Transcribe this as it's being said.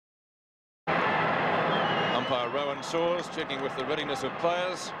Umpire Rowan Saws checking with the readiness of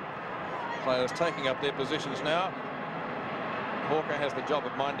players. Players taking up their positions now. Hawker has the job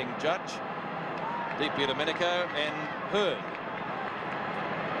of minding judge. Di Domenico and Hurd.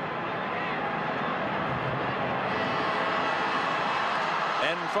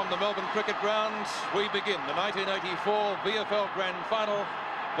 And from the Melbourne Cricket Ground, we begin the 1984 VFL Grand Final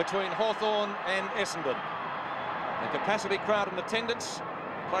between Hawthorn and Essendon. The capacity crowd in attendance.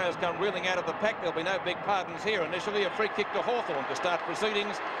 Players come reeling out of the pack. There'll be no big pardons here initially. A free kick to Hawthorn to start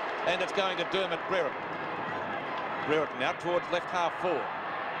proceedings, and it's going to Dermot Brereton. Brereton out towards left half forward.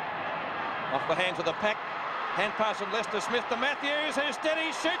 Off the hands of the pack. Hand pass from Lester Smith to Matthews, who's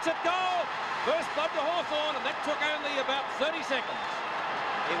steady, shoots at goal. First blood to Hawthorn, and that took only about 30 seconds.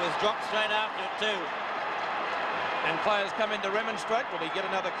 He was dropped straight after it too. And players come in to remonstrate. Will he get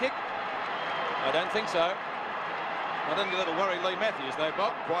another kick? I don't think so. I don't think that'll worry Lee Matthews, though,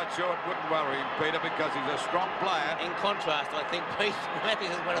 Bob. Quite sure it wouldn't worry him, Peter, because he's a strong player. In contrast, I think Pete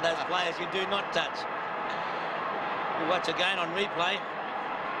Matthews is one of those players you do not touch. We'll watch again on replay.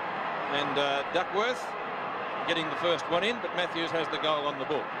 And Duckworth getting the first one in, but Matthews has the goal on the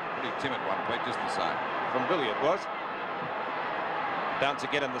book. Pretty timid one, Pete, just the same. From Billy it was. Bounce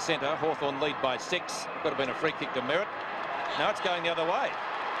again in the centre. Hawthorn lead by 6. Could have been a free kick to Merritt. Now it's going the other way.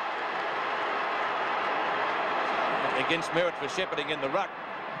 Against Merritt for shepherding in the ruck.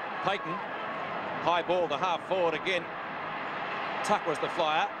 Payton, high ball to half forward again. Tuck was the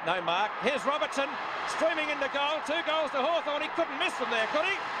flyer, no mark. Here's Robertson, streaming into goal. 2 goals to Hawthorn. He couldn't miss from there, could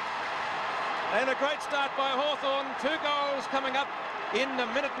he? And a great start by Hawthorn. 2 goals coming up in a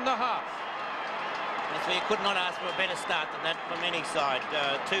minute and a half. So you could not ask for a better start than that from any side.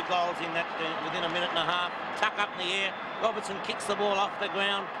 2 goals in that within a minute and a half. Tuck up in the air. Robertson kicks the ball off the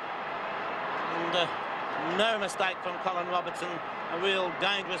ground. And no mistake from Colin Robertson, a real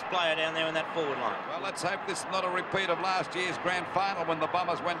dangerous player down there in that forward line. Well, let's hope this is not a repeat of last year's grand final when the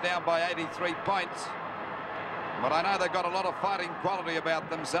Bombers went down by 83 points. But I know they've got a lot of fighting quality about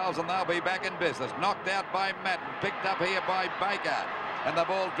themselves, and they'll be back in business. Knocked out by Madden, picked up here by Baker. And the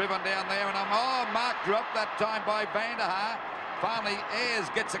ball driven down there, and Mark dropped that time by Vanderhaar. Finally, Ayres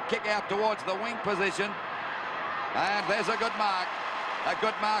gets a kick out towards the wing position. And there's a good mark. A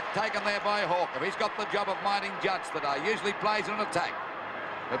good mark taken there by Hawker. He's got the job of minding Judge today. Usually plays in an attack.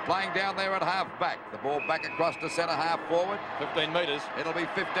 But playing down there at half-back. The ball back across to centre half forward. 15 metres. It'll be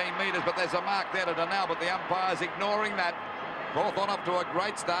 15 metres, but there's a mark there to Donnell, but the umpire's ignoring that. Hawthorn up to a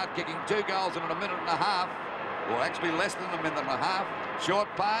great start, kicking 2 goals in a minute and a half. Or actually less than a minute and a half. Short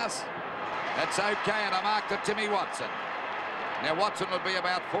pass. That's okay, and a mark to Timmy Watson. Now Watson would be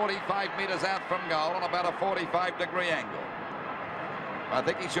about 45 metres out from goal on about a 45-degree angle. I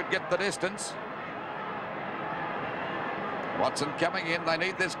think he should get the distance. Watson coming in. They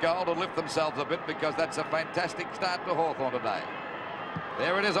need this goal to lift themselves a bit because that's a fantastic start to Hawthorn today.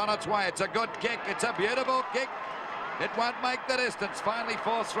 There it is on its way. It's a good kick. It's a beautiful kick. It won't make the distance. Finally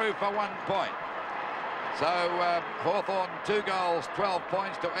falls through for 1 point. So Hawthorn 2 goals, 12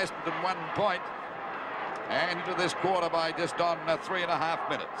 points to Essendon 1 point. And into this quarter by just on 3.5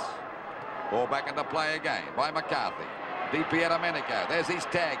 minutes. Ball back into play again by McCarthy. Di Domenico. There's his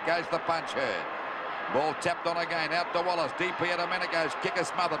tag. Goes the punch Hurd. Ball tapped on again. Out to Wallace. Di Domenico's kick is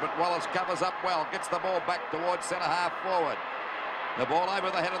smothered, but Wallace covers up well. Gets the ball back towards centre half forward. The ball over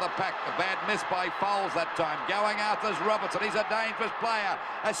the head of the pack. A bad miss by Foles that time. Going out as Robertson. He's a dangerous player.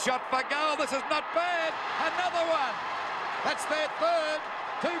 A shot for goal. This is not bad. Another one. That's their 3rd.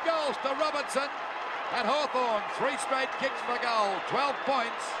 2 goals to Robertson. And Hawthorn, 3 straight kicks for goal. 12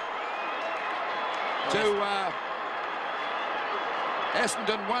 points to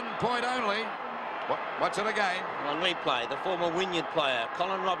Essendon, 1 point only. What's it again? On replay, the former Wynyard player,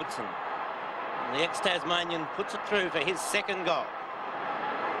 Colin Robertson. And the ex-Tasmanian puts it through for his 2nd goal.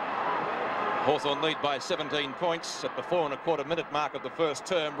 Hawthorn lead by 17 points at the 4.25 minute mark of the first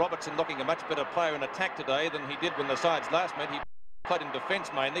term. Robertson looking a much better player in attack today than he did when the sides last met. He played in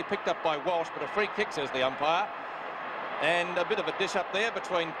defence mainly, picked up by Walsh, but a free kick, says the umpire. And a bit of a dish up there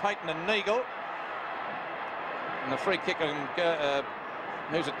between Payton and Neagle. And the free kick,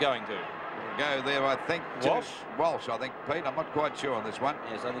 who's it going to? It'll go there, I think. Walsh? Walsh, I think, Pete. I'm not quite sure on this one.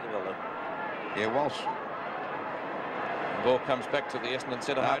 Yes, I think it will do. Yeah, Walsh. The ball comes back to the Essendon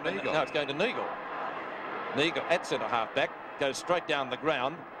centre half. Neagle. No, it's going to Neagle. Neagle at centre half back, goes straight down the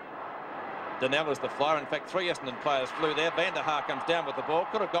ground. Donnell is the flyer. In fact, 3 Essendon players flew there. Vanderhaar comes down with the ball.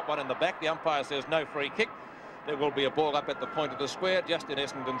 Could have got one in the back. The umpire says no free kick. There will be a ball up at the point of the square, just in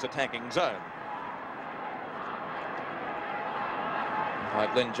Essendon's attacking zone.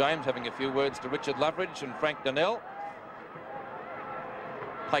 Glenn James having a few words to Richard Loveridge and Frank Donnell.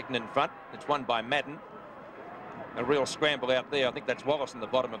 Payton in front. It's won by Madden. A real scramble out there. I think that's Wallace in the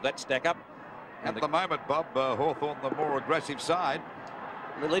bottom of that stack up. At the moment, Bob, Hawthorn the more aggressive side.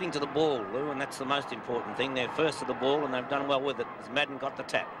 They're leading to the ball, Lou, and that's the most important thing. They're first to the ball, and they've done well with it, as Madden got the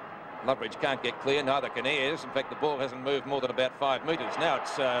tap. Loveridge can't get clear, neither can Ayres. In fact, the ball hasn't moved more than about 5 metres. Now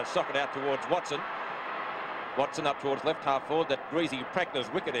it's socket out towards Watson. Watson up towards left half forward, that greasy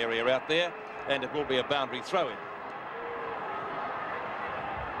practice wicket area out there, and it will be a boundary throw-in.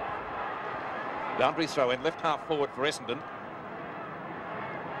 Boundary throw-in, left half forward for Essendon.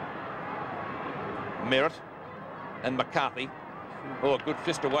 Merritt and McCarthy. Oh, a good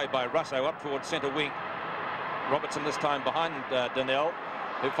fist away by Russo up towards centre wing. Robertson this time behind Donnell,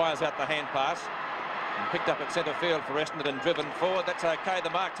 who fires out the hand pass. And picked up at centre field for Essendon and driven forward. That's okay.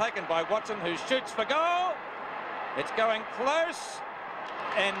 The mark taken by Watson, who shoots for goal. It's going close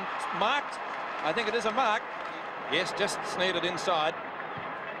and marked. I think it is a mark. Yes, just sneered inside.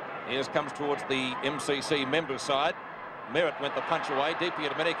 Ayres comes towards the MCC members' side. Merritt went the punch away.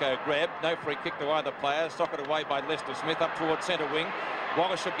 Domenico grabbed. No free kick to either player. Socket away by Lester Smith up towards centre wing.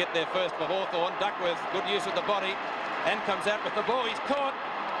 Wallace should get there first for Hawthorn. Duckworth, good use of the body, and comes out with the ball. He's caught.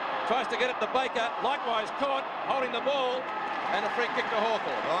 Tries to get it to Baker. Likewise caught, holding the ball, and a free kick to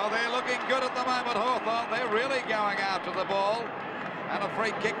Hawthorn. Oh, they're looking good at the moment, Hawthorn. They're really going after the ball. And a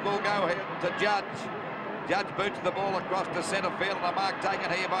free kick will go here to Judge. Judge boots the ball across to centre field, and a mark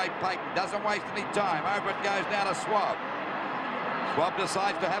taken here by Payton. Doesn't waste any time. Over it goes now to Swab. Swab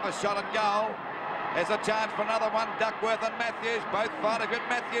decides to have a shot at goal. There's a chance for another one. Duckworth and Matthews both find a good.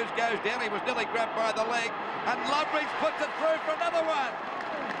 Matthews goes down. He was nearly grabbed by the leg. And Loveridge puts it through for another one.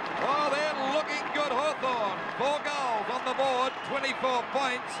 Oh, they're looking good, Hawthorn. 4 goals on the board. 24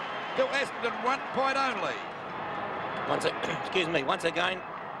 points to Essendon. 1 point only. Excuse me. Once again,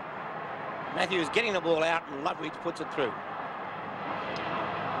 Matthews getting the ball out, and Loveridge puts it through.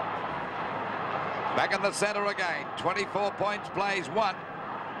 Back in the centre again. 24 points, plays 1.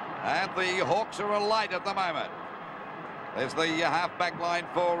 And the Hawks are alight at the moment. There's the half-back line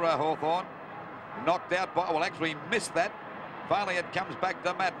for Hawthorn. Knocked out by, well, actually missed that. Finally, it comes back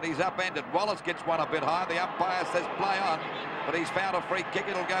to Madden. He's upended. Wallace gets one a bit high. The umpire says play on. But he's found a free kick.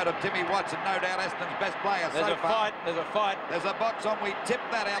 It'll go to Timmy Watson. No doubt Essendon's best player so far. There's a fight. There's a box on. We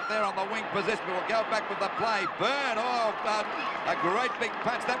tipped that out there on the wing position. We'll go back with the play. Burn. Oh, a great big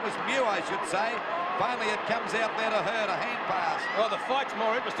punch. That was Mew, I should say. Finally, it comes out there to Hurd, a hand pass. Oh, the fight's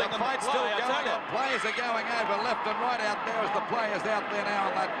more interesting than the fight's play, still going on. Players are going over left and right out there as the players out there now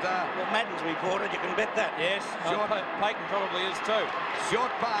on that... Well, Madden's reported, you can bet that. Yes, Payton probably is too.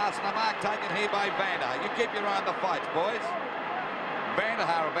 Short pass and a mark taken here by Vanderhaar. You keep your eye on the fights, boys.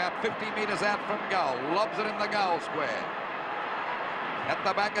 Vanderhaar about 50 metres out from goal. Lobs it in the goal square. At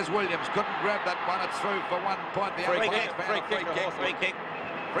the back is Williams. Couldn't grab that one. It's through for 1 point. The free kick.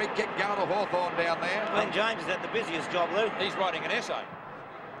 Free kick going to Hawthorn down there. Glenn James is at the busiest job, Lou. He's writing an essay.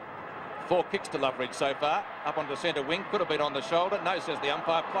 4 kicks to Loveridge so far. Up onto centre wing. Could have been on the shoulder. No, says the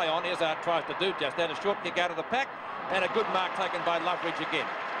umpire. Play on. Izzard tries to do just that. A short kick out of the pack. And a good mark taken by Loveridge again.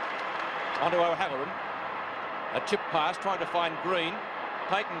 Onto O'Halloran. A chip pass, trying to find Green.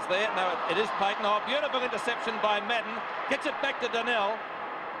 Payton's there. No, it is Payton. Oh, beautiful interception by Madden. Gets it back to Donnell.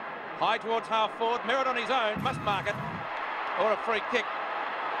 High towards half forward. Merritt on his own. Must mark it. Or a free kick.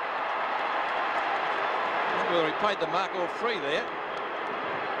 Well, he played the mark all 3 there.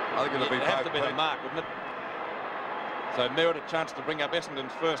 I think it'll be have to be a mark, wouldn't it? So Merritt a chance to bring up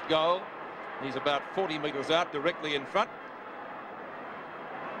Essendon's first goal. He's about 40 metres out, directly in front.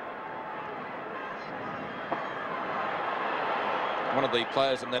 One of the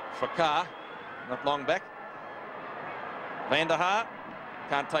players in that fracas, not long back. Vanderhaar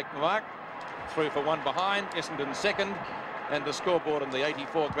can't take the mark. Through for 1 behind. Essendon second. And the scoreboard in the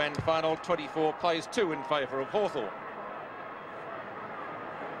 84 grand final, 24 plays 2 in favour of Hawthorn.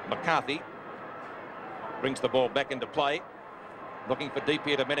 McCarthy brings the ball back into play. Looking for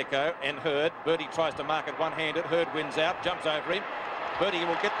Domenico and Hurd. Birdie tries to mark it one-handed. Hurd wins out, jumps over him. Birdie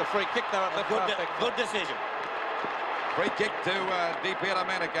will get the free kick though at left half. Good decision. Free kick to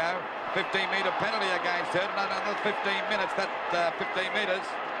Domenico. 15-metre penalty against Hurd. Another 15 minutes, that 15 metres.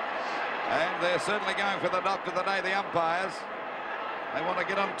 And they're certainly going for the doctor today, the umpires. They want to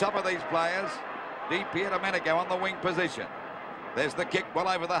get on top of these players. Domenico on the wing position. There's the kick well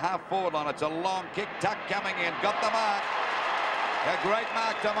over the half-forward line. It's a long kick. Tuck coming in. Got the mark. A great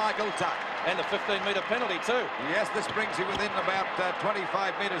mark to Michael Tuck. And a 15-metre penalty too. Yes, this brings you within about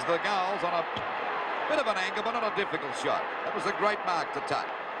 25 metres of the goals on a bit of an angle, but not a difficult shot. That was a great mark to Tuck.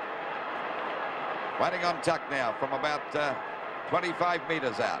 Waiting on Tuck now from about 25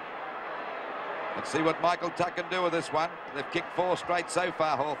 metres out. Let's see what Michael Tuck can do with this one. They've kicked 4 straight so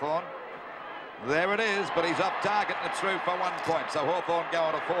far, Hawthorn. There it is, but he's off target and it's through for 1 point. So Hawthorn go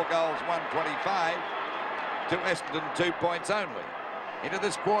on to 4 goals, 125 to Essendon, 2 points only. Into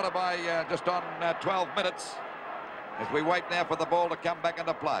this quarter by just on 12 minutes as we wait now for the ball to come back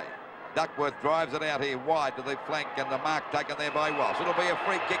into play. Duckworth drives it out here wide to the flank and the mark taken there by Walsh. It'll be a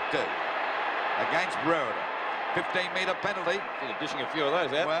free kick too against Brewer. 15-metre penalty. They're dishing a few of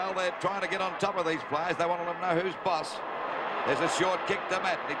those out. Well, they're trying to get on top of these players. They want to let them know who's boss. There's a short kick to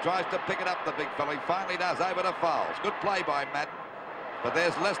Madden. He tries to pick it up, the big fella. He finally does, over to Fowles. Good play by Madden. But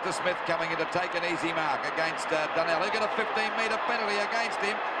there's Lester Smith coming in to take an easy mark against Donnell. He'll get a 15-metre penalty against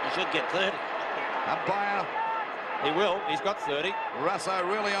him. He should get 30. Umpire. He will. He's got 30. Russo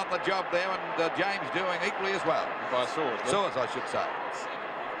really on the job there, and James doing equally as well. By Saws. Saws, I should say.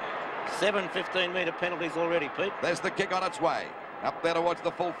 7 15-metre penalties already, Pete. There's the kick on its way. Up there towards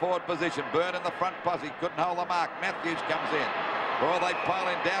the full forward position. Byrne in the front posse. Couldn't hold the mark. Matthews comes in. Oh, they pile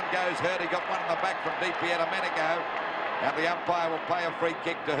in. Down goes Hurd. He got one in the back from DiPiero Domenico. And the umpire will play a free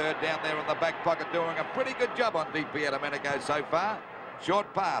kick to Hurd down there in the back pocket, doing a pretty good job on DiPiero Domenico so far.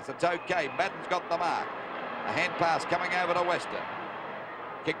 Short pass. It's okay. Madden's got the mark. A hand pass coming over to Western.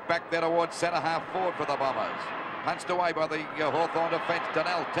 Kick back there towards centre half forward for the Bombers. Punched away by the Hawthorn defence.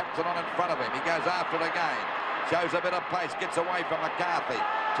 Donnell taps it on in front of him. He goes after it again. Shows a bit of pace. Gets away from McCarthy.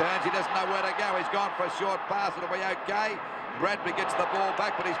 Turns. He doesn't know where to go. He's gone for a short pass. It'll be okay. Bradbury gets the ball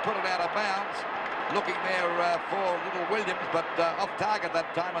back, but he's put it out of bounds. Looking there for little Williams, but off target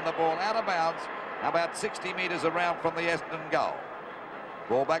that time, and the ball out of bounds about 60 metres around from the Essendon goal.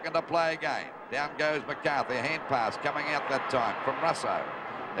 Ball back into play again. Down goes McCarthy. A hand pass coming out that time from Russo.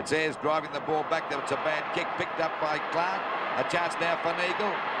 It's Ayres driving the ball back there. It's a bad kick picked up by Clark. A chance now for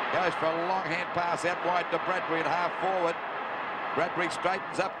Neagle. Goes for a long hand pass out wide to Bradbury at half forward. Bradbury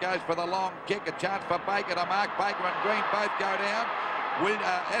straightens up, goes for the long kick. A chance for Baker to mark. Baker and Green both go down.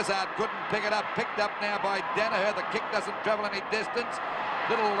 Ezard couldn't pick it up. Picked up now by Danaher. The kick doesn't travel any distance.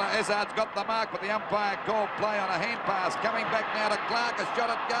 Little Ezard's got the mark, but the umpire called play on a hand pass. Coming back now to Clark. A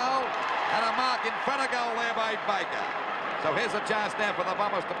shot at goal. And a mark in front of goal there by Baker. So here's a chance now for the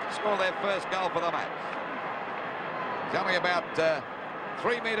Bombers to score their first goal for the match. He's only about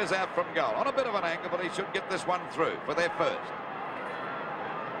 3 metres out from goal. On a bit of an angle, but he should get this one through for their first.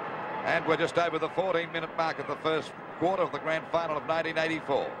 And we're just over the 14-minute mark of the first quarter of the grand final of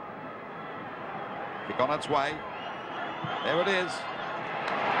 1984. Kick on its way. There it is.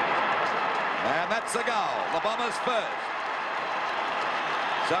 And that's the goal. The Bombers first.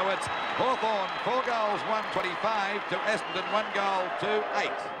 So it's Hawthorn 4 goals, 125 to Essendon 1 goal to 8.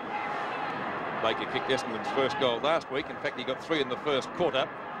 Baker kicked Essendon's first goal last week. In fact, he got 3 in the first quarter.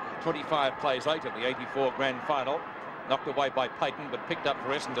 25 plays 8 in the 84 grand final. Knocked away by Payton, but picked up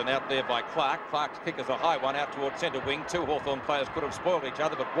for Essendon out there by Clark. Clark's kick is a high one out towards centre wing. 2 Hawthorn players could have spoiled each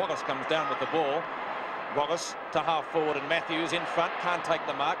other, but Wallace comes down with the ball. Wallace to half forward and Matthews in front. Can't take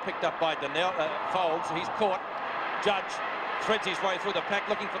the mark. Picked up by Donnell. Folds. He's caught. Judge threads his way through the pack,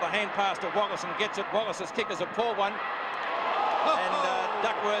 looking for the hand pass to Wallace and gets it. Wallace's kick is a poor one. And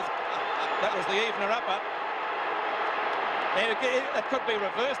Duckworth, that was the evener-upper. That could be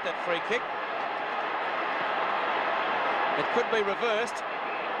reversed, that free kick. It could be reversed.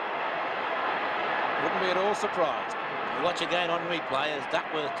 Wouldn't be at all surprised. You watch again on replay as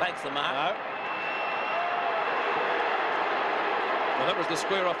Duckworth takes the mark. No. Well, that was the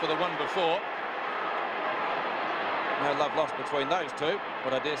square off for the one before. No love lost between those two,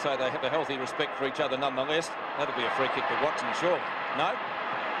 but I dare say they have a healthy respect for each other nonetheless. That'll be a free kick to Watson, surely. No?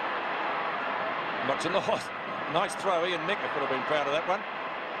 Watson, nice throw. Ian Nicker could have been proud of that one.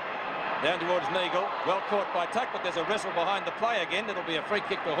 Down towards Neagle. Well caught by Tuck, but there's a wrestle behind the play again. It'll be a free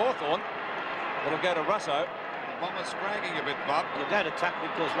kick to Hawthorn. It'll go to Russo. Bombers scragging a bit, Bob. It'll go to Tuck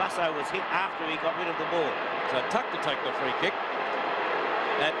because Russo was hit after he got rid of the ball. So Tuck to take the free kick.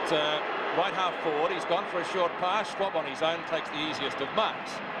 At right half forward, he's gone for a short pass. Schwab on his own takes the easiest of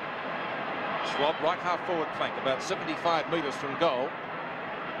marks. Schwab, right half forward flank, about 75 metres from goal.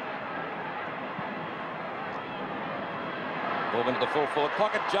 Ball into the full forward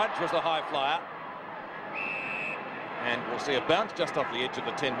pocket. Judge was the high flyer. And we'll see a bounce just off the edge of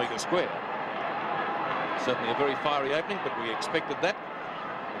the 10-metre square. Certainly a very fiery opening, but we expected that.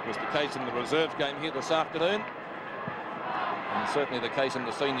 It was the case in the reserves game here this afternoon. And certainly the case in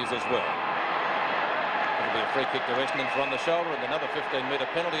the seniors as well. It'll be a free kick to Essendon for on the shoulder and another 15-metre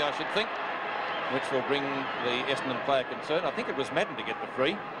penalty, I should think, which will bring the Essendon player concerned. I think it was Madden to get the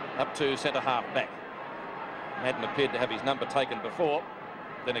free up to centre half back. Madden appeared to have his number taken before.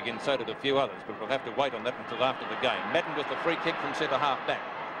 Then again, so did a few others, but we'll have to wait on that until after the game. Madden with the free kick from centre half back.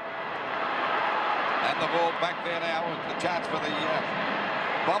 And the ball back there now. The chance for the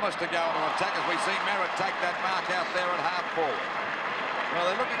Bombers to go into attack as we see Merritt take that mark out there at half forward. Well,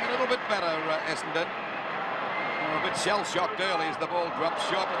 they're looking a little bit better, Essendon. They were a bit shell-shocked early as the ball dropped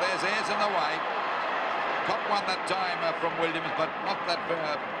short, but there's Ayres in the way. Caught one that time from Williams, but not that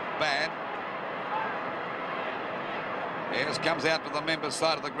bad. Ayres comes out to the members'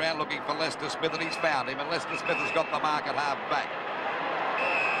 side of the ground looking for Lester Smith, and he's found him, and Lester Smith has got the mark at half back.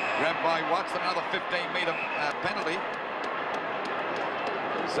 Grabbed by Watson, another 15-metre penalty.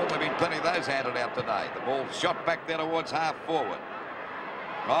 There's certainly been plenty of those handed out today. The ball shot back there towards half forward.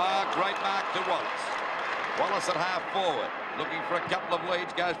 Oh, great mark to Wallace. Wallace at half forward, looking for a couple of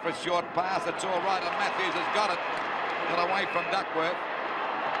leads, goes for a short pass. It's all right, and Matthews has got it. Got away from Duckworth.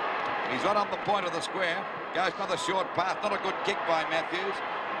 He's right on the point of the square. Goes for the short pass. Not a good kick by Matthews.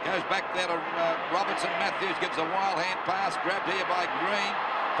 Goes back there to Robertson. Matthews gives a wild hand pass. Grabbed here by Green.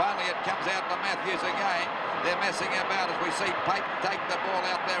 Finally, it comes out to Matthews again. They're messing about as we see Payton take the ball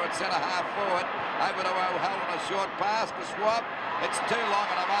out there at centre half forward. Over to O'Halloran, a short pass to Swab. It's too long,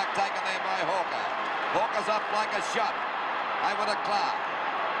 and a mark taken there by Hawker. Hawker's up like a shot. Over to Clark.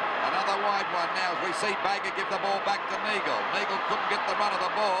 Another wide one now as we see Baker give the ball back to Neagle. Neagle couldn't get the run of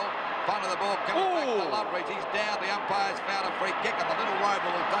the ball. Finally, the ball comes back to Loveridge. He's down. The umpire's found a free kick, and the little rover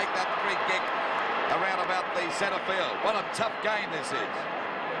will take that free kick around about the centre field. What a tough game this is.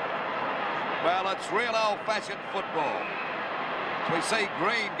 Well, it's real old-fashioned football. We see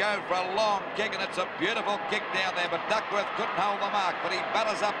Green go for a long kick, and it's a beautiful kick down there, but Duckworth couldn't hold the mark, but he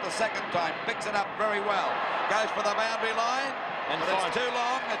batters up the second time, picks it up very well, goes for the boundary line, and it's too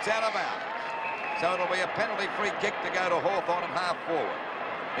long, it's out of bounds. So it'll be a penalty free kick to go to Hawthorn and half forward.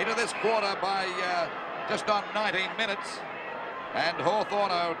 Into this quarter by just on 19 minutes, and Hawthorn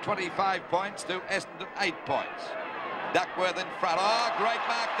are 25 points to Essendon 8 points. Duckworth in front. Oh, great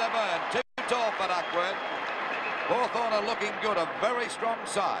mark to Byrne. Too tall for Duckworth. Hawthorn are looking good, a very strong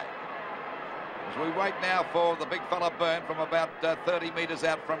side. As we wait now for the big fella Byrne from about 30 metres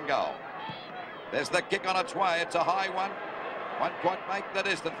out from goal. There's the kick on its way. It's a high one. Won't quite make the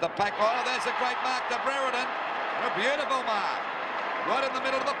distance. The pack. Oh, there's a great mark to Brereton. A beautiful mark. Right in the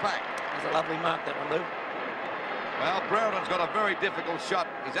middle of the pack. It's a lovely mark, that one, Lou. Well, Brereton's got a very difficult shot.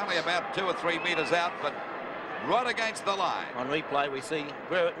 He's only about 2 or 3 metres out, but right against the line. On replay, we see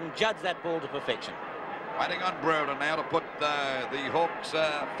Brereton judge that ball to perfection. Waiting on Brereton now to put the Hawks'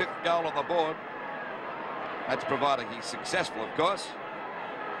 5th goal on the board. That's providing he's successful, of course.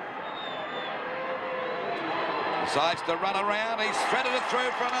 Decides to run around. He's threaded it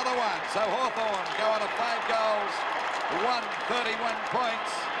through for another one. So Hawthorn go on to 5 goals, 131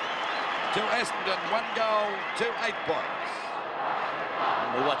 points to Essendon, 1 goal to 8 points.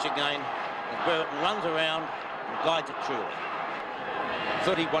 And we watch again as Brereton runs around and guides it truly.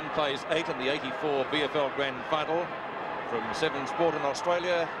 31 plays 8 in the 84 VFL Grand Final from 7 Sport in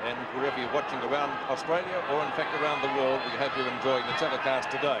Australia, and wherever you're watching around Australia or in fact around the world, we hope you're enjoying the telecast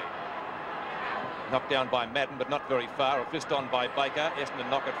today. Knocked down by Madden, but not very far. A fist on by Baker. Essendon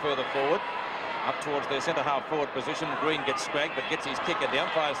knock it further forward, up towards their centre half forward position. Green gets scragged, but gets his kick, and the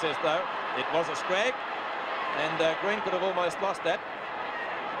umpire says, though, it was a scrag, and Green could have almost lost that.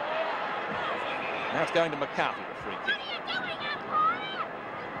 Now it's going to McCarthy, the free kick.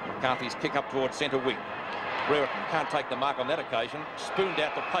 McCarthy's kick up towards centre wing. Brereton can't take the mark on that occasion. Spooned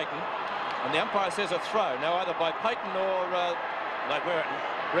out to Payton, and the umpire says a throw. Now either by Payton or by Brereton.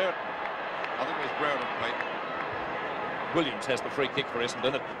 Brereton. I think it was Brereton, Payton. Williams has the free kick for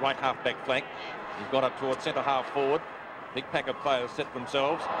Essendon at right half-back flank. He's got up towards centre half-forward. Big pack of players set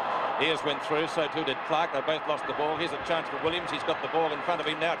themselves. Ayres went through, so too did Clark. They both lost the ball. Here's a chance for Williams. He's got the ball in front of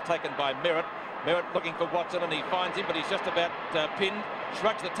him now. It's taken by Merritt. Merritt looking for Watson, and he finds him, but he's just about pinned.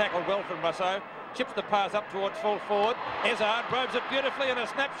 Shrugs the tackle well from Rousseau. Chips the pass up towards full forward. Ezard probes it beautifully, and a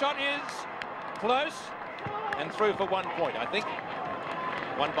snapshot is close. And through for 1 point, I think.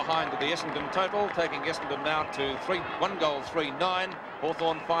 1 behind the Essendon total, taking Essendon now to 1 goal 3-9.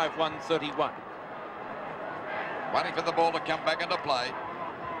 Hawthorn 5-1-31. Waiting for the ball to come back into play.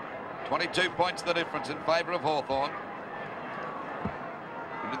 22 points the difference in favour of Hawthorn.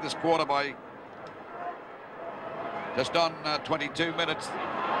 Into this quarter by just on 22 minutes.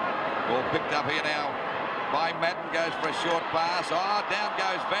 Ball picked up here now by Madden, goes for a short pass. Oh, down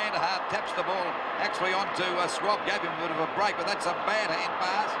goes Van der Hart, taps the ball actually onto Swab, gave him a bit of a break, but that's a bad hand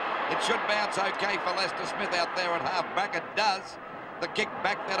pass. It should bounce okay for Lester Smith out there at half back. It does. The kick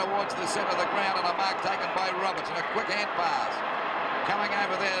back there towards the centre of the ground, and a mark taken by Robertson. A quick hand pass. Coming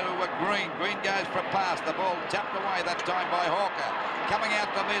over there to Green. Green goes for a pass. The ball tapped away that time by Hawker. Coming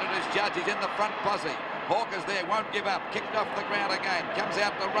out to meet it is Judge. He's in the front posse. Hawker's there, won't give up. Kicked off the ground again. Comes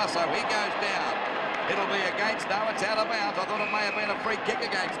out to Russo. He goes down. It'll be against. No, it's out of bounds. I thought it may have been a free kick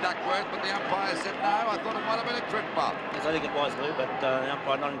against Duckworth, but the umpire said no. I thought it might have been a trip ball. Yes, I think it was, Lou, but the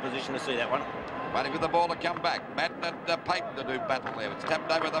umpire not in position to see that one. Waiting for the ball to come back. Madden and Payton to do battle there. It's tapped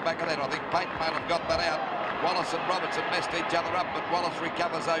over the back of that. I think Payton might have got that out. Wallace and Robertson messed each other up, but Wallace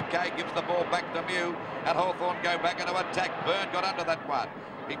recovers okay, gives the ball back to Mew, and Hawthorn go back into attack. Byrne got under that one.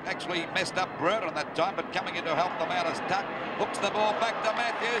 He actually messed up Brewer that time, but coming in to help them out as Tuck hooks the ball back to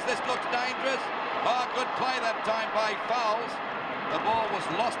Matthews. This looks dangerous. Oh, good play that time by Fowles. The ball was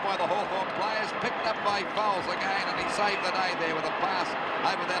lost by the Hawthorn players, picked up by Fowles again, and he saved the day there with a pass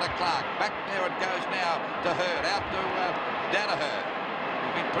over there to Clark. Back there it goes now to Hurd, out to Danaher.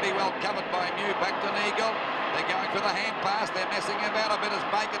 He's been pretty well covered by Mew, back to Neagle. They're going for the hand pass. They're messing about a bit as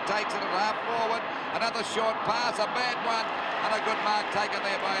Baker takes it at half forward. Another short pass, a bad one, and a good mark taken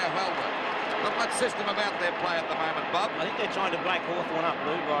there by Hawthorn. Look what system about their play at the moment, Bob. I think they're trying to break Hawthorn up,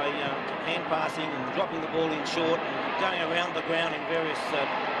 Lou, by hand passing and dropping the ball in short and going around the ground in various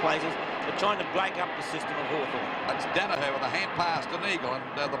places. They're trying to break up the system of Hawthorn. That's Danaher with a hand pass to Neagle,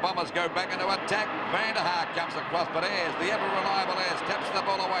 and the Bombers go back into attack. Van der Haar comes across, but Ayres, the ever-reliable Ayres, taps the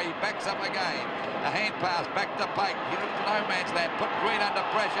ball away. He backs up again. A hand pass back to Payton. He looked no man's land, put Green under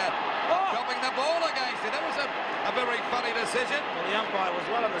pressure. Dropping the ball against him. That was a very funny decision. Well, the umpire was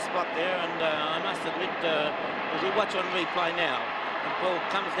well on the spot there, and I must admit, as we watch on replay now, the ball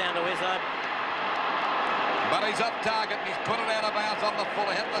comes down to Essendon. But he's off target, and he's put it out of bounds on the full.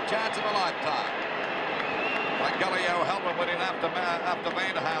 He had the chance of a lifetime. By golly, O'Halloran went in after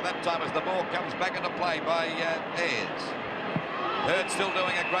Van der Haar that time as the ball comes back into play by Ayres. Hurd still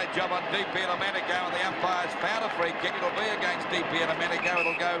doing a great job on DP and Amenigo, and the umpire's found a free kick. It'll be against DP and Amenigo.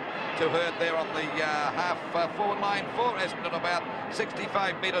 It'll go to Hurd there on the half forward line for Essendon, about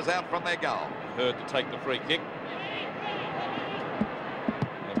 65 metres out from their goal. Hurd to take the free kick.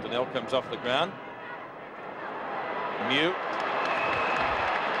 Donnell comes off the ground. Mew.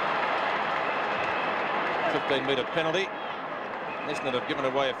 15-metre penalty. Essendon have given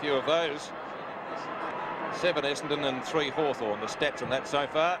away a few of those. 7 Essendon and 3 Hawthorn, the stats on that so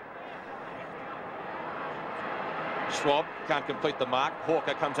far. Schwab can't complete the mark.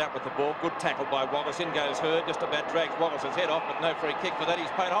 Hawker comes out with the ball. Good tackle by Wallace. In goes Hurd, just about drags Wallace's head off, but no free kick for that. He's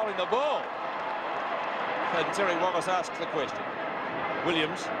played holding the ball. And Terry Wallace asks the question.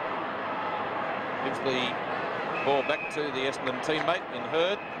 Williams gives the ball back to the Essendon teammate in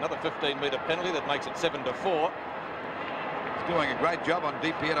Hurd. Another 15-metre penalty that makes it 7-4. He's doing a great job on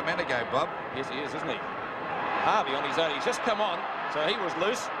DP and Amenigo, Bob. Yes, he is, isn't he? Harvey on his own. He's just come on, so he was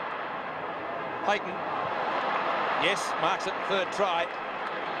loose. Payton, yes, marks it, third try.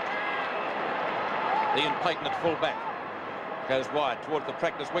 Ian Payton at full back. Goes wide towards the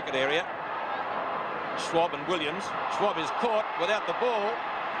practice wicket area. Schwab and Williams. Schwab is caught without the ball.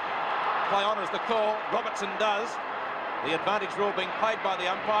 Play on as the call. Robertson does. The advantage rule being played by the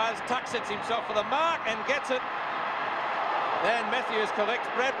umpires. Tuck sets himself for the mark and gets it. And Matthews collects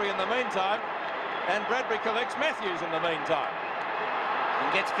Bradbury in the meantime. And Bradbury collects Matthews in the meantime.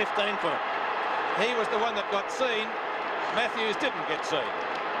 And gets 15 for it. He was the one that got seen. Matthews didn't get seen.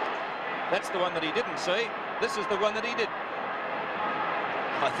 That's the one that he didn't see. This is the one that he did.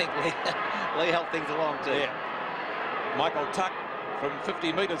 I think Lee helped things along too. Yeah. Michael Tuck from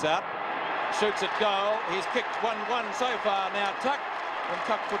 50 metres out. Shoots at goal. He's kicked 1-1 so far now, Tuck. And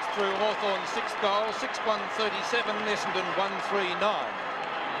Tuck puts through Hawthorn's 6th goal. 6-1-37, Essendon 1-3-9.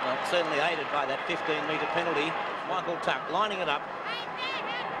 Well, certainly aided by that 15-metre penalty. Michael Tuck lining it up.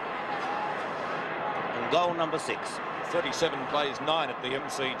 And goal number 6. 37 plays 9 at the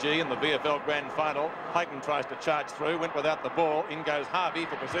MCG in the VFL Grand Final. Payton tries to charge through, went without the ball. In goes Harvey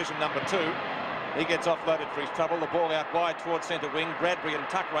for possession number 2. He gets offloaded for his trouble. The ball out wide towards centre wing. Bradbury and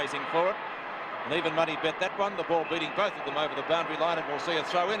Tuck racing for it. An even money bet that one. The ball beating both of them over the boundary line, and we'll see a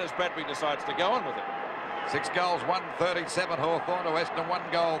throw in as Bradbury decides to go on with it. 6 goals, 137 Hawthorn to Essendon, 1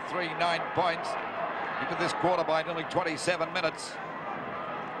 goal, 9 points. Into this quarter by nearly 27 minutes.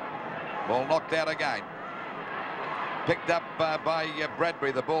 Ball knocked out again. Picked up by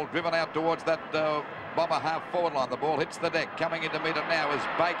Bradbury. The ball driven out towards that Bomber half forward line. The ball hits the deck. Coming into meet it now is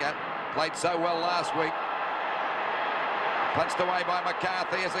Baker. Played so well last week. Punched away by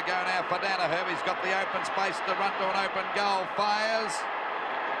McCarthy as they go now for Danaher. He's got the open space to run to an open goal. Fires.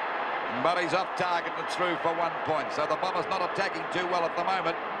 But he's off target and through for 1 point. So the Bombers not attacking too well at the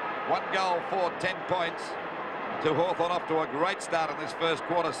moment. 1 goal for 10 points to Hawthorn, off to a great start in this first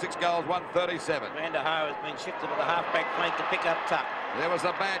quarter. 6 goals, 137. Van der Haar has been shifted to the half-back flank to pick up Tuck. There was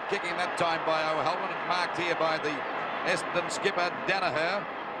a bad kicking that time by O'Halloran, and marked here by the Essendon skipper Danaher.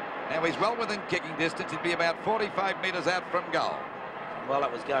 Now he's well within kicking distance. He'd be about 45 metres out from goal. while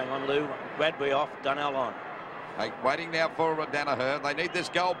that was going on, Lou, Bradbury off, Dunnell on. Hey, waiting now for Danaher. They need this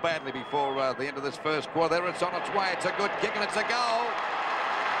goal badly before the end of this first quarter. There it's on its way. It's a good kick and it's a goal.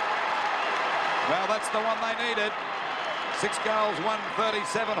 Well, that's the one they needed. 6 goals,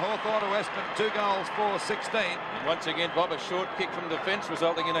 137. Hawthorn to Essendon, 2 goals, 4-16. And once again, Bob, a short kick from defence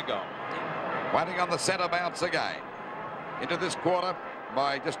resulting in a goal. Waiting on the centre bounce again. Into this quarter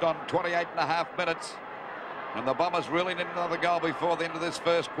by just on 28.5 minutes. And the Bombers really need another goal before the end of this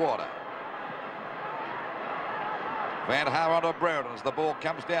first quarter. Van Haar onto Brereton as the ball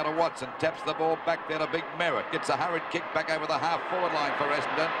comes down to Watson. Taps the ball back there to Big Merritt. Gets a hurried kick back over the half-forward line for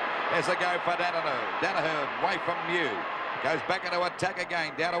Essendon. There's a go for Danaher. Danaher away from Mew. Goes back into attack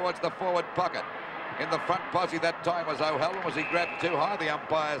again, down towards the forward pocket. In the front posse that time was O'Halloran. Was he grabbed too high? The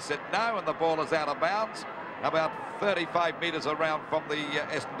umpire said no, and the ball is out of bounds. About 35 metres around from the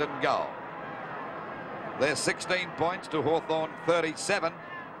Essendon goal. There's 16 points to Hawthorn 37.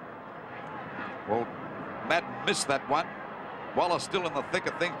 Well, Madden missed that one. Wallace still in the thick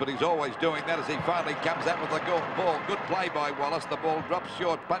of things, but he's always doing that as he finally comes out with the ball. Good play by Wallace. The ball drops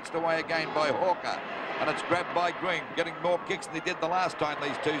short, punched away again by Hawker. And it's grabbed by Green, getting more kicks than he did the last time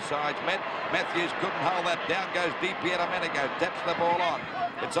these two sides met. Matthews couldn't hold that. Down goes DiPierdomenico, taps the ball on.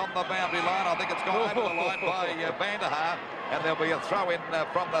 It's on the boundary line. I think it's gone over the line by Van der Haar. And there'll be a throw-in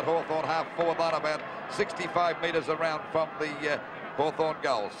from that Hawthorn half-forward line about 65 metres around from the Hawthorn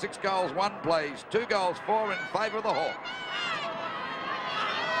goal. 6 goals, 1 plays, 2 goals, 4 in favour of the Hawks.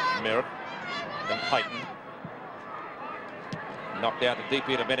 Merritt and Payton. Knocked out to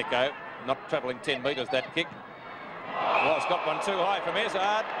DiPierdomenico. Not travelling 10 metres, that kick. Well, it's got one too high from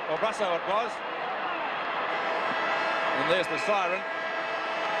Ezard, or Russo it was. And there's the siren.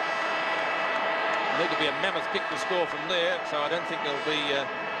 Need to be a mammoth kick to score from there, so I don't think there'll be,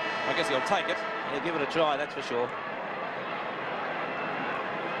 I guess he'll take it. He'll give it a try, that's for sure.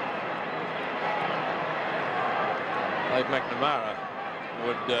 Dave McNamara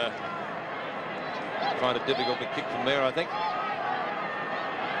would find it difficult to kick from there, I think.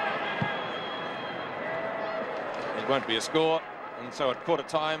 It won't be a score, and so at quarter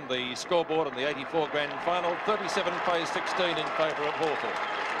time the scoreboard in the 84 grand final, 37 plays 16 in favour of Hawthorn.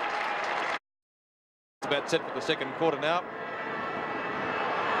 It's about set for the second quarter now.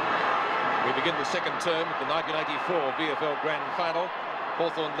 We begin the second term of the 1984 VFL grand final.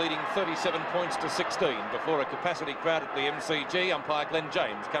 Hawthorn leading 37 points to 16 before a capacity crowd at the MCG. Umpire Glenn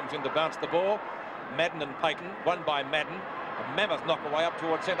James comes in to bounce the ball. Madden and Payton, won by Madden. A mammoth knock away up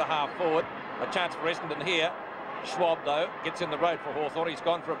towards centre half forward. A chance for Essendon here. Schwab, though, gets in the road for Hawthorn. He's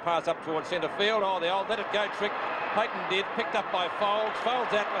gone for a pass up towards centre field. Oh, the old let-it-go trick. Payton did. Picked up by Folds.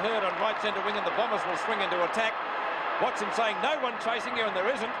 Folds out for Hurd on right centre wing, and the Bombers will swing into attack. Watson saying, no one chasing you, and there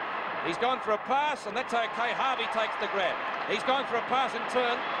isn't. He's gone for a pass, and that's okay. Harvey takes the grab. He's gone for a pass in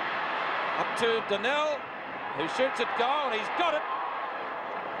turn. Up to Dunnell, who shoots at goal, and he's got it.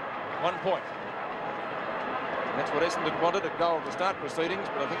 1 point. That's what Essendon wanted, a goal to start proceedings,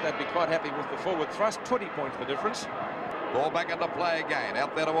 but I think they'd be quite happy with the forward thrust. 20 points the difference. Ball back into play again,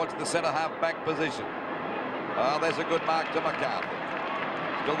 out there towards the centre half back position. Oh, there's a good mark to McCarthy.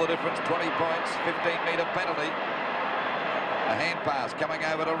 Still the difference, 20 points, 15-metre penalty. A hand pass coming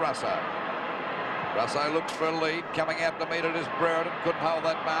over to Russo. Russo looks for a lead, coming out to meet it is Brereton. Couldn't hold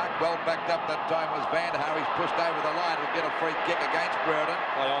that mark. Well backed up that time was Van Haar. He's pushed over the line. Will get a free kick against Brereton.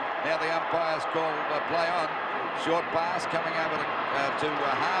 Play on. Now the umpire's called play on. Short pass coming over to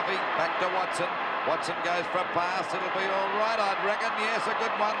Harvey. Back to Watson. Watson goes for a pass. It'll be all right, I'd reckon. Yes, a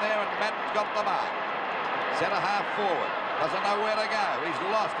good one there, and Madden's got the mark. Centre half forward. Doesn't know where to go. He's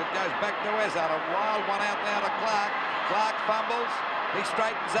lost. It goes back to Ezard. A wild one out now to Clark. Clark fumbles. He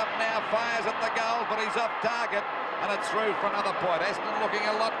straightens up now, fires at the goal, but he's off target, and it's through for another point. Essendon looking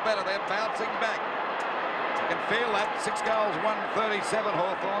a lot better. They're bouncing back. You can feel that. 6 goals, 137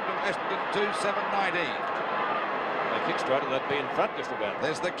 Hawthorn to Essendon 2-7-19. They kick straight, and they'd be in front just about.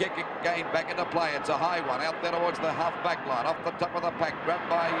 There's the kick again back into play. It's a high one out there towards the half back line, off the top of the pack.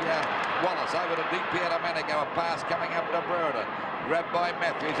 Grabbed by Wallace over to DiPierdomenico. A pass coming up to Brereton. Grabbed by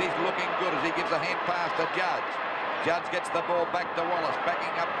Matthews. He's looking good as he gives a hand pass to Judge. Judge gets the ball back to Wallace,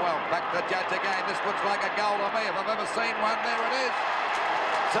 backing up well. Back to Judge again. This looks like a goal to me if I've ever seen one. There it is.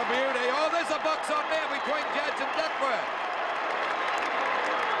 It's a beauty. Oh, there's a box on there between Judge and Duckworth.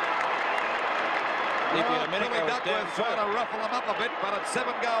 Billy Duckworth trying to ruffle them up a bit, but it's 7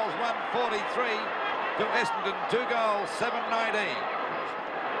 goals, 143 to Essendon, 2 goals, 7-19.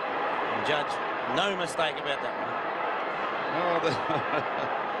 And Judge, no mistake about that one. Oh,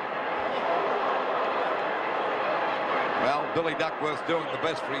 Well, Billy Duckworth's doing the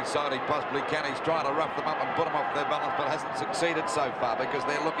best for his side he possibly can. He's trying to rough them up and put them off their balance, but hasn't succeeded so far because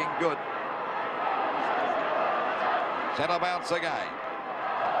they're looking good. Centre bounce again.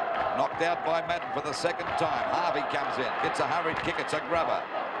 Knocked out by Madden for the second time. Harvey comes in. Gets a hurried kick. It's a grubber.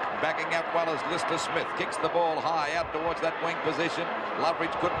 Backing up well as Lister Smith. Kicks the ball high out towards that wing position.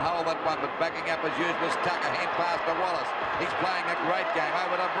 Loveridge couldn't hold that one, but backing up as usual was Tucker. Hand pass to Wallace. He's playing a great game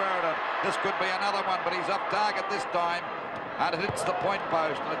over to Brereton. This could be another one, but he's off target this time. And it hits the point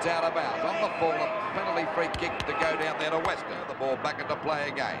post and it's out of bounds. On the full, a penalty free kick to go down there to Western. The ball back into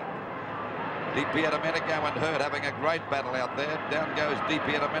play again. DiPierdomenico and Hurd having a great battle out there. Down goes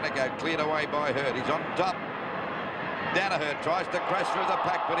DiPierdomenico, cleared away by Hurd. He's on top. Danaher tries to crash through the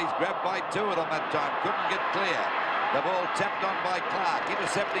pack, but he's grabbed by two of them that time. Couldn't get clear. The ball tapped on by Clark.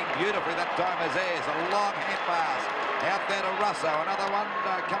 Intercepting beautifully that time as Ayres. A long hand pass out there to Russo. Another one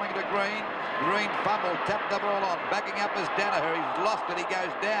coming to Green. Green fumble, tapped the ball on. Backing up as Danaher. He's lost it. He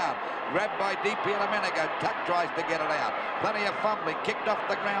goes down. Grabbed by DiPierdomenico. Tuck tries to get it out. Plenty of fumbling. Kicked off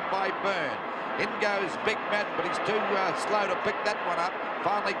the ground by Byrne. In goes Big Madden, but he's too slow to pick that one up.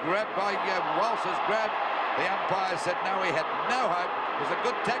 Finally grabbed by Walsh's grab. The umpire said no, he had no hope. It was a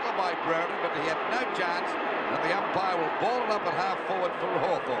good tackle by Brereton, but he had no chance. And the umpire will ball it up at half forward for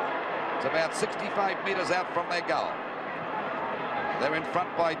Hawthorn. It's about 65 metres out from their goal. They're in front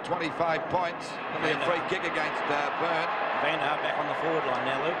by 25 points. Only a free kick against Byrne. Van Haar back on the forward line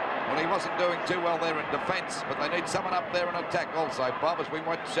now, Luke. Well, he wasn't doing too well there in defence, but they need someone up there in attack also, Bob, as we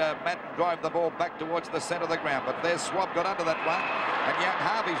watch Madden drive the ball back towards the centre of the ground. But there's Swab got under that one, and young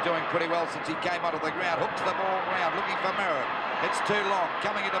Harvey's doing pretty well since he came onto the ground. Hooks the ball round, looking for Merritt. It's too long.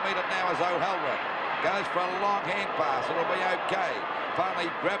 Coming in to meet it now is O'Halloran. Goes for a long hand pass. It'll be okay.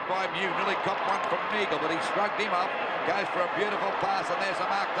 Finally grabbed by Mew. Nearly caught one from Neagle, but he shrugged him off. Goes for a beautiful pass, and there's a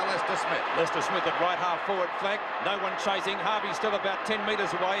mark to Lister Smith. Lister Smith at right half forward flank. No one chasing. Harvey's still about 10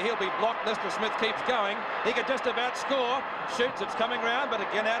 metres away. He'll be blocked. Lister Smith keeps going. He could just about score. Shoots. It's coming round, but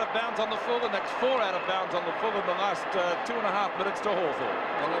again out of bounds on the full, and that's 4 out of bounds on the full in the last 2.5 minutes to Hawthorn.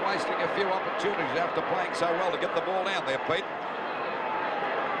 Well, they're wasting a few opportunities after playing so well to get the ball down there, Pete.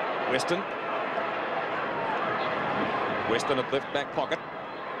 Weston at left back pocket.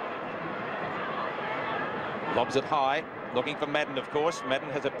 Lobs it high, looking for Madden, of course. Madden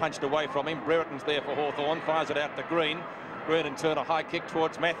has it punched away from him. Brereton's there for Hawthorn, fires it out to Green. Green in turn a high kick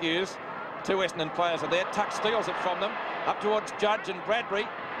towards Matthews. 2 Essendon players are there. Tuck steals it from them. Up towards Judge and Bradbury.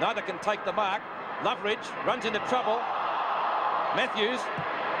 Neither can take the mark. Loveridge runs into trouble. Matthews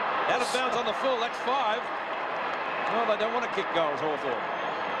out of bounds on the full. That's 5. Well, they don't want to kick goals, Hawthorn.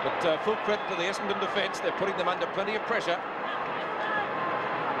 But full credit to the Essendon defence. They're putting them under plenty of pressure.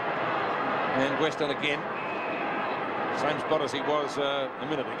 And Weston again. Same spot as he was a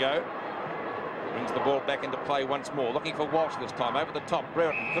minute ago. Brings the ball back into play once more. Looking for Walsh this time. Over the top.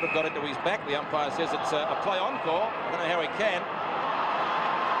 Brereton could have got into his back. The umpire says it's a play on call. I don't know how he can.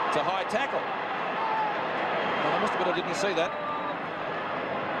 It's a high tackle. Well, I must admit I didn't see that.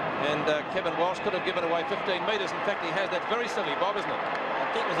 And Kevin Walsh could have given away 15 metres. In fact, he has. That's very silly, Bob, isn't it?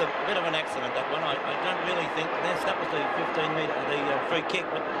 I think it was a bit of an accident, that one. I don't really think that was the 15-metre, the free kick,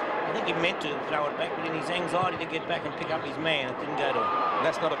 but I think he meant to throw it back, but in his anxiety to get back and pick up his man, it didn't go to him.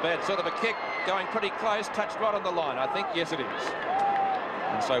 That's not a bad sort of a kick, going pretty close, touched right on the line, I think. Yes, it is.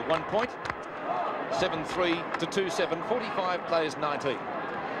 And so 1 point, 7-3 to 2-7, 45 plays 19.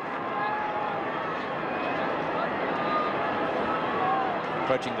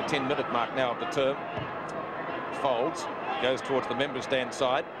 Approaching the 10-minute mark now of the term. Folds, goes towards the member stand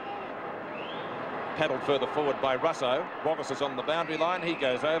side. Paddled further forward by Russo. Wallace is on the boundary line. He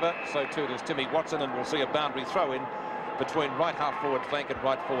goes over. So too does Timmy Watson, and we'll see a boundary throw in between right half forward flank and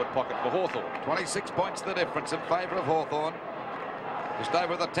right forward pocket for Hawthorn. 26 points the difference in favour of Hawthorn. Just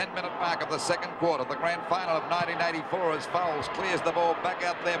over the 10-minute mark of the second quarter. The grand final of 1984 as Fowles clears the ball back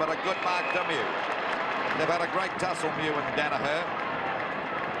out there, but a good mark to Mew. They've had a great tussle, Mew and Danaher.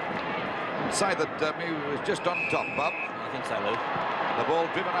 Say that Mew was just on top, Bob. I think so, Lou. The ball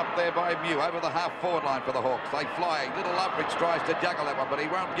driven up there by Mew over the half-forward line for the Hawks. They fly. Little Loveridge tries to juggle that one, but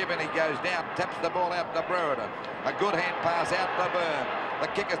he won't give in. He goes down, taps the ball out to Brereton. A good hand pass out to Byrne. The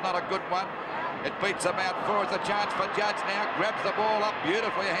kick is not a good one. It beats about 4. It's a chance for Judge now. Grabs the ball up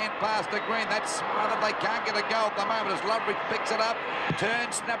beautifully. A hand pass to Green. That's smothered. They can't get a goal at the moment as Loveridge picks it up.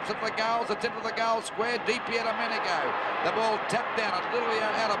 Turns, snaps at the goals. It's into the goal square. DiPierdomenico. The ball tapped down. A little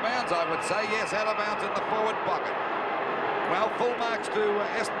out of bounds, I would say. Yes, out of bounds in the forward pocket. Well, full marks to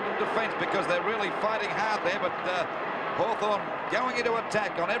Essendon defence because they're really fighting hard there, but Hawthorn going into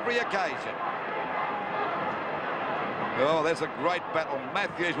attack on every occasion. Oh, there's a great battle.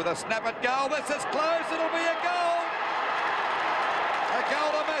 Matthews with a snap at goal. This is close. It'll be a goal. goal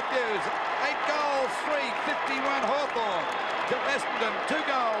to Matthews. 8 goals, 3-51 Hawthorn. To Essendon, 2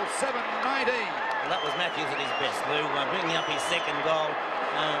 goals, 7-19. Well, that was Matthews at his best, Lou, bringing up his second goal.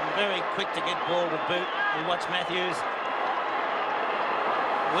 Very quick to get ball to boot. We watched Matthews.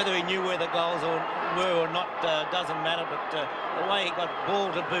 Whether he knew where the goals were or not doesn't matter, but the way he got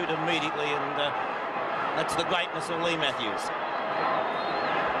ball to boot immediately, and that's the greatness of Lee Matthews.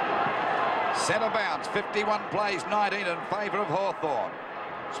 Centre bounce, 51 plays, 19 in favour of Hawthorn.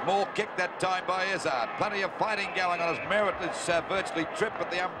 Small kick that time by Izzard. Plenty of fighting going on as Merritt is virtually tripped,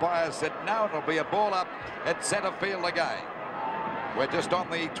 but the umpire said no, it'll be a ball up at centre field again. We're just on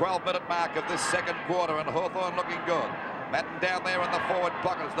the 12-minute mark of this second quarter, and Hawthorn looking good. Madden down there in the forward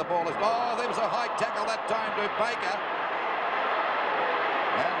pocket as the ball is... Oh, there was a high tackle that time to Baker.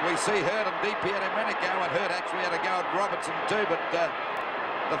 And we see Hurd and DP at Domenico, and Hurd actually had a go at Robertson too, but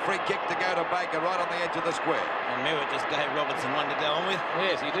the free kick to go to Baker right on the edge of the square. And Merritt just gave Robertson one to go on with.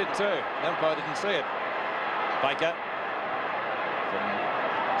 Yes, he did too. The umpire didn't see it. Baker from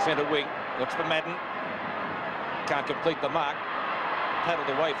centre wing looks for Madden. Can't complete the mark.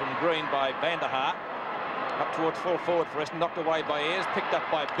 Paddled away from Green by Van der Haar. Up towards full forward for us, knocked away by Ayres, picked up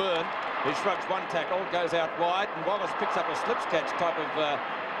by Byrne, who shrugs one tackle, goes out wide, and Wallace picks up a slips catch type of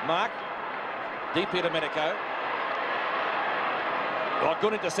mark. DP Domenico. Oh,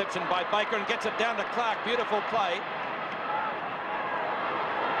 good interception by Baker and gets it down to Clark. Beautiful play.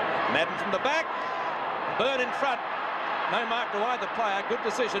 Madden from the back. Byrne in front. No mark to either player. Good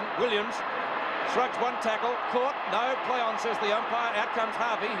decision. Williams shrugs one tackle. Caught. No. Play on, says the umpire. Out comes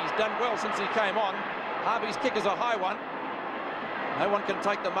Harvey. He's done well since he came on. Harvey's kick is a high one. No one can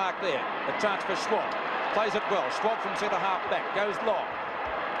take the mark there. A chance for Schwab. Plays it well. Schwab from centre half back. Goes long.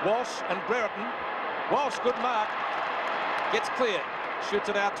 Walsh and Brereton. Walsh, good mark. Gets clear. Shoots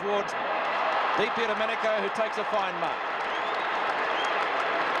it out towards DP Domenico, who takes a fine mark.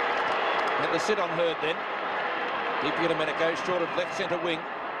 Had to sit on Hurd then. DP Domenico, short of left centre wing.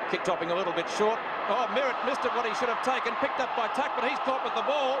 Kick dropping a little bit short. Oh, Merritt missed it, what he should have taken. Picked up by Tuck, but he's caught with the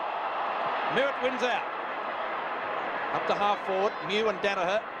ball. Merritt wins out. Up to half forward, Mew and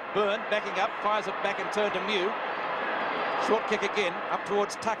Danaher. Byrne backing up, fires it back and turn to Mew. Short kick again, up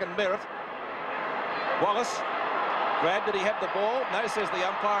towards Tuck and Merritt. Wallace. Grab, did he have the ball? No, says the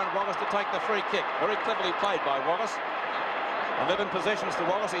umpire, and Wallace to take the free kick. Very cleverly played by Wallace. 11 possessions to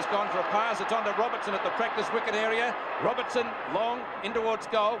Wallace. He's gone for a pass. It's on to Robertson at the practice wicket area. Robertson long in towards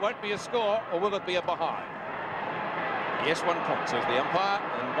goal. Won't be a score, or will it be a behind? Yes, 1 point, says the umpire,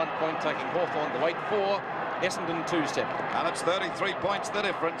 and 1 point taking Hawthorn to 8-4. Essendon 2-7. And it's 33 points the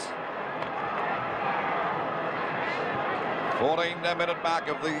difference. 14-minute mark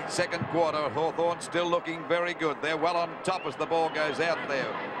of the second quarter. Hawthorn still looking very good. They're well on top as the ball goes out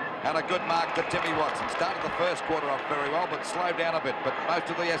there. And a good mark to Timmy Watson. Started the first quarter off very well, but slowed down a bit. But most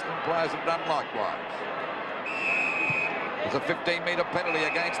of the Essendon players have done likewise. There's a 15-metre penalty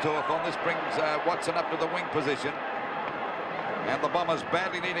against Hawthorn. This brings Watson up to the wing position. And the Bombers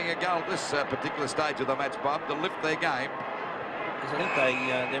badly needing a goal at this particular stage of the match, Bob, to lift their game. I think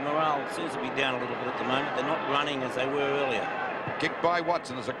their morale seems to be down a little bit at the moment. They're not running as they were earlier. Kicked by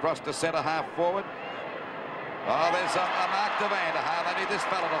Watson as across to centre half forward. Oh, there's a mark to Van der Haar. They need this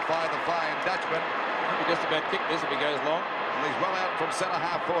fella to fly the Flying Dutchman. He just about kick this if he goes long. And he's well out from centre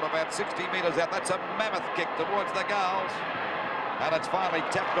half forward, about 60 metres out. That's a mammoth kick towards the goals. And it's finally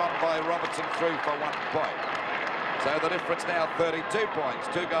tapped on by Robertson through for 1 point. So the difference now 32 points.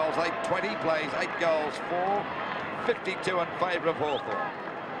 2 goals, 8-20 plays, 8 goals, 4-52 in favour of Hawthorn.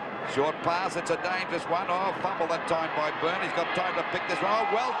 Short pass, it's a dangerous one. Oh, fumble that time by Byrne. He's got time to pick this one. Oh,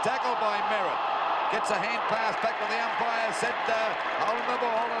 well tackled by Merritt. Gets a hand pass back to the umpire, said holding the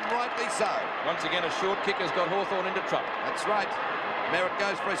ball, and rightly so. Once again, a short kick has got Hawthorn into trouble. That's right. Merritt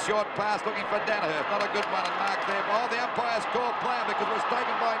goes for a short pass, looking for Danaher. Not a good one, and marked there. Oh, the umpire's called player because it was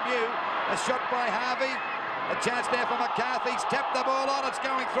taken by Mew. A shot by Harvey. A chance there for McCarthy's tapped the ball on. It's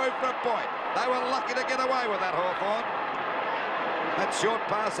going through for a point. They were lucky to get away with that, Hawthorn. That short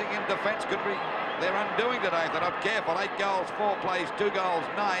passing in defence could be their undoing today if they're not careful. 8 goals, 4 plays, 2 goals,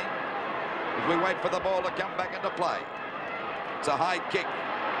 9. As we wait for the ball to come back into play. It's a high kick.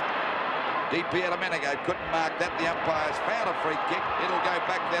 DP Domenico couldn't mark that. The umpire's found a free kick. It'll go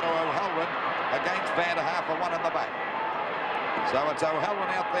back there to O'Halloran against Van der Haar for 1 in the back. So it's O'Halloran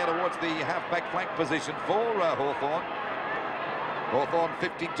out there towards the half-back flank position for Hawthorn. Hawthorn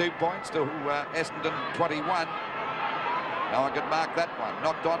 52 points to Essendon 21. No one could mark that one.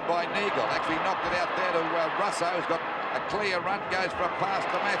 Knocked on by Neagle. Actually knocked it out there to Russo, who's got a clear run, goes for a pass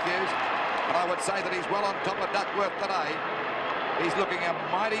to Matthews. And I would say that he's well on top of Duckworth today. He's looking a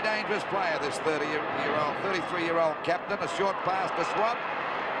mighty dangerous player, this 33-year-old captain. A short pass to Swab,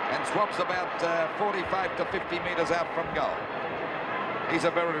 and Swab's about 45 to 50 metres out from goal. He's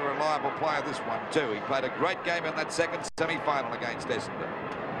a very reliable player, this one too. He played a great game in that second semi-final against Essendon.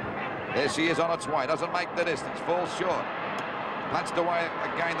 There she is on its way, doesn't make the distance, falls short. Punched away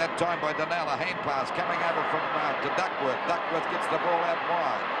again that time by Donnell. A hand pass coming over from to Duckworth. Duckworth gets the ball out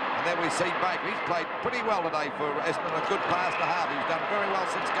wide. And then we see Baker. He's played pretty well today for Essendon. A good pass to Harvey. He's done very well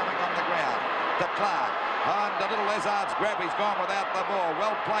since coming on the ground. To Clark. And a little Lazard's grab. He's gone without the ball.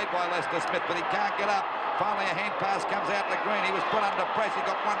 Well played by Lester Smith, but he can't get up. Finally a hand pass comes out to Green. He was put under pressure. He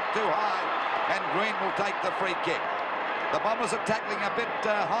got one too high. And Green will take the free kick. The Bombers are tackling a bit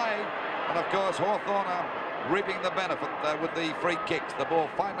high. And of course Hawthorn are reaping the benefit with the free kicks. The ball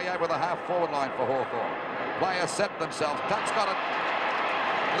finally over the half-forward line for Hawthorn. Players set themselves. Tuck's got it.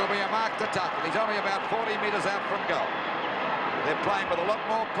 It'll be a mark to Tuck. He's only about 40 metres out from goal. They're playing with a lot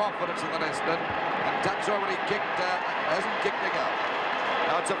more confidence than Essendon. And Tuck's already kicked, hasn't kicked a goal.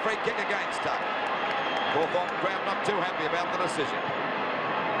 Now it's a free kick against Tuck. Hawthorn crowd not too happy about the decision.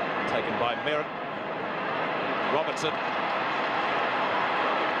 Taken by Merritt. Robertson.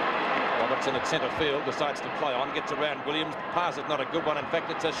 Robertson at centre field, decides to play on, gets around Williams. Pass is not a good one. In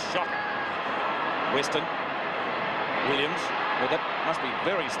fact, it's a shot. Weston. Williams. Well, that must be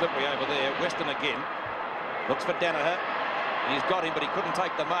very slippery over there. Weston again. Looks for Danaher. He's got him, but he couldn't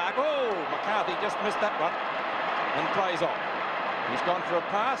take the mark. Oh, McCarthy just missed that one and plays on. He's gone for a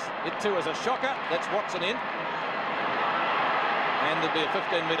pass. It too is a shocker. That's Watson in. And there'll be a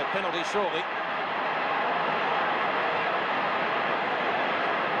 15-metre penalty, surely.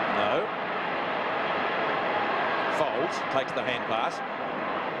 No. Folds takes the hand pass.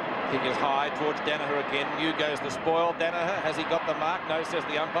 Kick is high towards Danaher again. New goes the spoil. Danaher, has he got the mark? No, says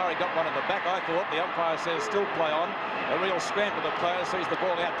the umpire. He got one in the back, I thought. The umpire says still play on. A real scramble of the player. Sees the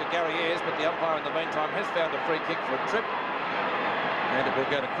ball out to Gary Ayres, but the umpire in the meantime has found a free kick for a trip. And it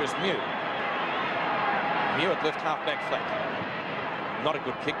will go to Chris Mew. Mew at left half-back flat. Not a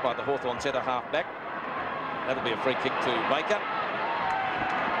good kick by the Hawthorn centre half-back. That'll be a free kick to Baker.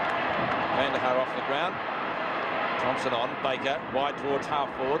 Van der Haar off the ground. Thompson on, Baker, wide towards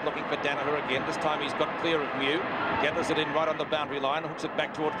half-forward, looking for Danaher again. This time he's got clear of Mew. Gathers it in right on the boundary line, hooks it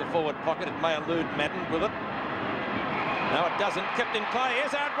back towards the forward pocket. It may elude Madden, will it? No, it doesn't. Kept in play.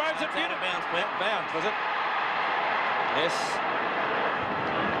 Hazard roves it. Out of bounds, Brett. Bounds, was it? Yes.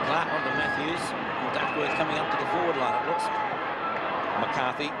 Clark on to Matthews. And Duckworth coming up to the forward line, it looks.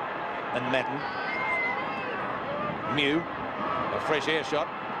 McCarthy and Madden. Mew, a fresh air shot.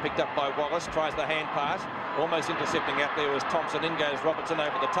 Picked up by Wallace, tries the hand pass. Almost intercepting out there was Thompson. In goes Robertson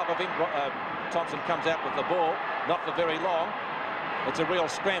over the top of him. Thompson comes out with the ball, not for very long. It's a real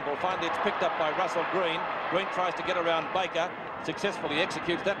scramble. Finally, it's picked up by Russell Green. Green tries to get around Baker. Successfully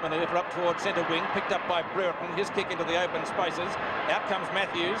executes that manoeuvre up towards centre wing. Picked up by Brereton. His kick into the open spaces. Out comes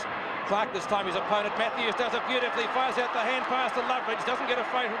Matthews. Clark this time his opponent. Matthews does it beautifully. Fires out the hand pass to Loveridge. Doesn't get a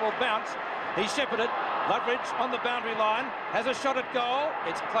favourable bounce. He's shepherded. Loveridge on the boundary line. Has a shot at goal.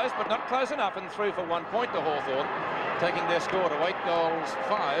 It's close, but not close enough. And through for 1 point to Hawthorn. Taking their score to 8 goals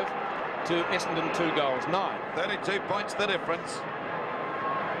 5 to Essendon 2 goals 9. 32 points the difference.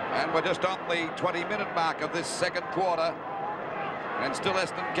 And we're just on the 20-minute mark of this second quarter. And still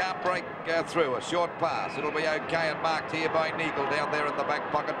Essendon can't break through. A short pass. It'll be okay and marked here by Neagle down there in the back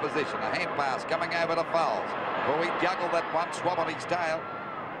pocket position. A hand pass coming over to Fowles. Well, he juggled that one, swab on his tail.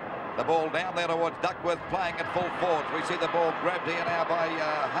 The ball down there towards Duckworth playing at full forward. We see the ball grabbed here now by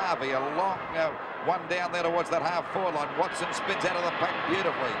Harvey. A long one down there towards that half-forward line. Watson spins out of the pack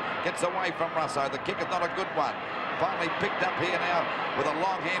beautifully. Gets away from Russo. The kick is not a good one. Finally picked up here now with a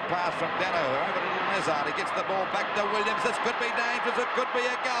long hand pass from Danaher over to little Lazard. He gets the ball back to Williams. This could be dangerous. It could be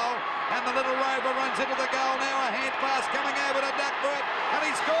a goal. And the little rover runs into the goal now. A hand pass coming over to Duckworth. And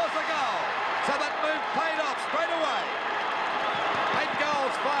he scores the goal. So that move paid off straight away. 8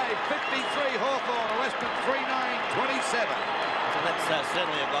 goals, 5, 53 Hawthorn, Western 3-9-27. So that's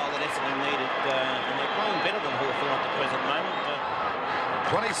certainly a goal that Essendon needed, and they're playing better than Hawthorn at the present moment.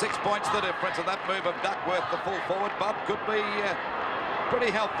 26 points the difference, and that move of Duckworth, the full forward, Bob, could be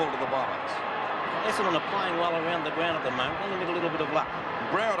pretty helpful to the Bombers. Essendon are playing well around the ground at the moment, only with a little bit of luck.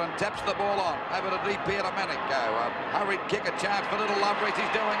 Brereton taps the ball on, over to DP to Manico. A hurried kick, a chance for little Loveridge.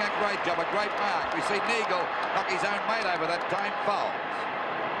 He's doing a great job, a great mark. We see Neagle knock his own mate over that time, Fowles.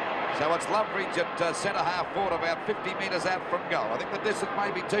 So it's Loveridge at centre half forward, about 50 metres out from goal. I think the distance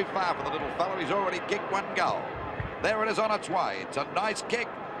may be too far for the little fellow. He's already kicked 1 goal. There it is on its way. It's a nice kick.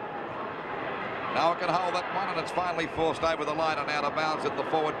 Now it can hold that one, and it's finally forced over the line and out of bounds at the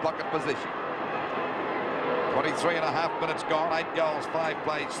forward pocket position. 23 and a half minutes gone. 8 goals, 5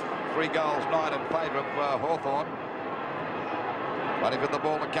 plays, 3 goals, 9 in favour of Hawthorn. Waiting for the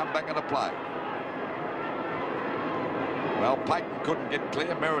ball to come back into play. Well, Payton couldn't get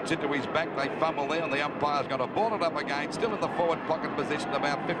clear. Merritt's into his back. They fumble there, and the umpire's going to ball it up again. Still in the forward pocket position,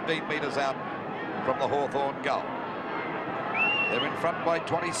 about 15 metres out from the Hawthorn goal. They're in front by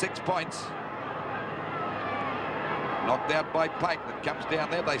 26 points. Knocked out by Payton. It comes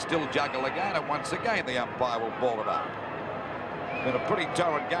down there. They still juggle again, and once again the umpire will ball it up. Been a pretty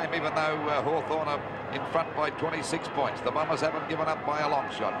torrid game, even though Hawthorn are in front by 26 points. The Bombers haven't given up by a long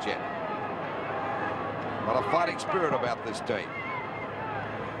shot yet. Got a fighting spirit about this team.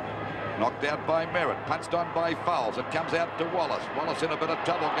 Knocked out by Merritt, punched on by Fowles. It comes out to Wallace. Wallace in a bit of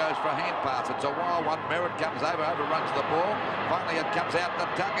trouble, goes for a hand pass. It's a wild one. Merritt comes over, overruns the ball. Finally it comes out to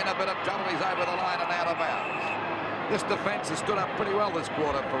Tuck, in a bit of trouble. He's over the line and out of bounds. This defence has stood up pretty well this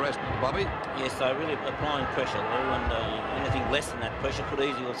quarter for Essendon, Bobby. Yes, they're really applying pressure, Lou, and anything less than that pressure could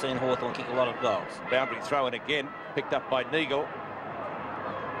easily have seen Hawthorn kick a lot of goals. Boundary throw in again, picked up by Neagle.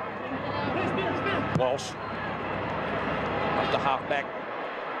 Walsh up to half back,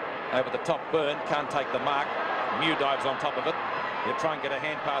 over the top. Byrne can't take the mark. Mew dives on top of it. He'll try and get a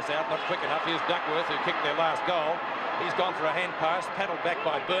hand pass out, not quick enough. Here's Duckworth, who kicked their last goal. He's gone for a hand pass, paddled back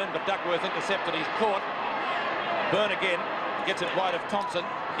by Byrne, but Duckworth intercepted. He's caught. Byrne again gets it wide of Thompson.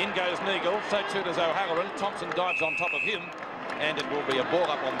 In goes Neagle, so too does O'Halloran. Thompson dives on top of him, and it will be a ball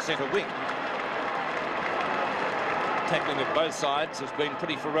up on centre wing. Tackling of both sides has been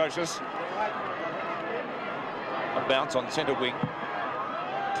pretty ferocious. A bounce on centre wing.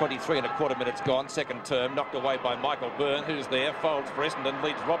 23 and a quarter minutes gone, second term, knocked away by Michael Byrne, who's there. Folds for Essendon,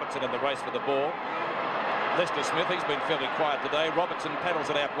 leads Robertson in the race for the ball. Lester Smith, he's been fairly quiet today. Robertson paddles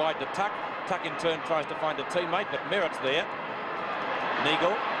it out wide to Tuck. Tuck in turn tries to find a teammate, but Merritt's there.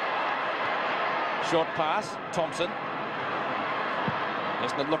 Neagle. Short pass, Thompson.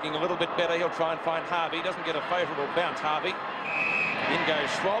 Essendon looking a little bit better. He'll try and find Harvey. Doesn't get a favourable bounce, Harvey. In goes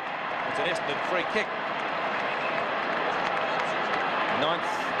Schwab. It's an Essendon free kick. 9th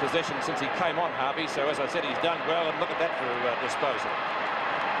possession since he came on, Harvey, so as I said, he's done well, and look at that for disposal.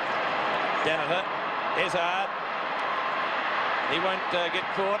 Danaher, Ezard, he won't get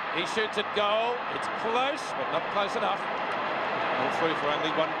caught. He shoots at goal. It's close, but not close enough. All through for only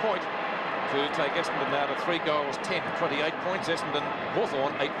 1 point to take Essendon now to 3 goals, 10, 28 points. Essendon,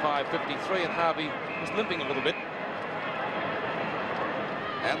 Hawthorn, 8-5, 53, and Harvey is limping a little bit.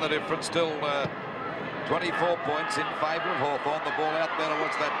 And the difference still 24 points in favour of Hawthorn. The ball out there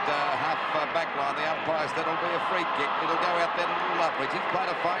towards that half back line. The umpire said it'll be a free kick. It'll go out there to little upwards. He's played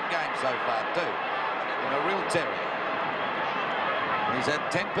a fine game so far too. In a real terrier. He's had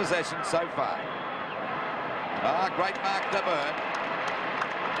 10 possessions so far. Great mark to Byrne.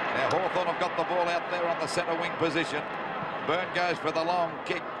 Now Hawthorn have got the ball out there on the centre wing position. Byrne goes for the long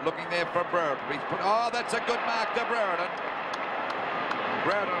kick, looking there for Brereton. That's a good mark to Brereton.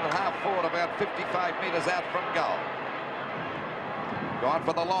 Brereton at half forward, about 55 metres out from goal. Gone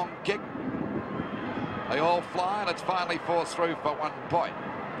for the long kick. They all fly, and it's finally forced through for 1 point.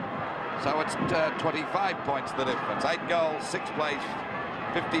 So it's 25 points the difference. 8 goals, 6 plays,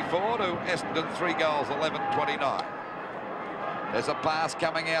 54 to Essendon, 3 goals, 11-29. There's a pass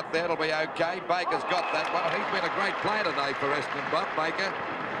coming out there. It'll be okay. Baker's got that one. He's been a great player today for Essendon, Bob Baker.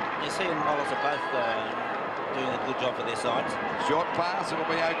 Yes, he and Wallace are both doing a good job for their sides. Short pass, it'll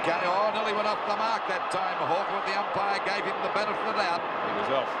be okay. Nearly went off the mark that time. Hawker, the umpire gave him the benefit of the doubt. He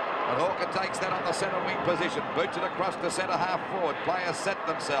was off. And Hawker takes that on the centre wing position. Boots it across to centre half forward. Players set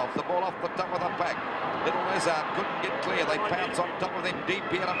themselves. The ball off the top of the pack. Little Ezard couldn't get clear. They pounce on top of him. Deep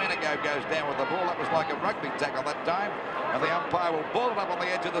Pianamenico goes down with the ball. That was like a rugby tackle that time. And the umpire will ball it up on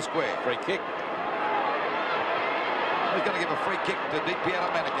the edge of the square. Free kick. He's going to give a free kick to Deep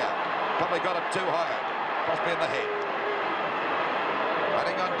Pianamenico. Probably got it too high. Possibly in the head.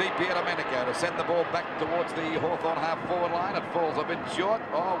 Running on Di Pierdomenico to send the ball back towards the Hawthorn half-forward line. It falls a bit short.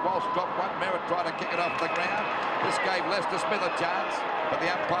 Walsh dropped one. Merritt tried to kick it off the ground. This gave Lester Smith a chance, but the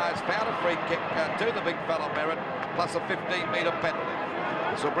umpires found a free kick to the big fella Merritt, plus a 15-metre penalty.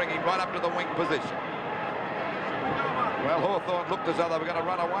 This will bring him right up to the wing position. Well, Hawthorn looked as though they were going to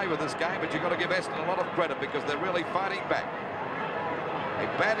run away with this game, but you've got to give Essendon a lot of credit because they're really fighting back. They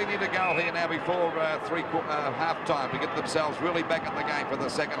badly need a goal here now before half-time to get themselves really back in the game for the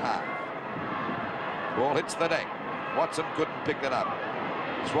second half. Ball hits the deck. Watson couldn't pick it up.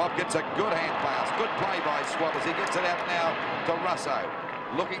 Schwab gets a good hand pass. Good play by Schwab as he gets it out now to Russo.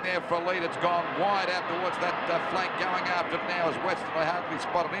 Looking there for a lead. It's gone wide out towards that flank going after it now as Weston hardly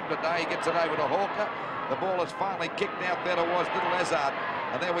spotted him today. He gets it over to Hawker. The ball is finally kicked out there towards little Ezard.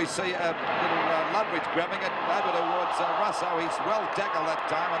 And there we see little Ludwig grabbing it over towards Russo. He's well tackled that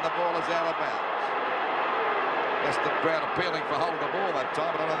time, and the ball is out of bounds. Yes, the crowd appealing for hold of the ball that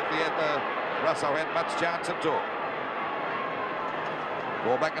time, but I don't think Russo had much chance at all.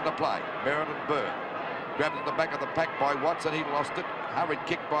 Ball back into play. Merritt and Byrne. Grabbed at the back of the pack by Watson. He lost it. Hurried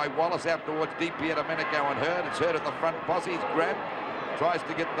kick by Wallace out towards Domenico and Hurd. It's Hurd in the front posse. He's grabbed. Tries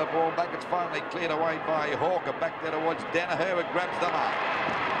to get the ball back. It's finally cleared away by Hawker. Back there towards Danaher, who grabs the mark.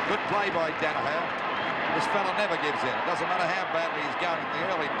 Good play by Danaher. This fella never gives in. It doesn't matter how badly he's going in the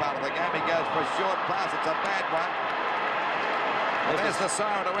early part of the game. He goes for a short pass. It's a bad one. And there's the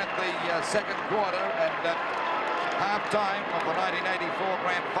siren to end the second quarter. And half-time of the 1984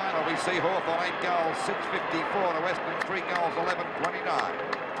 Grand Final, we see Hawthorn 8 goals, 654 to Essendon 3 goals,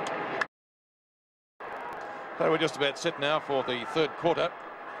 11-29. So we're just about set now for the third quarter.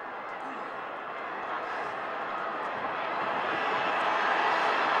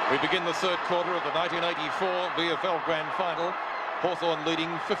 We begin the third quarter of the 1984 VFL Grand Final. Hawthorn leading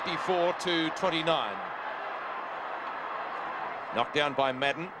 54-29. Knocked down by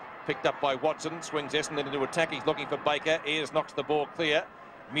Madden. Picked up by Watson, swings Essendon into attack. He's looking for Baker. Ayres knocks the ball clear.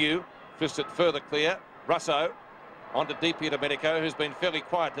 Mew fists it further clear. Russo on to Domenico, who's been fairly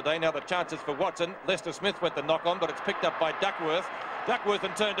quiet today. Now the chances for Watson. Lester Smith went the knock on, but it's picked up by Duckworth. Duckworth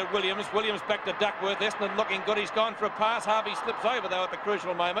and turned to Williams. Williams back to Duckworth. Essendon looking good. He's gone for a pass. Harvey slips over, though, at the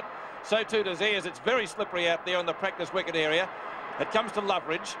crucial moment. So too does Ayres. It's very slippery out there in the practice wicket area. It comes to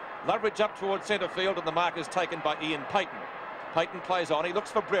Loveridge. Loveridge up towards centre field, and the mark is taken by Ian Payton. Payton plays on. He looks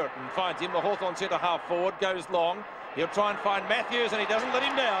for Brereton, finds him. The Hawthorn centre half forward goes long. He'll try and find Matthews, and he doesn't let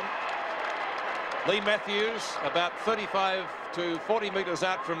him down. Lee Matthews about 35 to 40 metres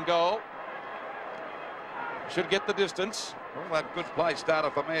out from goal. Should get the distance. Well, that good play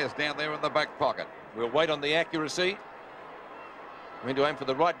started for Ayres down there in the back pocket. We'll wait on the accuracy. I mean, to aim for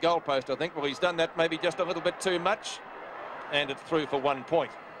the right goalpost, I think. Well, he's done that maybe just a little bit too much. And it's through for 1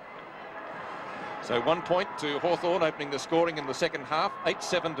 point. So 1 point to Hawthorn, opening the scoring in the second half,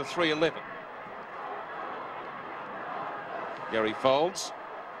 8-7 to 3-11. Gary folds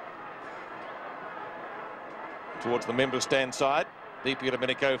towards the member stand side.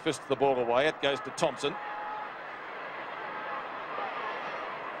 Domenico fists the ball away. It goes to Thompson.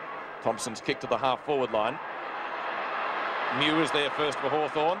 Thompson's kick to the half forward line. Mew is there first for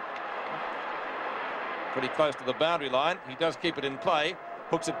Hawthorn. Pretty close to the boundary line. He does keep it in play.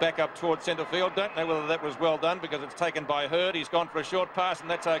 Hooks it back up towards centre field. Don't know whether that was well done because it's taken by Hurd. He's gone for a short pass, and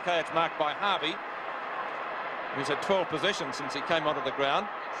that's okay. It's marked by Harvey. He's had 12 possessions since he came onto the ground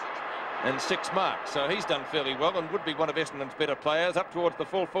and 6 marks. So he's done fairly well and would be one of Essendon's better players. Up towards the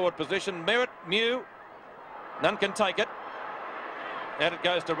full forward position. Merritt, Mew. None can take it. Out it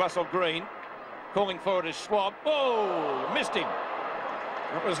goes to Russell Green. Calling for it is Schwab. Oh, missed him.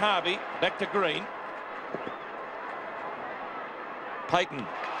 That was Harvey. Back to Green. Payton,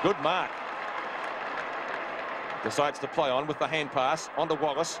 good mark. Decides to play on with the hand pass on to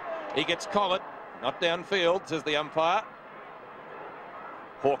Wallace. He gets collared, not downfield, says the umpire.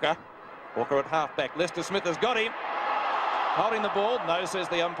 Hawker at half-back. Lester Smith has got him. Holding the ball, no, says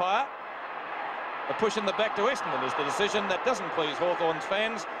the umpire. A push in the back to Essendon is the decision. That doesn't please Hawthorn's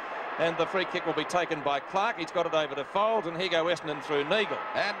fans. And the free kick will be taken by Clark. He's got it over to Folds, and here go Essendon through Neagle.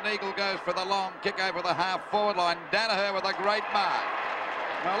 And Neagle goes for the long kick over the half-forward line. Danaher with a great mark.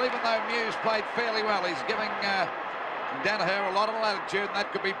 Well, even though Mew's played fairly well, he's giving Danaher a lot of latitude, and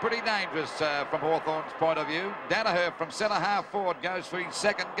that could be pretty dangerous from Hawthorn's point of view. Danaher from centre half-forward goes for his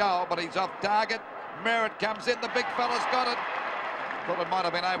second goal, but he's off target. Merritt comes in. The big fella's got it. Thought it might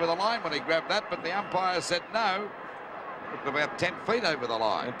have been over the line when he grabbed that, but the umpire said no. Looked about 10 feet over the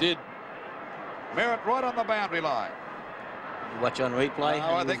line. It did. Merritt right on the boundary line. Watch on replay.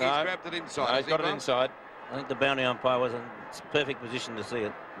 No, I think he's grabbed it inside. No, he's got it inside. I think the boundary umpire was in perfect position to see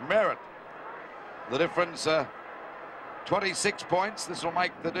it. Merritt. The difference, 26 points. This will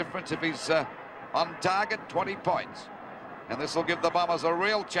make the difference if he's on target, 20 points. And this will give the Bombers a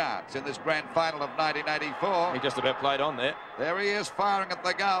real chance in this grand final of 1984. He just about played on there. There he is firing at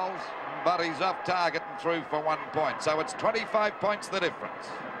the goals, but he's off target and through for 1 point. So it's 25 points the difference.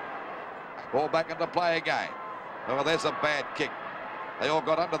 Ball back into play again. Oh, there's a bad kick. They all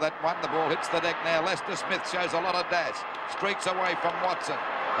got under that one. The ball hits the deck now. Lester Smith shows a lot of dash. Streaks away from Watson.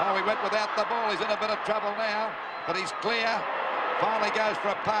 Oh, he went without the ball. He's in a bit of trouble now, but he's clear. Finally goes for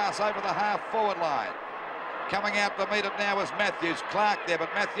a pass over the half-forward line. Coming out to meet it now is Matthews. Clark there, but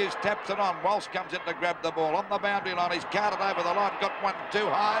Matthews taps it on. Walsh comes in to grab the ball. On the boundary line, he's carted over the line. Got one too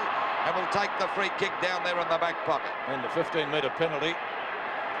high, and will take the free kick down there in the back pocket. And the 15-metre penalty.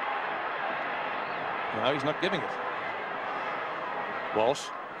 No, he's not giving it. Walsh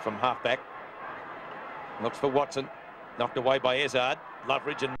from half-back. Looks for Watson. Knocked away by Ezard.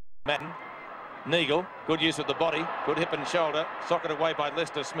 Loveridge and Madden. Neagle, good use of the body. Good hip and shoulder. Socket away by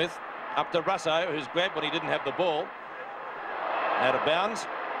Lester Smith. Up to Russo, who's grabbed when he didn't have the ball. Out of bounds.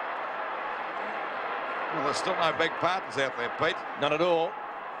 Well, there's still no big partners out there, Pete. None at all.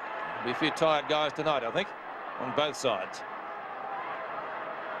 There'll be a few tired guys tonight, I think, on both sides.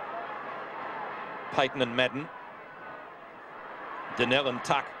 Payton and Madden. Donnell and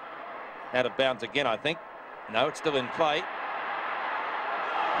Tuck. Out of bounds again, I think. No, it's still in play.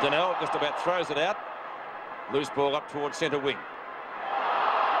 Donnell just about throws it out. Loose ball up towards centre wing.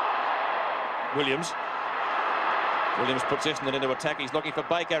 Williams. Williams puts Essendon into attack. He's looking for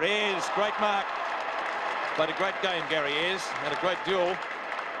Baker. Ayres, great mark. Played a great game, Gary Ayres. Had a great duel.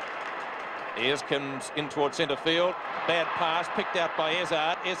 Ayres comes in towards centre field. Bad pass, picked out by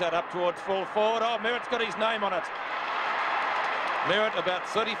Ezard. Ezard up towards full forward. Oh, Merritt's got his name on it. Merritt, about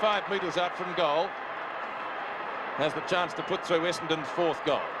 35 metres out from goal, has the chance to put through Essendon's 4th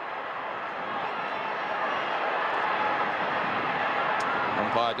goal.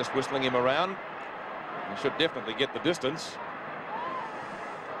 Umpire just whistling him around. He should definitely get the distance.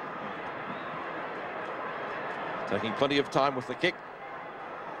 Taking plenty of time with the kick.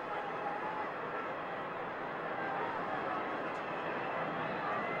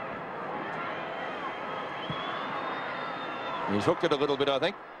 He's hooked it a little bit, I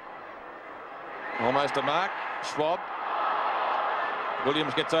think. Almost a mark. Schwab.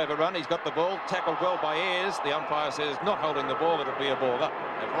 Williams gets overrun. He's got the ball. Tackled well by Ayres. The umpire says not holding the ball. It'll be a ball up.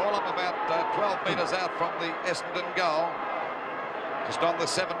 A ball up about 12 metres out from the Essendon goal. Just on the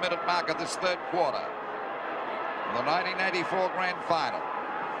 7-minute mark of this 3rd quarter. The 1984 grand final.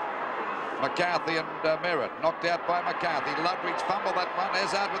 McCarthy and Merritt knocked out by McCarthy. Loveridge fumbled that one.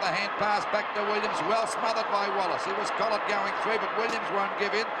 Ezard with a hand pass back to Williams. Well smothered by Wallace. He was collared going through, but Williams won't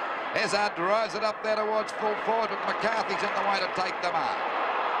give in. Ezard drives it up there towards full forward, but McCarthy's in the way to take the mark.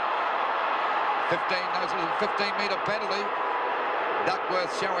 15-metre penalty. Duckworth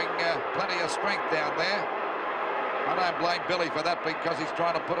showing plenty of strength down there. I don't blame Billy for that because he's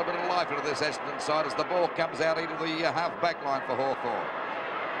trying to put a bit of life into this Essendon side as the ball comes out into the half-back line for Hawthorn.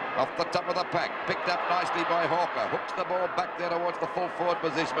 Off the top of the pack, picked up nicely by Hawker. Hooks the ball back there towards the full forward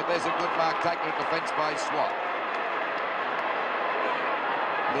position, but there's a good mark taken in defence by Swat.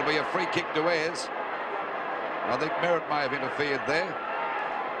 It'll be a free kick to Ayres. I think Merritt may have interfered there.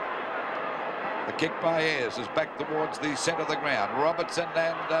 The kick by Ayres is back towards the centre of the ground. Robertson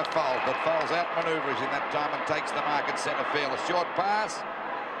and Foles, but Foles outmanoeuvres in that time and takes the mark at centre field. A short pass,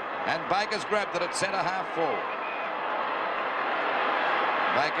 and Baker's grabbed it at centre half forward.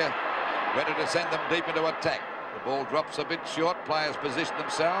 Baker ready to send them deep into attack. The ball drops a bit short. Players position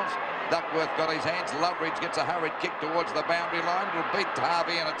themselves. Duckworth got his hands. Loveridge gets a hurried kick towards the boundary line. It'll beat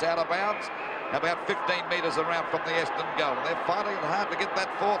Harvey and it's out of bounds. About 15 metres around from the Essendon goal. They're fighting hard to get that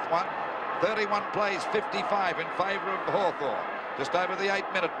 4th one. 31 plays, 55 in favour of Hawthorn. Just over the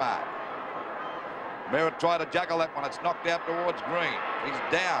 8-minute mark. Merritt tried to juggle that one. It's knocked out towards Green. He's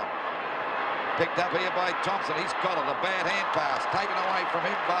down. Picked up here by Thompson. He's got it. A bad hand pass. Taken away from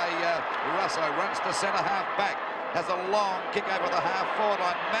him by Russo. Runs to centre half back. Has a long kick over the half forward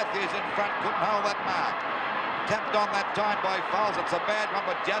line. Matthews in front. Couldn't hold that mark. Tapped on that time by Foles. It's a bad one,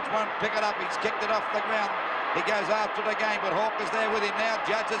 but Judge won't pick it up. He's kicked it off the ground. He goes after it again, but Hawker's there with him now.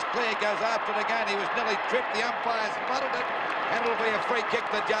 Judge is clear. Goes after it again. He was nearly tripped. The umpire's muddled it. And it'll be a free kick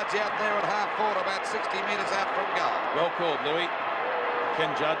to Judge out there at half forward, about 60 metres out from goal. Well called, Louis.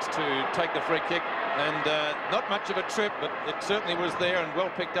 Ken Judge to take the free kick, and not much of a trip, but it certainly was there and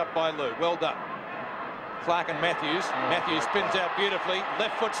well picked up by Lou. Well done. Clark and Matthews. Matthews spins out beautifully.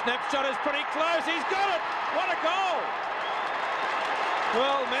 Left foot snapshot is pretty close. He's got it. What a goal.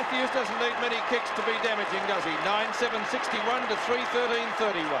 Well, Matthews doesn't need many kicks to be damaging, does he? 9-7-61 to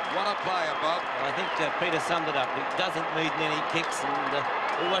 3-13-31. What a player, Bob. Well, I think Peter summed it up. He doesn't need many kicks, and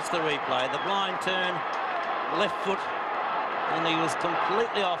we'll watch the replay. The blind turn, left foot, and he was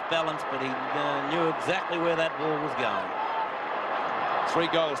completely off balance, but he knew exactly where that ball was going. 3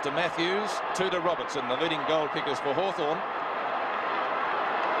 goals to Matthews, 2 to Robertson, the leading goal kickers for Hawthorn.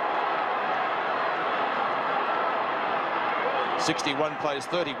 (61 plays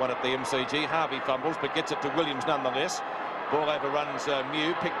 31 at the MCG. Harvey fumbles, but gets it to Williams nonetheless. Ball overruns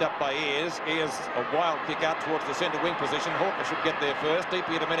Mew, picked up by Ayres. Ayres, a wild kick out towards the centre wing position. Hawker should get there first. Deep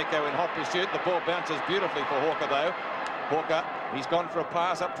here to Domenico in hot pursuit. The ball bounces beautifully for Hawker, though. Hawker, he's gone for a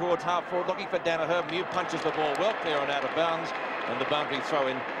pass up towards half forward, looking for Danaher. Mew punches the ball well clear and out of bounds, and the boundary throw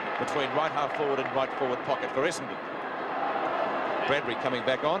in between right half forward and right forward pocket for Essendon. Bradbury coming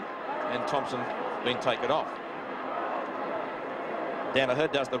back on, and Thompson been taken off.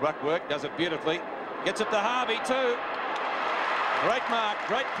 Danaher does the ruck work, does it beautifully. Gets it to Harvey too. Great mark,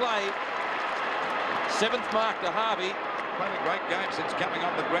 great play. 7th mark to Harvey. Played a great game since coming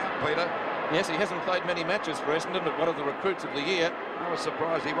on the ground, Peter. Yes, he hasn't played many matches for Essendon, but one of the recruits of the year. I was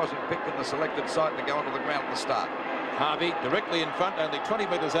surprised he wasn't picked in the selected side to go onto the ground at the start. Harvey directly in front, only 20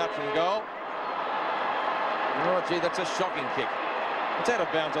 metres out from goal. Oh, gee, that's a shocking kick. It's out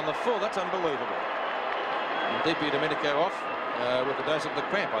of bounds on the full. That's unbelievable. And DP Domenico off with a dose of the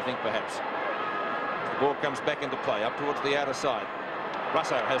cramp, I think, perhaps. The ball comes back into play, up towards the outer side.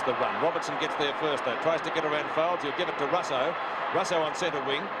 Russo has the run. Robertson gets there first, though. Tries to get around Folds. He'll give it to Russo. Russo on centre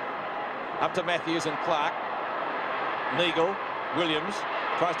wing. Up to Matthews and Clark. Neagle. Williams.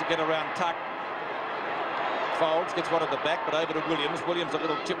 Tries to get around Tuck. Folds gets one at the back, but over to Williams. Williams a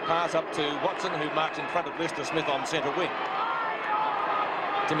little chip pass up to Watson, who marks in front of Lister Smith on centre wing.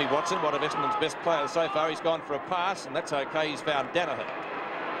 Timmy Watson, one of Essendon's best players so far. He's gone for a pass, and that's okay. He's found Danaher.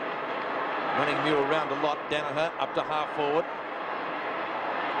 Running Muir around a lot. Danaher up to half forward.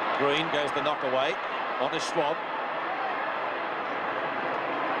 Green goes the knock away. On to Schwab.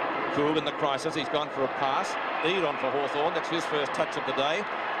 Cool in the crisis. He's gone for a pass. Eade on for Hawthorn. That's his first touch of the day.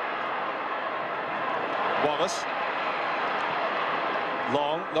 Wallace.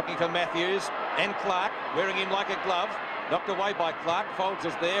 Long looking for Matthews and Clark, wearing him like a glove. Knocked away by Clark. Folds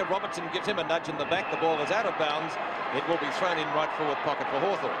is there. Robertson gives him a nudge in the back. The ball is out of bounds. It will be thrown in right forward pocket for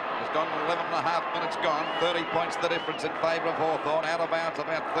Hawthorn. It's gone 11.5 minutes gone. 30 points the difference in favour of Hawthorn. Out of bounds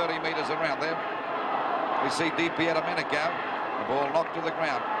about 30 metres around there. We see DP Domenico. The ball knocked to the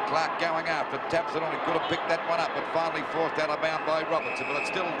ground. Clark going after. Taps it on. He could have picked that one up, but finally forced out of bounds by Robertson. But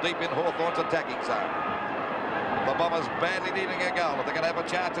it's still deep in Hawthorn's attacking zone. The Bombers badly needing a goal if they're going to have a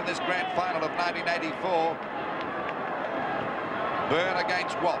chance in this grand final of 1984. Byrne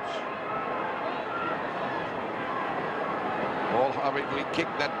against Walsh. Ball hurriedly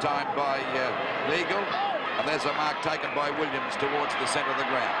kicked that time by Neagle. And there's a mark taken by Williams towards the centre of the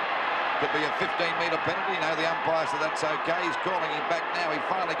ground. Could be a 15-metre penalty. No, the umpire said that's okay. He's calling him back now. He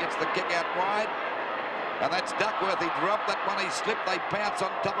finally gets the kick out wide. And that's Duckworth. He dropped that one. He slipped. They pounce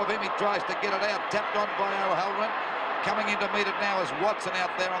on top of him. He tries to get it out. Tapped on by O'Halloran. Coming in to meet it now is Watson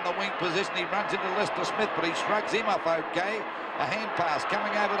out there on the wing position. He runs into Lister Smith, but he shrugs him off okay. A hand pass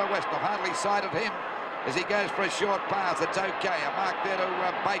coming over to Westall. Hardly sighted him as he goes for a short pass. It's okay. A mark there to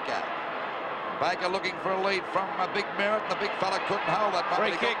Baker. Baker looking for a lead from Big Merritt. The big fella couldn't hold that one.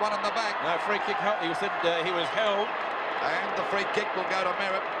 Free he kick. got one in the back. No, free kick. He said he was held. And the free kick will go to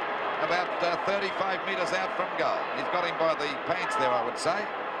Merritt about 35 metres out from goal. He's got him by the pants there, I would say.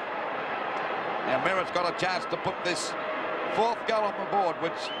 Now Merritt's got a chance to put this 4th goal on the board,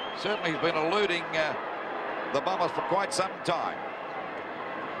 which certainly has been eluding the Bombers for quite some time.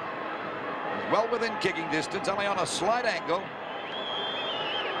 He's well within kicking distance, only on a slight angle.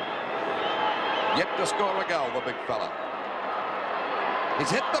 Yet to score a goal, the big fella.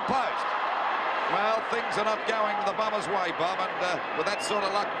 He's hit the post. Well, things are not going the Bombers' way, Bob, and with that sort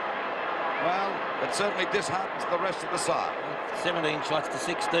of luck, well, it certainly disheartens the rest of the side. 17 shots to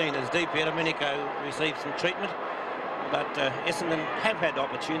 16 as DP Domenico received some treatment. But Essendon have had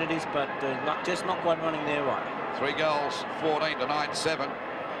opportunities, but not quite running their way. 3 goals, 14 to 9-7.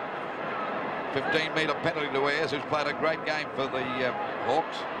 15-metre penalty to Ayres, who's played a great game for the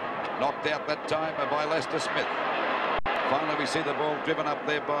Hawks. Knocked out that time by Lister Smith. Finally, we see the ball driven up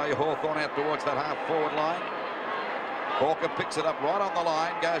there by Hawthorn out towards that half-forward line. Hawker picks it up right on the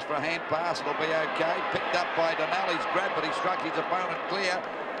line, goes for a hand pass. It'll be okay. Picked up by Donnell. He's grabbed, but he shrugs his opponent clear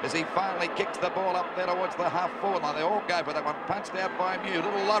as he finally kicks the ball up there towards the half-forward line. They all go for that one. Punched out by Mew.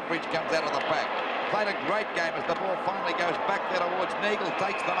 Little Loveridge comes out of the pack. Played a great game as the ball finally goes back there towards Neagle.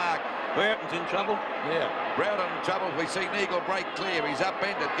 Takes the mark. Brereton's in trouble. Yeah. Brereton in trouble. We see Neagle break clear. He's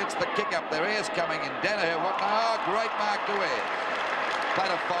upended. Gets the kick up there. Ayres coming in. Danaher. Oh, great mark to Ayres. Played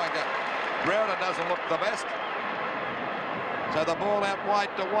a fine game. Brereton doesn't look the best. So the ball out wide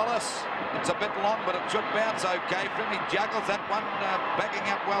to Wallace. It's a bit long, but it should bounce okay for him. He juggles that one, backing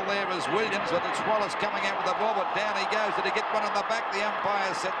up well there as Williams, but it's Wallace coming out with the ball, but down he goes. Did he get one on the back? The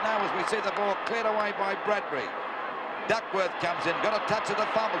umpire said no, as we see the ball cleared away by Bradbury. Duckworth comes in, got a touch of the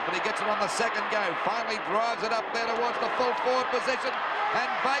fumbles, but he gets it on the second go. Finally drives it up there towards the full forward position, and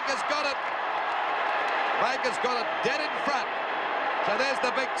Baker's got it. Baker's got it dead in front. So there's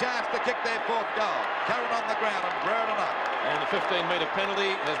the big chance to kick their 4th goal. Curran on the ground and Brereton up. And the 15-metre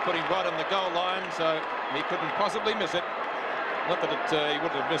penalty has put him right on the goal line, so he couldn't possibly miss it. Not that he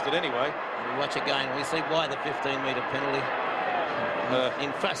wouldn't have missed it anyway. We watch again, we see why the 15-metre penalty.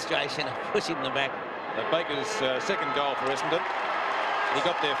 In frustration of pushing the back. Baker's 2nd goal for Essendon. He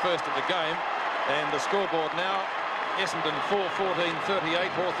got there first of the game. And the scoreboard now, Essendon 4-14-38,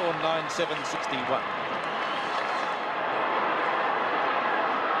 Hawthorn 9-7-61.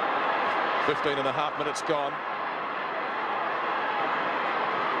 15.5 minutes gone.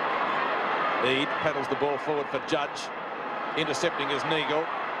 Eade paddles the ball forward for Judge. Intercepting is Neagle.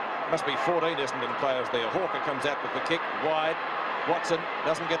 Must be 14 Essendon players there. Hawker comes out with the kick, wide. Watson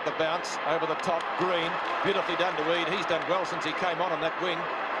doesn't get the bounce. Over the top, Green. Beautifully done to Eade. He's done well since he came on that wing.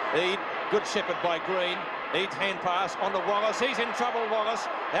 Eade, good shepherd by Green. Eade's hand pass onto Wallace. He's in trouble, Wallace.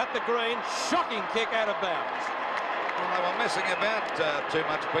 Out the Green. Shocking kick out of bounds. Well, they were messing about too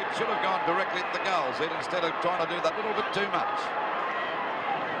much, Pete. Should have gone directly at the goals instead of trying to do that little bit too much.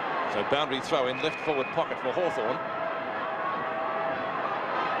 So boundary throw in left forward pocket for Hawthorn.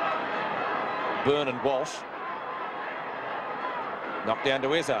 Byrne and Walsh. Knocked down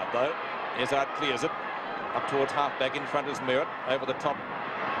to Izzard though. Izzard clears it. Up towards half-back, in front is Merritt. Over the top.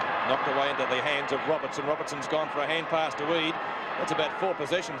 Knocked away into the hands of Robertson. Robertson's gone for a hand pass to Eade. That's about 4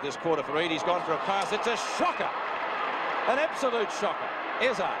 possessions this quarter for Eade. He's gone for a pass. It's a shocker. An absolute shocker.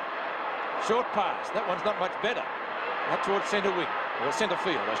 Izzard. Short pass. That one's not much better. Up towards centre wing. Or centre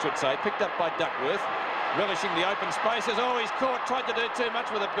field, I should say. Picked up by Duckworth. Relishing the open spaces. Oh, he's caught. Tried to do too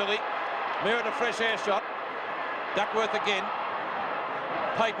much with it, Billy. Merritt a fresh air shot. Duckworth again.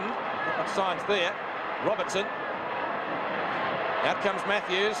 Payton. Not much signs there. Robertson. Out comes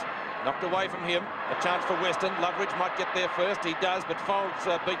Matthews. Knocked away from him. A chance for Weston. Loveridge might get there first. He does, but Folds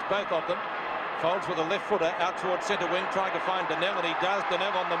beats both of them. Folds with a left footer out towards centre wing, trying to find Donnell, and he does.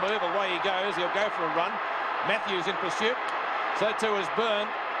 Donnell on the move. Away he goes. He'll go for a run. Matthews in pursuit. So too is Byrne.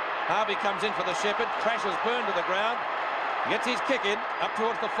 Harvey comes in for the shepherd. Crashes Byrne to the ground. Gets his kick in. Up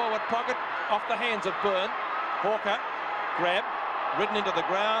towards the forward pocket. Off the hands of Byrne. Hawker. Grab. Ridden into the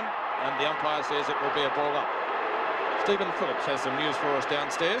ground. And the umpire says it will be a ball up. Stephen Phillips has some news for us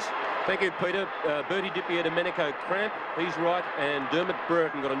downstairs. Thank you, Peter. Bertie Dippia, Domenico cramp. He's right. And Dermot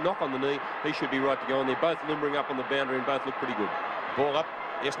Brereton got a knock on the knee. He should be right to go on. They're both limbering up on the boundary and both look pretty good. Ball up.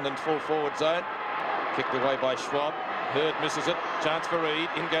 Essendon's full forward zone. Kicked away by Schwab. Hurd misses it. Chance for Eade.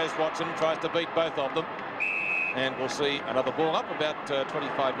 In goes Watson. Tries to beat both of them. And we'll see another ball up about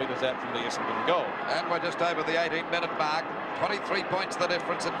 25 metres out from the Essendon goal. And we're just over the 18-minute mark. 23 points the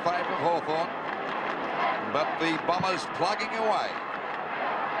difference in favour of Hawthorn. But the Bombers plugging away.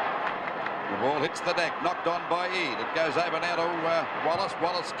 The ball hits the deck, knocked on by Eade. It goes over now to Wallace.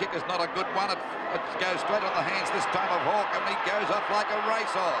 Wallace's kick is not a good one. It goes straight on the hands this time of Hawk, and he goes off like a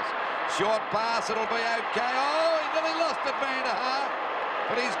racehorse. Short pass, it'll be okay. Oh, he nearly lost it, Van der Haar.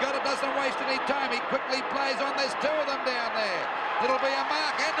 But he's got it, doesn't waste any time. He quickly plays on. There's 2 of them down there. It'll be a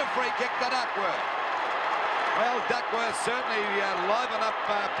mark and a free kick to Duckworth. Well, Duckworth certainly liven up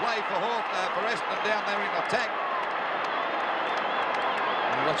play for Essendon down there in attack.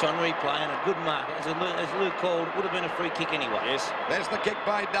 Watch on replay, and a good mark. As Lou called, it would have been a free kick anyway. Yes. There's the kick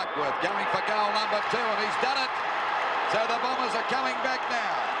by Duckworth, going for goal number 2, and he's done it. So the Bombers are coming back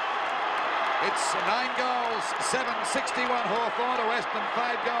now. It's 9 goals, 7-61 Hawthorn to Essendon,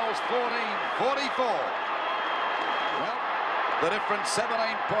 5 goals, 14-44. Well, the difference 17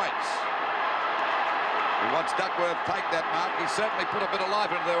 points. He wants Duckworth to take that mark. He certainly put a bit of life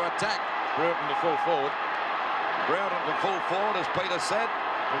into their attack. Brereton to full forward. Brereton to full forward, as Peter said.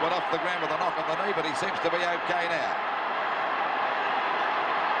 He went off the ground with a knock on the knee, but he seems to be okay now.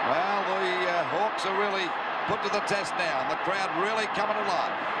 Well, the Hawks are really put to the test now, and the crowd really coming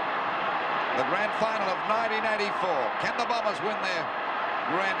alive. The grand final of 1984. Can the Bombers win their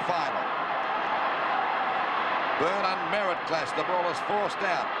grand final? Byrne and Merritt clash. The ball is forced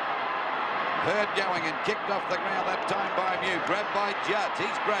out. Hurd going and kicked off the ground that time by Mew. Grabbed by Judge.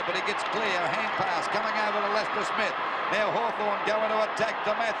 He's grabbed, but he gets clear. Hand pass coming over to Lester Smith. Now Hawthorn going to attack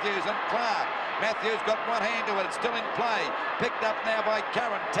to Matthews and Clark. Matthews got one hand to it. It's still in play. Picked up now by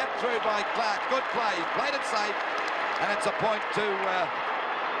Curran. Tapped through by Clark. Good play. He played it safe. And it's a point to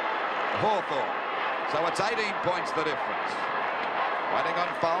Hawthorn. So it's 18 points the difference. Waiting on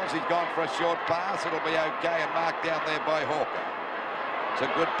Foles. He's gone for a short pass. It'll be okay and marked down there by Hawker. It's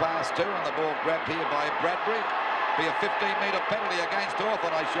a good pass too, and the ball grabbed here by Bradbury. Be a 15-metre penalty against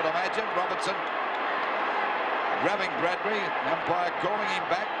Hawthorn, I should imagine. Robertson grabbing Bradbury. Umpire calling him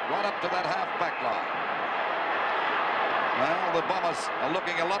back right up to that half-back line. Well, the Bombers are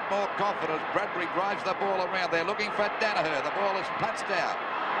looking a lot more confident. Bradbury drives the ball around. They're looking for Danaher. The ball is punched out.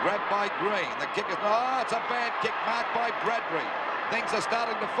 Grabbed by Green. The kick is... Oh, it's a bad kick marked by Bradbury. Things are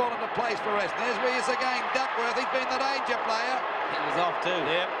starting to fall into place for us. There's where he is again. Duckworth, he's been the danger player. He was off too.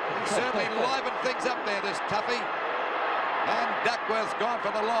 Yep. He's certainly livened things up there, this toughie. And Duckworth's gone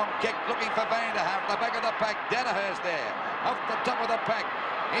for the long kick, looking for Van der Haar. The back of the pack, Danaher's there. Off the top of the pack.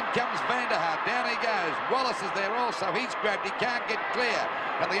 In comes Vanderhaar. Down he goes. Wallace is there also. He's grabbed. He can't get clear.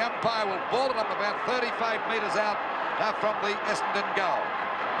 And the umpire will ball it up about 35 metres out from the Essendon goal.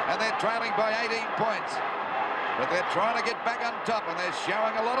 And they're trailing by 18 points. But they're trying to get back on top, and they're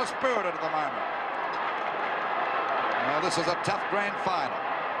showing a lot of spirit at the moment. Now, this is a tough grand final.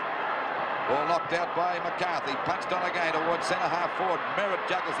 Ball knocked out by McCarthy. Punched on again towards centre-half forward. Merritt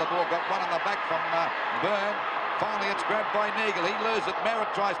juggles the ball. Got one on the back from Byrne. Finally, it's grabbed by Neagle. He loses it. Merritt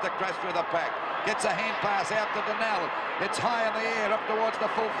tries to crash through the pack. Gets a hand pass out to Donnell. It's high in the air up towards the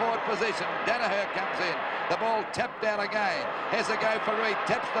full forward position. Danaher comes in. The ball tapped out again. Has a go for Reid.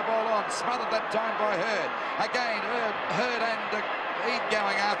 Taps the ball on. Smothered that time by Hurd. Again, Hurd and Eade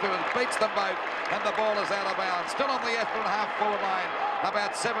going after it. Beats them both. And the ball is out of bounds. Still on the Essendon half-forward line.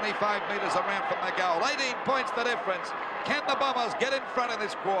 About 75 metres around from the goal. 18 points the difference. Can the Bombers get in front in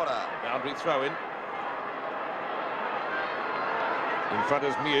this quarter? Boundary throw in. In front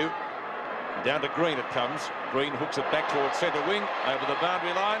is Mew. Down to Green it comes. Green hooks it back towards centre wing, over the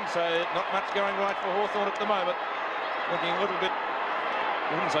boundary line, so not much going right for Hawthorn at the moment. Looking a little bit,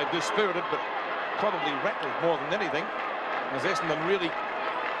 I wouldn't say dispirited, but probably rattled more than anything, as Essendon really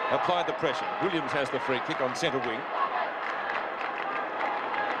applied the pressure. Williams has the free kick on centre wing.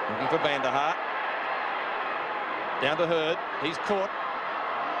 Looking for Vanderhaar. Down to Hurd. He's caught.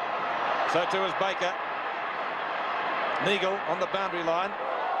 So too is Baker. Neagle on the boundary line.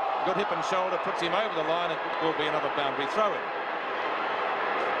 Good hip and shoulder, puts him over the line. It will be another boundary throw-in.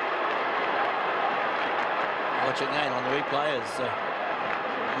 Watch again on the replay as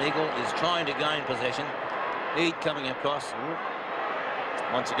Neagle is trying to gain possession. Eade coming across.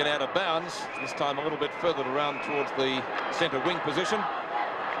 Once again out of bounds, this time a little bit further around towards the centre wing position.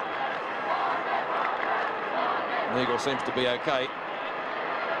 Neagle seems to be okay.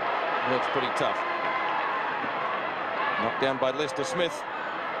 Looks pretty tough. Knocked down by Lester Smith.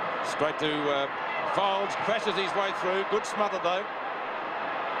 Straight to Folds, crashes his way through. Good smother though.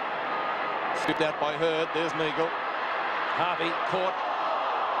 Skipped out by Hurd. There's Neagle. Harvey caught.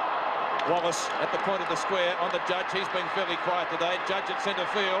 Wallace at the point of the square on the Judge. He's been fairly quiet today. Judge at centre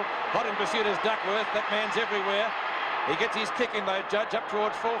field. Hot in pursuit is Duckworth. That man's everywhere. He gets his kick in though, Judge, up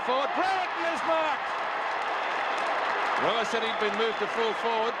towards full forward. Brereton is marked. Well, I said he'd been moved to full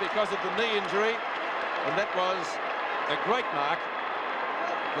forward because of the knee injury, and that was a great mark.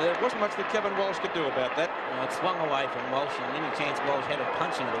 There wasn't much that Kevin Walsh could do about that. Well, it swung away from Walsh, and any chance Walsh had of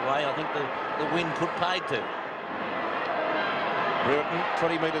punching it away, I think the wind put paid to. Brereton,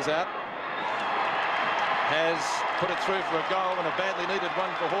 20 metres out, has put it through for a goal, and a badly needed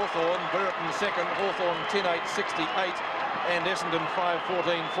one for Hawthorn. Brereton second, Hawthorn 10-8-68, and Essendon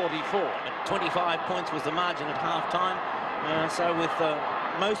 5-14-44. 25 points was the margin at half-time, so with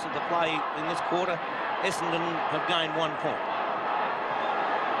most of the play in this quarter, Essendon have gained 1 point.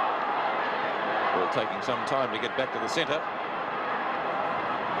 Ball taking some time to get back to the centre.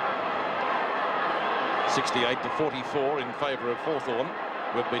 68-44 in favour of Hawthorn.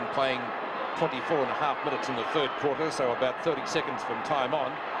 We've been playing 24.5 minutes in the third quarter, so about 30 seconds from time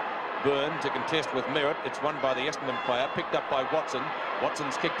on. Byrne to contest with Merritt. It's won by the Essendon player, picked up by Watson.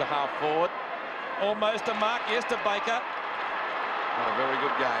 Watson's kick to half forward. Almost a mark, yes, to Baker. A very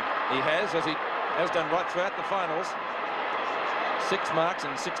good game. He has, as he has done right throughout the finals. 6 marks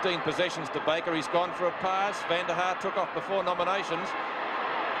and 16 possessions to Baker. He's gone for a pass. Vanderhaar took off before nominations.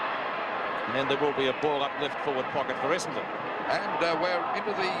 And there will be a ball up left forward pocket for Essendon. And we're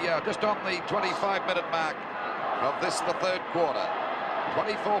into the just on the 25-minute mark of this, the third quarter.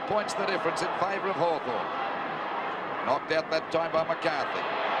 24 points the difference in favour of Hawthorn. Knocked out that time by McCarthy.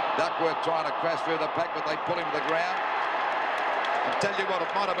 Duckworth trying to crash through the pack, but they pull him to the ground. I'll tell you what,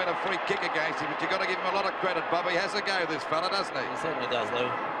 it might have been a free kick against him, but you've got to give him a lot of credit, Bob. He has a go, this fella, doesn't he? He certainly does, Lou.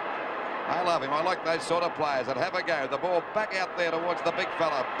 I love him. I like those sort of players that have a go. The ball back out there towards the big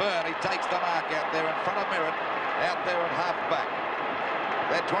fella. Byrne, he takes the mark out there in front of Merritt, out there at half-back.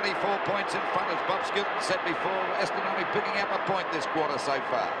 They're 24 points in front, as Bob Skilton said before. Essendon only picking up a point this quarter so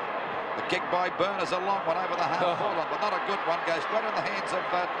far. The kick by Byrne is a long one over the half-forward, but not a good one. Goes straight in the hands of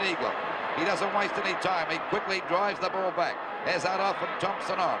Neagle. He doesn't waste any time. He quickly drives the ball back. There's Adolf and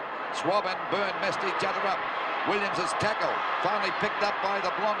Thompson on. Schwab and Byrne messed each other up. Williams is tackled. Finally picked up by the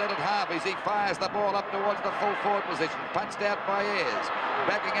blonde-headed Harveys. He fires the ball up towards the full forward position. Punched out by Ayres.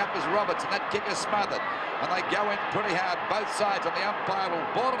 Backing up is Roberts, and that kick is smothered. And they go in pretty hard, both sides, and the umpire will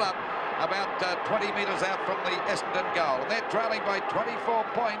ball it up about 20 metres out from the Essendon goal. And they're trailing by 24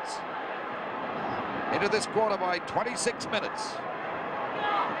 points into this quarter by 26 minutes.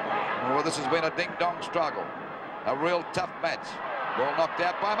 Well, this has been a ding-dong struggle. A real tough match. Ball knocked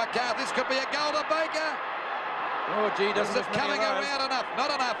out by McCarthy. This could be a goal to Baker. Oh, gee, doesn't Is it coming around enough? Not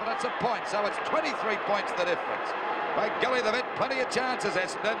enough, and it's a point. So it's 23 points the difference. By golly, they've had plenty of chances,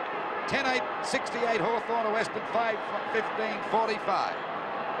 Essendon. 10-8, 68 Hawthorn to Western, 5-15, 45.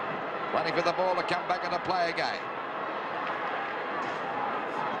 Waiting for the ball to come back into play again.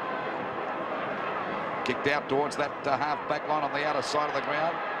 Kicked out towards that half-back line on the outer side of the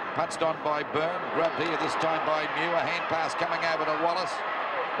ground. Punched on by Byrne. Grabbed here this time by Mew. A hand pass coming over to Wallace.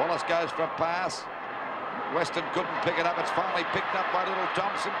 Wallace goes for a pass. Weston couldn't pick it up. It's finally picked up by little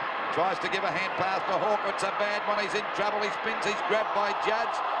Thompson. Tries to give a hand pass to Hawker. It's a bad one. He's in trouble. He spins. He's grabbed by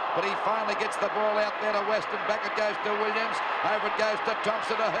Judge. But he finally gets the ball out there to Weston. Back it goes to Williams. Over it goes to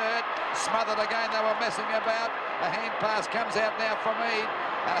Thompson to Hurd. Smothered again. They were messing about. A hand pass comes out now from Eade.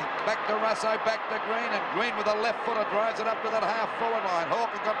 Back to Russo, back to Green, and Green with a left footer drives it up to that half-forward line.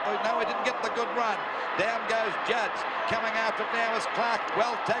 Hawker got the... No, he didn't get the good run. Down goes Judge. Coming after it now is Clark.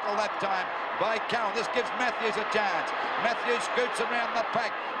 Well tackled that time by Cowan. This gives Matthews a chance. Matthews scoots around the pack.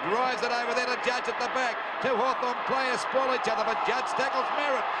 Drives it over there to Judge at the back. Two Hawthorn players spoil each other, but Judge tackles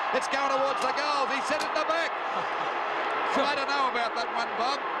Merritt. It's going towards the goals. He set it in the back. Well, I don't know about that one,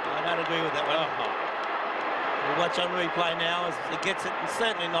 Bob. I don't agree with that one. We'll watch on replay now as he gets it, and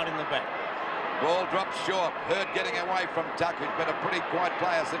certainly not in the back. Ball drops short. Hurd getting away from Tuck, who's been a pretty quiet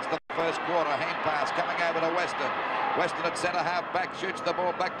player since the first quarter. Hand pass coming over to Weston. Weston at centre half back shoots the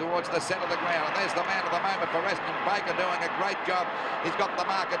ball back towards the centre of the ground. And there's the man of the moment for Essendon. Baker doing a great job. He's got the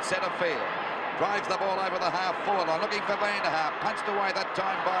mark at centre field. Drives the ball over the half-forward line. Looking for Vanderhaar. Punched away that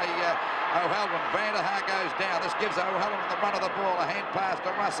time by O'Halloran. Vanderhaar goes down. This gives O'Halloran the run of the ball. A hand pass to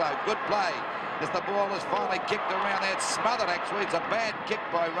Russo. Good play. As the ball is finally kicked around there. It's smothered, actually. It's a bad kick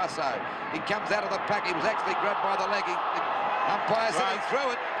by Russo. He comes out of the pack. He was actually grabbed by the leg. The umpire said he threw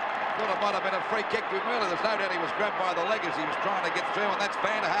it. Thought it might have been a free kick to him earlier. There's no doubt he was grabbed by the leg as he was trying to get through, and that's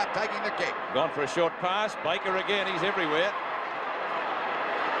Vanderhaar taking the kick. Gone for a short pass. Baker again. He's everywhere.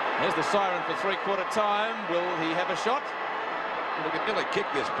 There's the siren for three-quarter time. Will he have a shot? He could nearly kick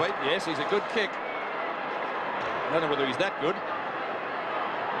this, Pete. Yes, he's a good kick. I don't know whether he's that good.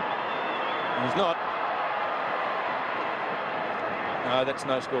 He's not. No, that's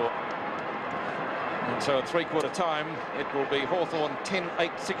no score. And so at three-quarter time, it will be Hawthorn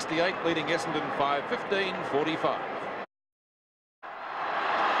 10-8-68, leading Essendon 5-15-45.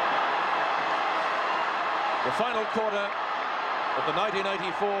 The final quarter of the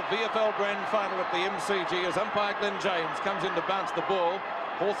 1984 VFL Grand Final at the MCG as umpire Glenn James comes in to bounce the ball.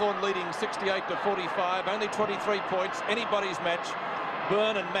 Hawthorn leading 68-45, only 23 points, anybody's match.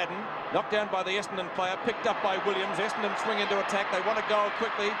 Byrne and Madden knocked down by the Essendon player, picked up by Williams. Essendon swing into attack. They want to goal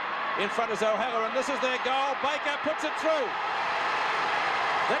quickly. In front is O'Halloran. This is their goal. Baker puts it through.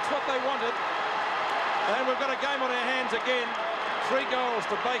 That's what they wanted. And we've got a game on our hands again. 3 goals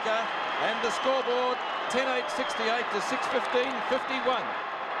to Baker. And the scoreboard 10-8-68 to 6-15-51.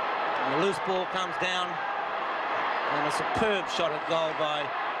 The loose ball comes down. And a superb shot at goal by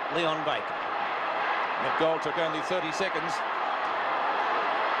Leon Baker. That goal took only 30 seconds.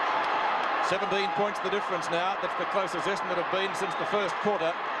 17 points the difference now. That's the closest Essendon have been since the first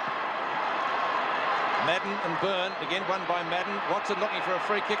quarter. Madden and Byrne, again won by Madden. Watson looking for a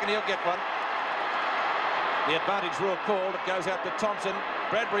free kick, and he'll get one. The advantage rule called. It goes out to Thompson.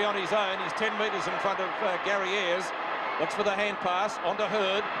 Bradbury on his own. He's 10 metres in front of Gary Ayres. Looks for the hand pass onto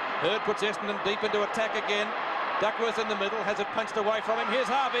Hurd. Hurd puts Essendon deep into attack again. Duckworth in the middle, has it punched away from him. Here's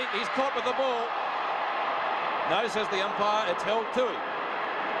Harvey. He's caught with the ball. No, says the umpire. It's held to him.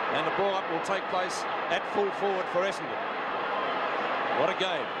 And the ball up will take place at full forward for Essendon. What a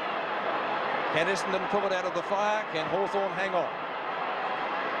game. Can Essendon pull it out of the fire? Can Hawthorn hang on?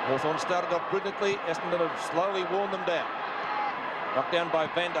 Hawthorn started off brilliantly. Essendon have slowly worn them down. Knocked down by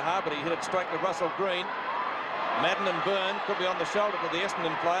Vanderhaar, but he hit it straight to Russell Green. Madden and Byrne could be on the shoulder to the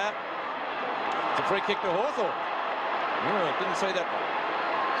Essendon player. It's a free kick to Hawthorn. Didn't see that one.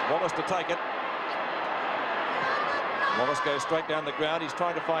 Wallace to take it. Wallace goes straight down the ground. He's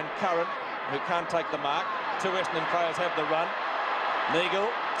trying to find Curran, who can't take the mark. 2 Essendon players have the run. Neagle,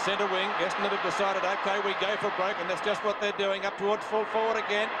 centre wing. Essendon have decided, OK, we go for broke, and that's just what they're doing. Up towards full forward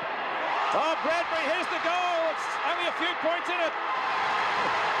again. Oh, Bradbury, here's the goal. It's only a few points in it.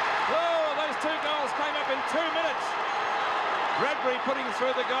 Oh, those 2 goals came up in 2 minutes. Bradbury putting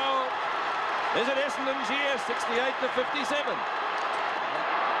through the goal. Is it Essendon's year? 68-57.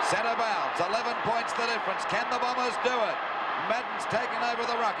 Centre bounce, 11 points the difference. Can the Bombers do it? Madden's taken over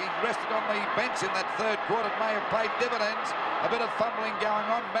the ruck. He rested on the bench in that third quarter. It may have paid dividends. A bit of fumbling going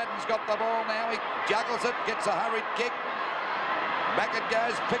on. Madden's got the ball now. He juggles it, gets a hurried kick. Back it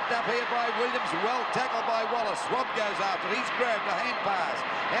goes, picked up here by Williams. Well tackled by Wallace. Swab goes after it. He's grabbed a hand pass.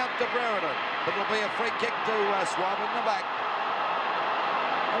 Out to Brereton. But it'll be a free kick to Swab in the back.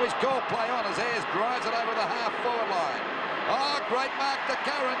 Oh, he's called play on as Ayres drives it over the half-forward line. Oh, great mark to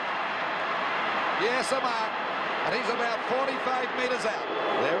Curran. Yes, a mark. And he's about 45 metres out.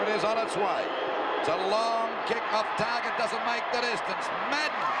 There it is on its way. It's a long kick off target, doesn't make the distance.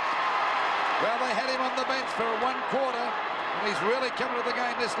 Madden. Well, they had him on the bench for 1 quarter, and he's really coming to the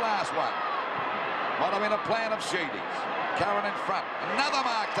game this last one. Might have been a plan of Sheedy's. Curran in front. Another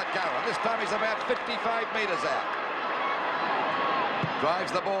mark to Curran. This time he's about 55 metres out.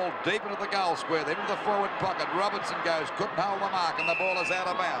 Drives the ball deep into the goal square, then into the forward pocket. Robertson goes, couldn't hold the mark, and the ball is out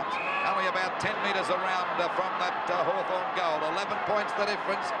of bounds. Only about 10 metres around from that Hawthorn goal. 11 points the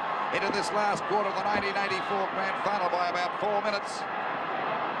difference into this last quarter of the 1984 grand final by about 4 minutes.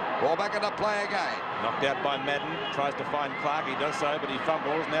 Ball back into play again. Knocked out by Madden, tries to find Clark, he does so, but he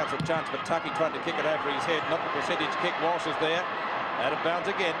fumbles. Now it's a chance for Tucky trying to kick it over his head. Not the percentage kick. Walsh is there. Out of bounds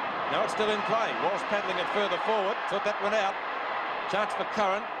again. Now it's still in play. Walsh paddling it further forward. Thought that went out. Chance for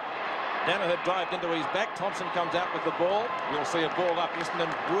Curran. Danaher dived into his back. Thompson comes out with the ball. We'll see a ball up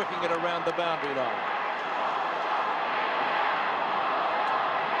Essendon working it around the boundary line.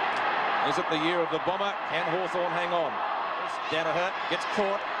 Is it the year of the bomber? Can Hawthorn hang on? Danaher gets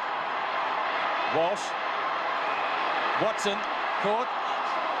caught. Walsh. Watson caught.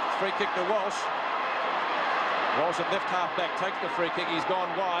 Free kick to Walsh. Walsh at left half back takes the free kick. He's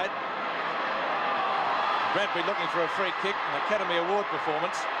gone wide. Bradbury looking for a free kick, an Academy Award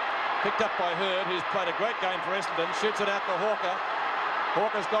performance. Picked up by Hurd, who's played a great game for Essendon. Shoots it out to Hawker.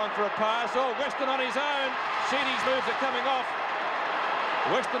 Hawker's gone for a pass. Oh, Weston on his own. Sheedy's moves are coming off.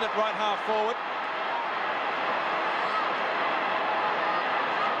 Weston at right half forward.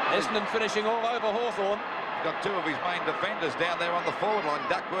 Essendon finishing all over Hawthorn. He's got 2 of his main defenders down there on the forward line,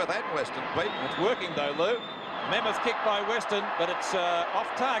 Duckworth and Weston, Pete. It's working though, Lou. Mammoth kick by Weston, but it's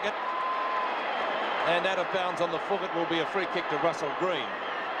off target. And out of bounds on the foot. It will be a free kick to Russell Green.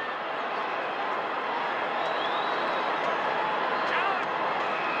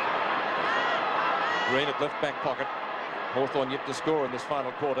 Green at left back pocket. Hawthorn yet to score in this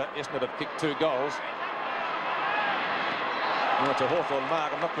final quarter. Essendon have kicked 2 goals. Well, it's a Hawthorn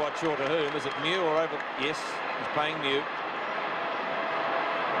mark. I'm not quite sure to whom. Is it Mew or over? Yes, he's playing Mew.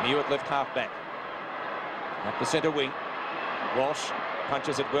 Mew at left half back. Up the centre wing. Walsh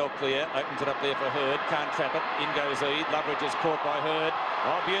punches it well clear, opens it up there for Hurd, can't trap it, in goes Eade, Loveridge is caught by Hurd.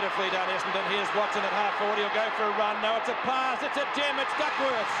 Oh, beautifully done Essendon. Here's Watson at half forward, he'll go for a run. No, it's a pass, it's a gem, it's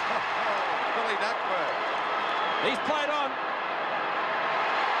Duckworth. Billy Duckworth. He's played on.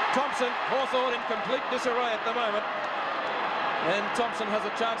 Thompson, Hawthorn in complete disarray at the moment. And Thompson has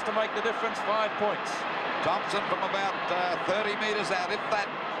a chance to make the difference, 5 points. Thompson from about 30 metres out, if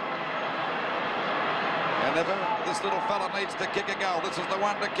that. And this little fella needs to kick a goal. This is the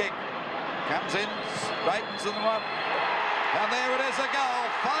one to kick. Comes in, straightens the one. And there it is, a goal.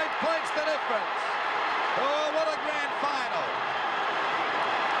 5 points the difference. Oh, what a grand final.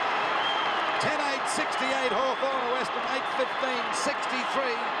 10-8, 68 Hawthorn, Western 8-15,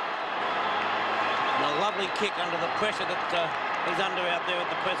 63. And a lovely kick under the pressure that he's under out there at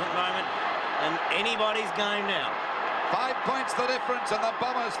the present moment. And anybody's game now. 5 points the difference, and the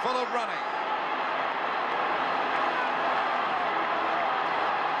Bombers full of running.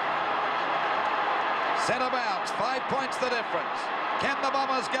 Centre bounce, 5 points the difference. Can the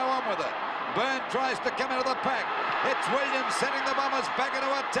Bombers go on with it? Byrne tries to come into the pack. It's Williams sending the Bombers back into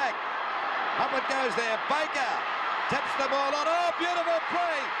attack. Up it goes there. Baker taps the ball on. Oh, beautiful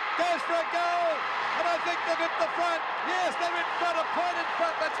play. Goes for a goal. And I think they've hit the front. Yes, they're in front. A point in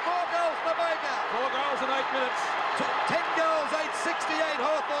front. That's 4 goals for Baker. 4 goals in 8 minutes. 10 goals, 8-68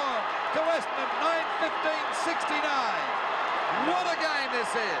 Hawthorn to Western, 9-15, 69. What a game this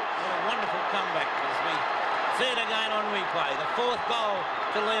is. What a wonderful comeback as we see it again on replay. The 4th goal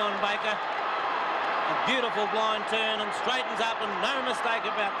to Leon Baker. A beautiful blind turn and straightens up, and no mistake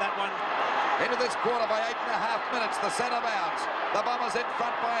about that one. Into this quarter by 8.5 minutes, the centre bounce. The Bombers in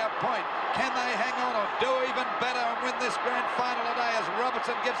front by a point. Can they hang on or do even better and win this grand final today as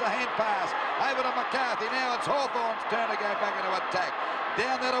Robertson gives a hand pass over to McCarthy. Now it's Hawthorn's turn to go back into attack.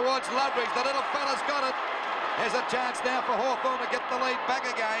 Down there towards Loveridge. The little fella's got it. There's a chance now for Hawthorn to get the lead back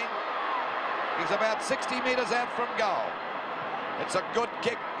again. He's about 60 metres out from goal. It's a good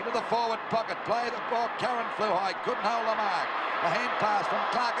kick into the forward pocket. Play the ball. Curran flew high. Couldn't hold the mark. A hand pass from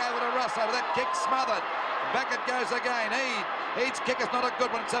Clark over to Russo. That kick smothered. Back it goes again. Eade's kick is not a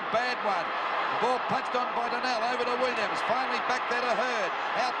good one. It's a bad one. The ball punched on by Donnell. Over to Williams. Finally back there to Hurd.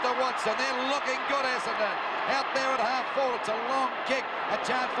 Out to Watson. They're looking good, Essendon. Out there at half forward. It's a long kick. A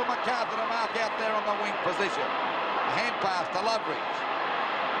chance for McCarthy to mark out there on the wing position. A hand pass to Loveridge.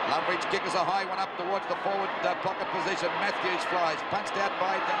 Loveridge kick is a high one up towards the forward pocket position. Matthews flies, punched out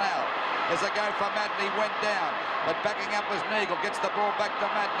by Donnell. There's a go for Madden, he went down, but backing up was Neagle, gets the ball back to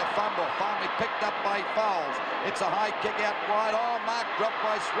Madden, a fumble, finally picked up by Fowles. It's a high kick out wide. Oh, mark dropped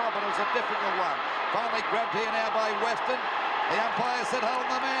by Schwab, and it was a difficult one. Finally grabbed here now by Weston. The umpire said, hold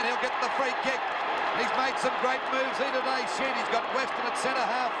the man, he'll get the free kick. He's made some great moves here today. Sheen, he's got Weston at centre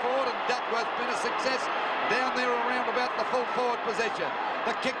half forward, and Duckworth's been a success down there around about the full forward position.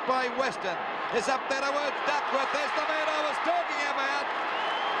 The kick by Weston is up there towards Duckworth. There's the man I was talking about.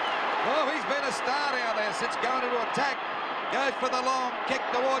 Oh, he's been a star down there since going into attack. Goes for the long kick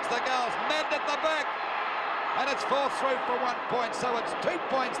towards the goals. Madden at the back. And it's forced through for 1 point, so it's 2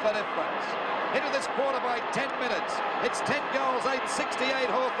 points the difference. Into this quarter by 10 minutes. It's 10 goals, 8-68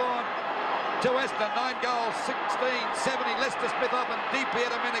 Hawthorn to Essendon. 9 goals, 16-70 Lester Smith off and deep here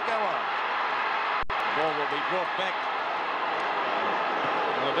to Minico on. Ball will be brought back.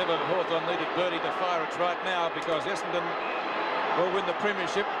 Well, if ever Hawthorn needed Birdie to fire it right now, because Essendon will win the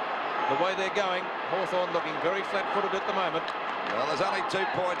premiership. The way they're going, Hawthorn looking very flat-footed at the moment. Well, there's only 2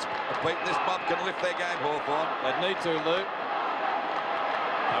 points. This mob can lift their game, Hawthorn. They need to, Lou.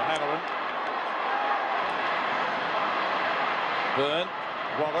 O'Halloran. Byrne.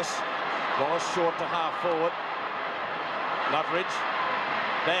 Wallace. Wallace short to half forward. Loveridge.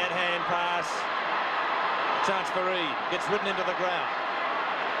 Bad hand pass. Chance for Reed. Gets ridden into the ground.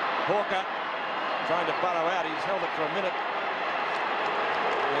 Hawker trying to burrow out. He's held it for a minute.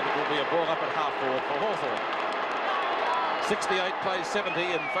 And it will be a ball up at half forward for Hawthorn. 68 plays 70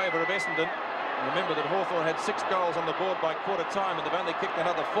 in favour of Essendon. Remember that Hawthorn had 6 goals on the board by quarter time, and they've only kicked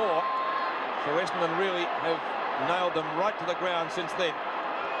another 4. So Essendon really have nailed them right to the ground since then.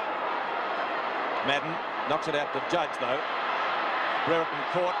 Madden knocks it out to Judge, though. Brereton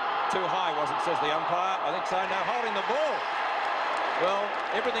caught. Too high, was it, says the umpire. I think so. Now holding the ball. Well,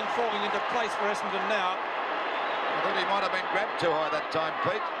 everything falling into place for Essendon now. I thought he might have been grabbed too high that time,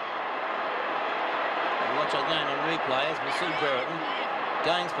 Pete. We'll watch again on replay as we see Brereton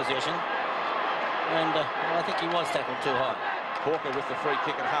gains possession. And well, I think he was tackled too high. Hawker with the free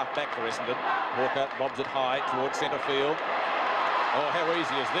kick at half back for Essendon. Hawker lobs it high towards centre field. Oh, how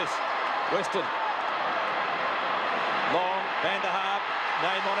easy is this? Weston. Long, Vanderhaar,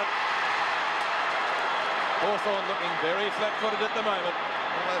 name on it. Hawthorn looking very flat-footed at the moment.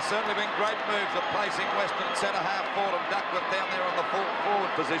 Well, there's certainly been great moves of placing Weston at centre half forward and Duckworth down there on the full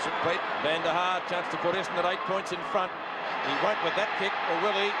forward position, Pete. Vanderhaar, chance to put Essendon at 8 points in front. He won't with that kick, or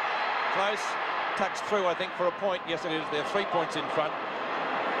will he? Close. Touched through, I think, for a point. Yes, it is. They're 3 points in front.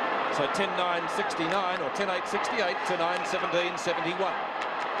 So 10-9-69 or 10-8-68 to 9-17-71.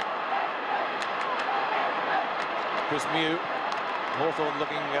 Chris Mew. Hawthorn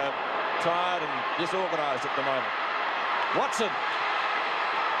looking tired and disorganised at the moment. Watson.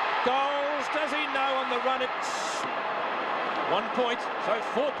 Goals. Does he know on the run? It's 1 point. So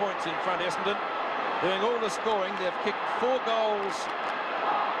 4 points in front, Essendon. Doing all the scoring. They've kicked 4 goals.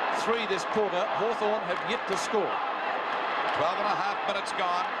 3 this quarter. Hawthorn have yet to score. 12.5 minutes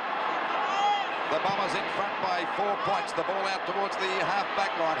gone. The Bombers in front by 4 points. The ball out towards the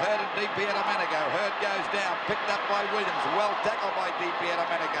half-back line. Hurd and Di Pierdomenico. Hurd goes down. Picked up by Williams. Well tackled by Di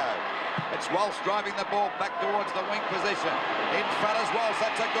Pierdomenico. It's Walsh driving the ball back towards the wing position. In front as Walsh.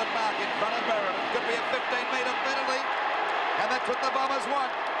 That's a good mark. In front of Barrett. It could be a 15-metre penalty. And that's what the Bombers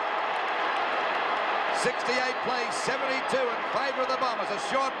want. 68 plays 72 in favour of the Bombers. A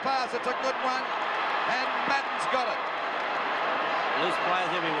short pass. It's a good one. And Madden's got it. Loose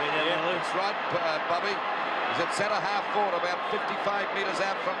players everywhere. Yeah, that's right, Bobby. He's at centre half forward, about 55 metres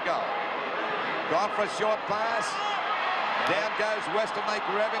out from goal. Gone for a short pass. Down goes Weston. They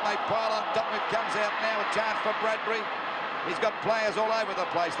grab him. They pile on top. It comes out now. A chance for Bradbury. He's got players all over the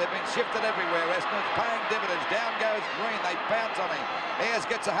place. They've been shifted everywhere. Essendon's paying dividends. Down goes Green. They pounce on him. Ayres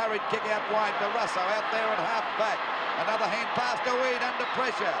gets a hurried kick out wide to Russo. Out there at half back. Another hand pass to Weed under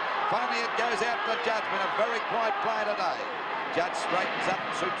pressure. Finally it goes out to Judge. Been a very quiet play today. Judge straightens up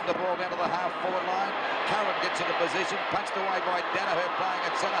and shoots the ball down to the half-forward line. Curran gets into position, punched away by Danaher playing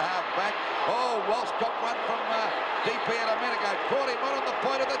at centre-half back. Oh, Walsh got one from Di Pierdomenico. Caught him on the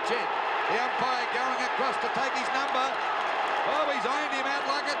point of the chin. The umpire going across to take his number. Oh, he's ironed him out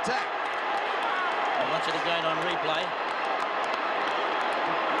like a tack. I'll watch it again on replay.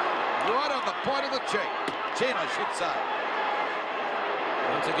 Right on the point of the chin. Chin, I should say.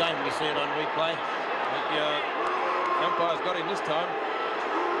 Once again, we see it on replay. The umpire's got him this time.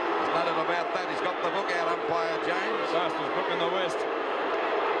 There's none about that. He's got the book out, umpire James. Fastest book in the West.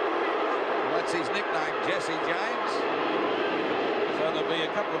 Well, that's his nickname, Jesse James. So there'll be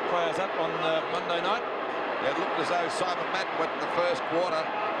a couple of players up on Monday night. It looked as though Simon Madden went in the first quarter.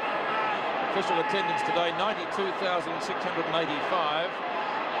 official attendance today, 92,685.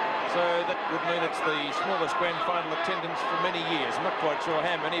 So that would mean it's the smallest grand final attendance for many years. I'm not quite sure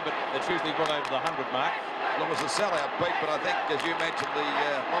how many, but it's usually well over the 100 mark. Well, it was a sellout, Pete, but I think, as you mentioned, a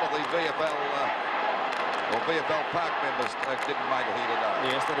lot of the VFL or VFL Park members didn't make it here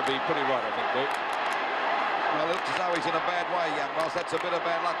today. Yes, that'll be pretty right, I think, Pete. Well, it looks as though he's in a bad way, young Welsh. That's a bit of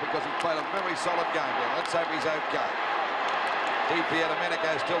bad luck because he's played a very solid game there. Let's hope he's okay. DP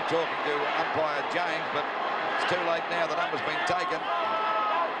Domenico still talking to umpire James, but it's too late now. The number's been taken.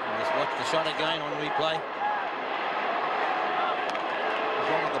 Just watch the shot again on replay. It's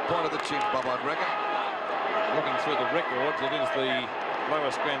wrong on the point of the chin, Bob, I'd reckon. Looking through the records, it is the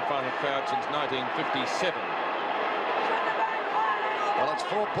lowest grand final crowd since 1957. Well, it's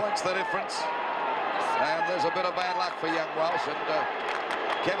 4 points the difference. And there's a bit of bad luck for young Welsh. And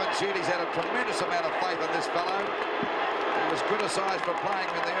Kevin Sheedy's had a tremendous amount of faith in this fellow. He was criticised for playing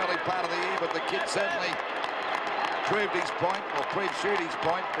in the early part of the year, but the kid certainly proved his point, or proved Sheedy's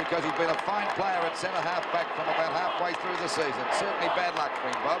point, because he's been a fine player at centre-half back from about halfway through the season. Certainly bad luck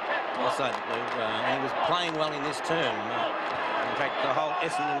for him, Bob. Well said, Lou. He was playing well in this term. In fact, the whole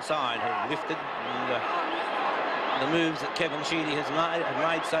Essendon side have lifted, and the moves that Kevin Sheedy has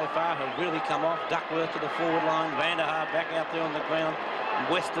made so far have really come off. Duckworth to the forward line, Vanderhaar back out there on the ground,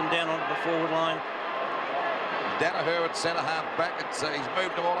 Weston down onto the forward line. Danaher at centre-half back. He's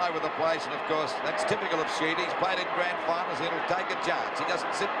moved them all over the place, and of course that's typical of Sheedy. He's played in grand finals. He'll take a chance. He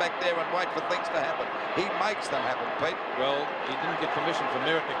doesn't sit back there and wait for things to happen. He makes them happen, Pete. Well, he didn't get permission for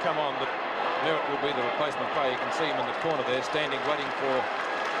Merritt to come on, but Merritt will be the replacement player. You can see him in the corner there, standing, waiting for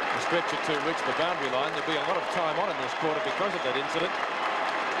the stretcher to reach the boundary line. There'll be a lot of time on in this quarter because of that incident.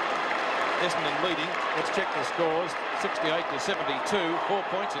 Essendon leading. Let's check the scores. 68 to 72. 4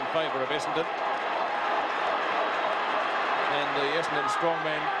 points in favour of Essendon. And the Essendon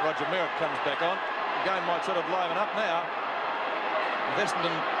strongman Roger Merritt comes back on. The game might sort of liven up now. With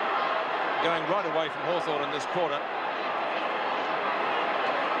Essendon going right away from Hawthorn in this quarter.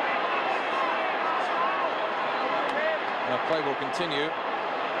 Now play will continue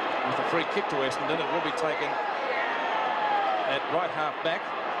with a free kick to Essendon. It will be taken at right half back.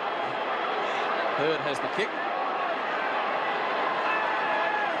 Hurd has the kick.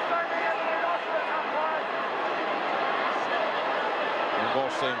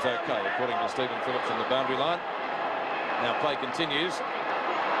 Walsh seems okay, according to Stephen Phillips on the boundary line. Now play continues.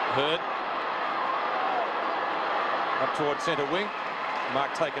 Hurd up towards centre wing.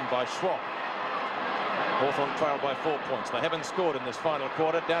 Mark taken by Schwab. Hawthorn trailed by 4 points. They haven't scored in this final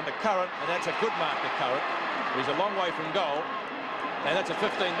quarter. Down to Curran, and that's a good mark to Curran. He's a long way from goal, and that's a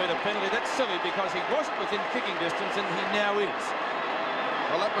 15-metre penalty. That's silly because he wasn't within kicking distance, and he now is.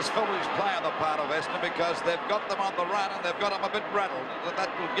 Well, that was foolish play on the part of Essendon because they've got them on the run and they've got them a bit rattled. That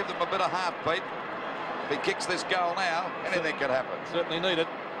will give them a bit of heart, Pete. If he kicks this goal now, anything could happen. Certainly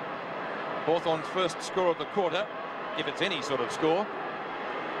needed. Hawthorn's first score of the quarter, if it's any sort of score.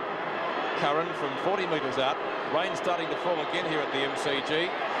 Curran from 40 metres out. Rain starting to fall again here at the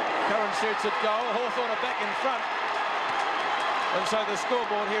MCG. Curran shoots at goal. Hawthorn are back in front. And so the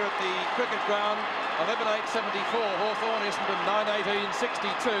scoreboard here at the cricket ground, 11:08.74 Hawthorn, Essendon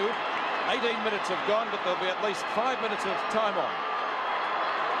 9:18.62. 18 minutes have gone, but there'll be at least 5 minutes of time on.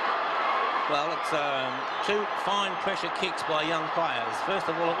 Well, it's two fine pressure kicks by young players. First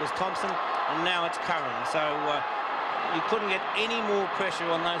of all, it was Thompson, and now it's Curran. So you couldn't get any more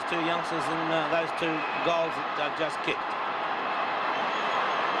pressure on those two youngsters than those two goals that they've just kicked.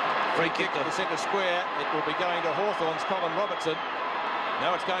 Free kick to the centre square. It will be going to Hawthorn's Colin Robertson.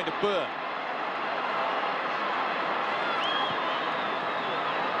 Now it's going to Byrne.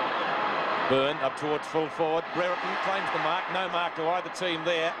 Byrne up towards full forward. Brereton claims the mark. No mark to either team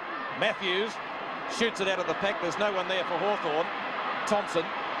there. Matthews shoots it out of the pack. There's no one there for Hawthorn. Thompson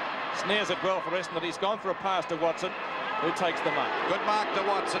snares it well for Essendon. He's gone for a pass to Watson, who takes the mark. Good mark to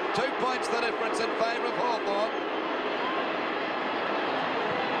Watson. 2 points the difference in favour of Hawthorn.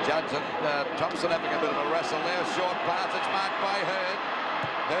 Judge and Thompson having a bit of a wrestle there. Short pass. It's marked by Hurd.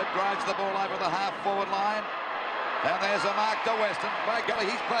 Hurd drives the ball over the half-forward line. And there's a mark to Weston. By golly,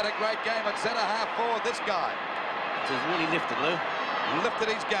 he's played a great game at centre-half forward, this guy. He's really lifted, Lou.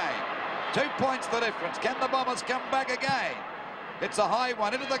 Lifted his game. 2 points the difference. Can the Bombers come back again? It's a high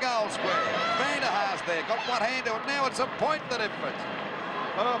one into the goal square. Vanderhaar's there. Got one hand to it. Now it's a point the difference.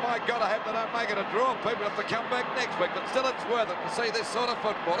 Oh, my God, I hope they don't make it a draw. People have to come back next week, but still it's worth it to see this sort of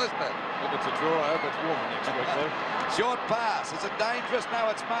football, isn't it? If it's a draw, I hope it's warmer next week, though. Short pass. Is it dangerous? No,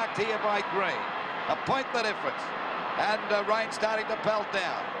 it's marked here by Green. A point the difference. And rain starting to pelt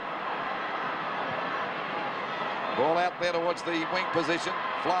down. Ball out there towards the wing position.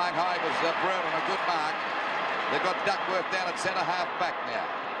 Flying high was Breton, a good mark. They've got Duckworth down at centre half back now.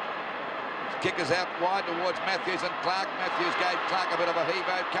 Kick is out wide towards Matthews and Clark. Matthews gave Clark a bit of a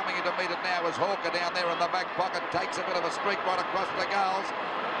heave-out. Coming in to meet it now is Hawker down there in the back pocket. Takes a bit of a streak right across the goals.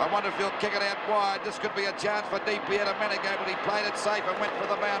 I wonder if he'll kick it out wide. This could be a chance for DiPietro Domenico, but he played it safe and went for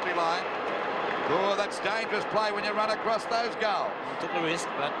the boundary line. Oh, that's dangerous play when you run across those goals. He took the risk,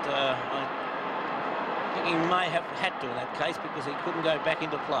 but I think he may have had to in that case because he couldn't go back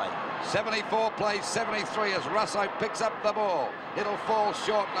into play. 74 plays 73 as Russo picks up the ball. It'll fall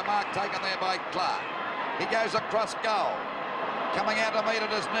short. The mark taken there by Clark. He goes across goal. Coming out to meet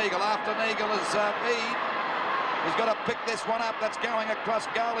it is Neagle. After Neagle is Eade. He's got to pick this one up. That's going across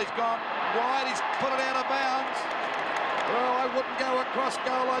goal. He's gone wide. He's put it out of bounds. Well, I wouldn't go across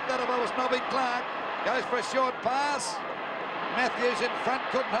goal like that if I was Nobby Clark. Goes for a short pass. Matthews in front,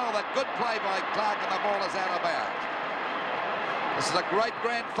 couldn't hold that. Good play by Clark, and the ball is out of bounds. This is a great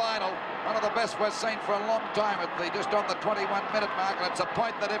grand final. One of the best we've seen for a long time at just on the 21-minute mark, and it's a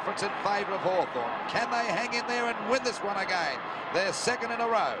point the difference in favour of Hawthorn. Can they hang in there and win this one again? They're second in a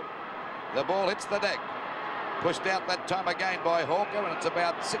row. The ball hits the deck. Pushed out that time again by Hawker, and it's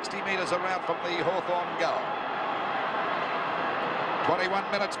about 60 metres around from the Hawthorn goal. 21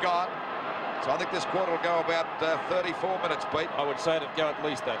 minutes gone. So I think this quarter will go about 34 minutes, Pete. I would say it'd go at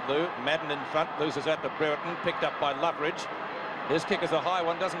least that, Lou. Madden in front, loses out to Brereton, picked up by Loveridge. His kick is a high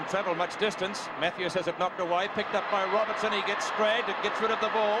one, doesn't travel much distance. Matthews has it knocked away, picked up by Robertson. He gets sprayed, it gets rid of the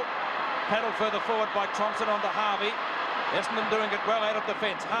ball. Paddled further forward by Thompson onto Harvey. Essendon doing it well out of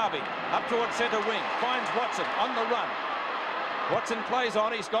defence. Harvey up towards centre wing, finds Watson on the run. Watson plays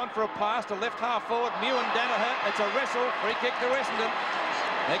on, he's gone for a pass to left half forward. Mew and Danaher, it's a wrestle, free kick to Essendon.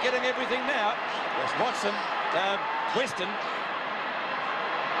 They're getting everything now. Watson, Weston.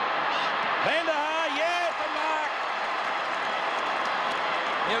 Van der Haar, yes, the mark.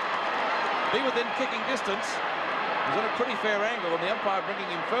 He'll be within kicking distance. He's on a pretty fair angle, and the umpire bringing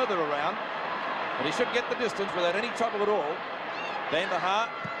him further around. But he should get the distance without any trouble at all. Van der Haar.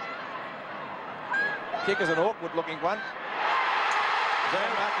 Kick is an awkward-looking one. Is that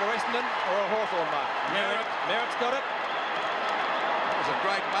a mark for Essendon or a Hawthorn mark? Merritt's got it. That was a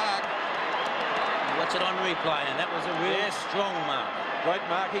great mark. Watch it on replay, and that was a real strong mark. Great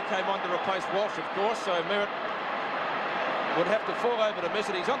mark. He came on to replace Walsh, of course, so Merritt would have to fall over to miss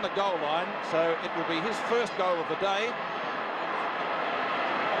it. He's on the goal line, so it will be his first goal of the day.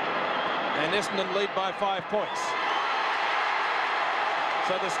 And Essendon lead by 5 points.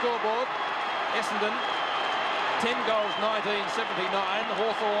 So the scoreboard, Essendon 10 goals, 19-79.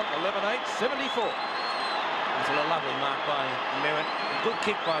 Hawthorn 11-8, 74. It's a lovely mark by Merritt. A good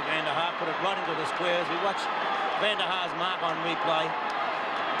kick by Van der Haar, put it right into the squares. We watch Van der Haar's mark on replay.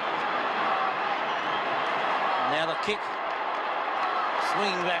 Now the kick,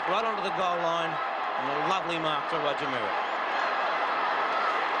 swinging back right onto the goal line, and a lovely mark to Roger Merritt.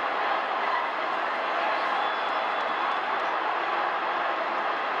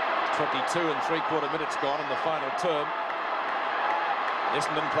 .22 3/4 minutes gone in the final term.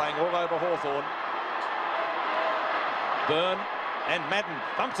 Essendon playing all over Hawthorn. Byrne and Madden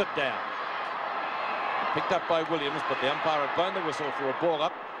thumps it down. Picked up by Williams, but the umpire had blown the whistle for a ball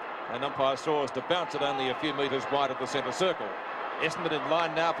up, and umpire saw us to bounce it only a few metres wide of the centre circle. Essendon in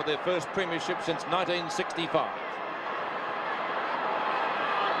line now for their first premiership since 1965.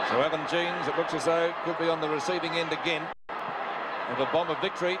 So Alan Jeans, it looks as though, could be on the receiving end again of a bomb of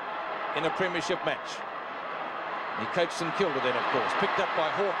victory in a premiership match. He coached St Kilda then, of course. Picked up by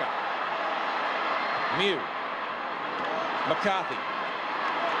Hawker. Mew. McCarthy.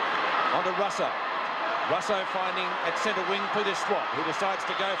 On to Russo. Russo finding at centre wing Peter Schwab, who decides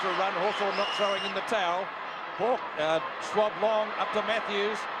to go for a run. Hawthorn not throwing in the towel. Schwab long up to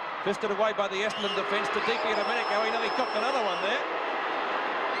Matthews. Fisted away by the Essendon defence to DiPietro Domenico. He nearly copped another one there.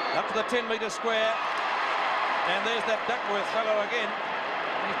 Up to the 10-metre square. And there's that Duckworth fellow again.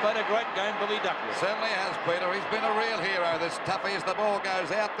 He's played a great game, Billy Duckworth. Certainly has, Peter. He's been a real hero, this toughie, as the ball goes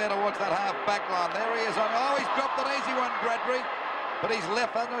out there towards that half-back line. There he is on. Oh, he's dropped an easy one, Bradbury. But he's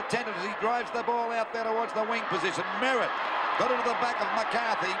left unattended as he drives the ball out there towards the wing position. Merritt got into the back of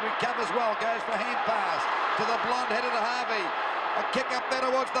McCarthy. Recovers well, goes for hand pass to the blonde-headed Harvey. A kick up there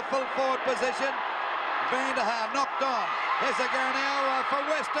towards the full forward position. Van der Haar knocked on. Here's a go now for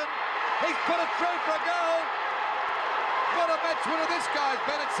Weston. He's put it through for a goal. What a match winner this guy's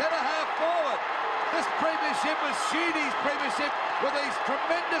been at centre-half forward. This premiership was Sheedy's premiership with these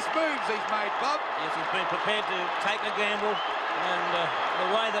tremendous moves he's made, Bob. Yes, he's been prepared to take a gamble, and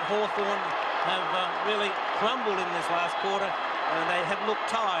the way that Hawthorn have really crumbled in this last quarter, they have looked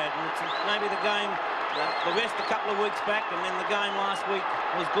tired, and it's maybe the game The rest a couple of weeks back, and then the game last week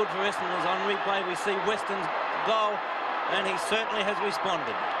was good for Essendon. On replay, we see Weston's goal, and he certainly has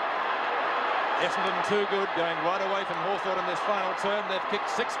responded. Essendon too good, going right away from Hawthorn in this final term. They've kicked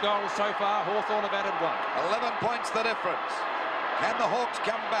 6 goals so far. Hawthorn have added 1. 11 points the difference. Can the Hawks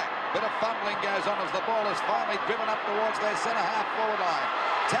come back? Bit of fumbling goes on as the ball is finally driven up towards their centre-half forward line.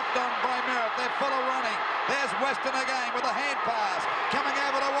 Tapped on by Merritt. They're full of running. There's Weston again with a hand pass. Coming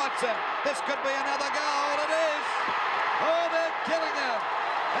over to Watson. This could be another goal. It is. Oh, they're killing them.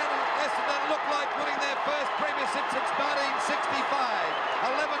 And Essendon look like winning their first premiership since 1965.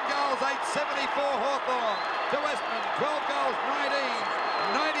 11 goals, 874 Hawthorn to Essendon. 12 goals,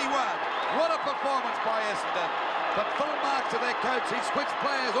 91. What a performance by Essendon. But full marks to their coach. He switched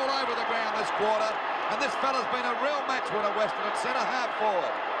players all over the ground this quarter. And this fella's been a real match winner, Weston, at centre-half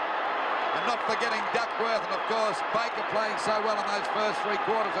forward. And not forgetting Duckworth and, of course, Baker playing so well in those first 3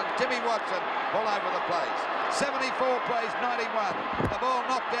 quarters. And Timmy Watson all over the place. 74 plays 91. The ball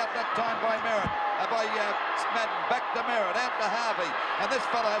knocked out that time by Merritt. By Madden. Back to Merritt. Out to Harvey. And this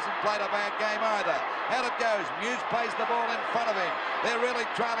fella hasn't played a bad game either. Out it goes. Muse plays the ball in front of him. They're really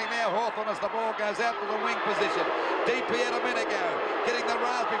trailing now Hawthorn as the ball goes out to the wing position. DP a minute ago. Getting the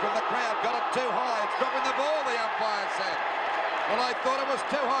raspberry from the crowd. Got it too high. It's dropping the ball, the umpire said. Well, I thought it was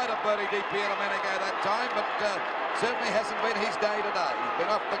too high to Bertie DP a minute ago that time, but certainly hasn't been his day today. He's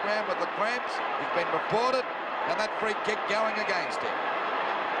been off the ground with the cramps. He's been reported, and that free kick going against him.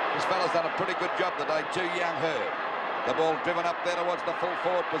 This fella's done a pretty good job today, too, young Herb. The ball driven up there towards the full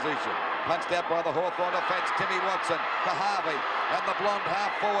forward position. Punched out by the Hawthorn defence. Timmy Watson to Harvey. And the blonde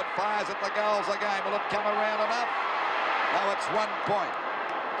half forward fires at the goals again. Will it come around enough? No, it's 1 point.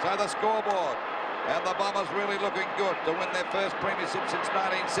 So the scoreboard. And the Bombers really looking good to win their first premiership since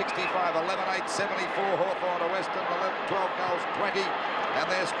 1965. 11-8-74 Hawthorn to Weston. 12 goals, 20. And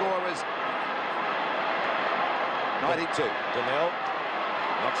their score is 92. Donnell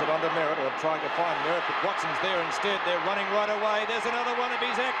knocks it onto Merritt, or trying to find Merritt, but Watson's there instead. They're running right away. There's another one. If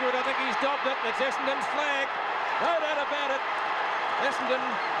he's accurate, I think he's dobbed it. It's Essendon's flag. No doubt about it. Essendon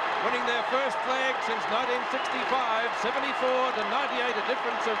winning their first flag since 1965, 74 to 98, a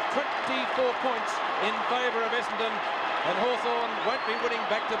difference of 24 points in favour of Essendon, and Hawthorn won't be winning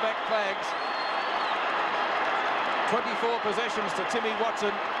back-to-back flags. 24 possessions to Timmy Watson,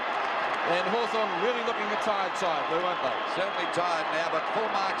 and Hawthorn really looking a tired side, won't they? Certainly tired now, but full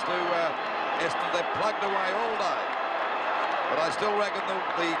marks to Essendon. They've plugged away all day. But I still reckon the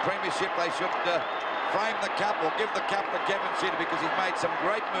premiership, they should frame the cup or give the cup to Kevin Sheedy, because he's made some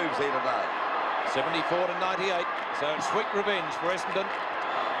great moves here today. 74 to 98, so sweet revenge for Essendon.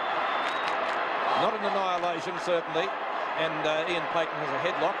 Not an annihilation, certainly, and Ian Payton has a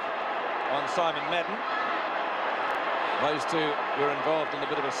headlock on Simon Madden. Those two were involved in a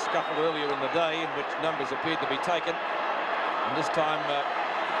bit of a scuffle earlier in the day in which numbers appeared to be taken, and this time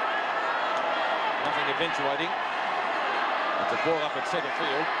nothing eventuating. It's a ball up at centre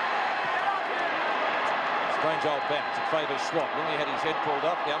field. Strange old bounce. It favours Swap. Nearly had his head pulled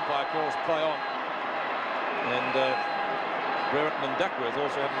off. The umpire calls play on. And Brereton and Duckworth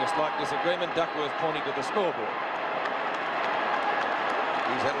also having a slight disagreement. Duckworth pointing to the scoreboard.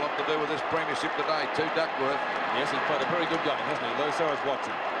 He's had a lot to do with this premiership today, too, Duckworth. Yes, he's played a very good game, hasn't he, Lou? So has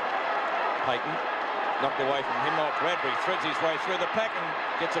Watson. Payton knocked away from him. Oh, Bradbury threads his way through the pack and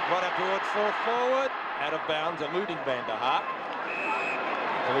gets it right up towards full forward. Out of bounds, eluding Van der Haar.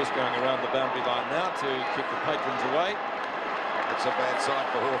 Police going around the boundary line now to keep the patrons away. It's a bad sign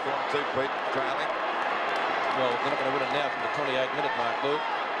for Hawthorn too, Pete, trailing. Well, they're not going to win it now from the 28-minute mark, Lou.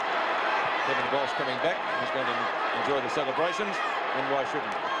 Kevin Walsh coming back. He's going to enjoy the celebrations, and why shouldn't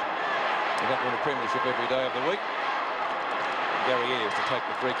he? They don't win a premiership every day of the week. Gary Ayres to take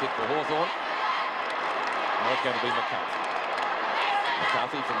the free kick for Hawthorn. Now it's going to be McCarthy.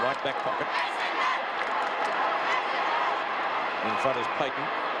 McCarthy from right back pocket. In front is Payton.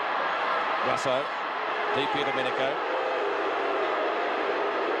 Russo. DP Domenico.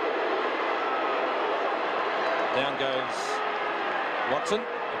 Down goes Watson.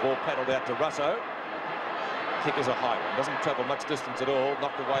 The ball paddled out to Russo. Kick is a high one. Doesn't travel much distance at all.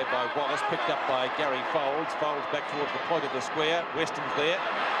 Knocked away by Wallace. Picked up by Gary Folds. Folds back towards the point of the square. Weston's there.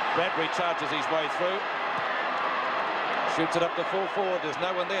 Bradbury charges his way through. Shoots it up to full forward. There's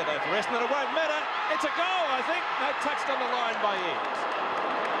no one there though for Essendon. It won't matter. It's a goal, I think. No, touched on the line by Ayres.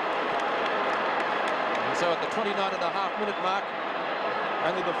 And so at the 29.5-minute mark,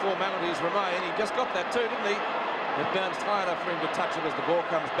 only the formalities remain. He just got that too, didn't he? It bounced high enough for him to touch it as the ball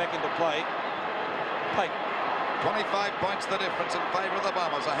comes back into play. Payton. 25 points the difference in favour of the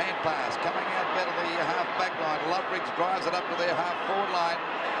Bombers. A hand pass coming out better the half-back line. Loveridge drives it up to their half-forward line.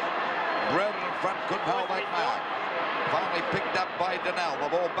 Breuden in front, couldn't hold that mark. Finally picked up by Donnell.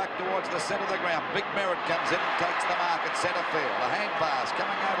 The ball back towards the centre of the ground. Big Merritt comes in and takes the mark at centre field. A hand pass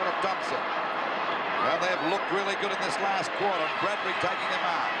coming over to Thompson. Well, they've looked really good in this last quarter. Bradbury taking the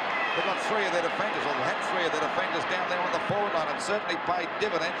mark. They've got three of their defenders, or they had three of their defenders down there on the forward line, and certainly paid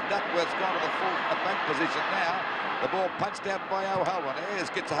dividends. Duckworth's gone to the full back position now. The ball punched out by O'Halloran.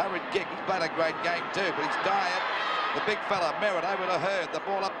 Ayres gets a hurried kick. He's played a great game too, but he's tired. The big fella, Merritt, over to Hurd. The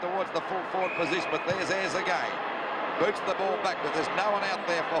ball up towards the full forward position, but there's Ayres again. Boots the ball back, but there's no one out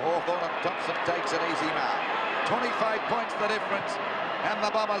there for Hawthorn, and Thompson takes an easy mark. 25 points the difference, and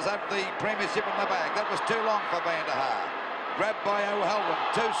the Bombers have the premiership in the bag. That was too long for Van der Haar. Grabbed by O'Halloran,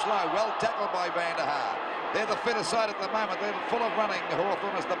 too slow, well tackled by Van der Haar. They're the fitter side at the moment. They're full of running,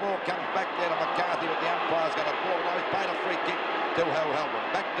 Hawthorn, as the ball comes back there to McCarthy, but the umpire's going to ball it. He's paid a free kick to O'Halloran.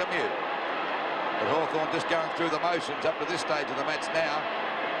 Back to Mew. But Hawthorn just going through the motions up to this stage of the match now.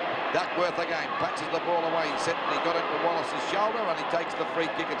 Duckworth again punches the ball away. He got into Wallace's shoulder, and he takes the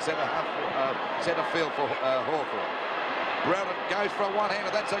free kick at centre field for Hawthorn. Breuden goes for a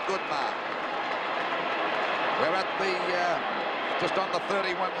one-hander. That's a good mark. We're at the just on the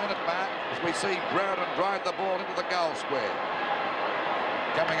 31-minute mark as we see Breuden drive the ball into the goal square.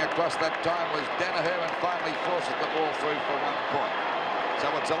 Coming across that time was Danaher, and finally forces the ball through for 1 point. So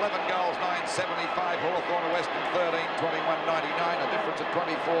it's 11 goals, 9.75. Hawthorn to Western 13, 21.99. A difference of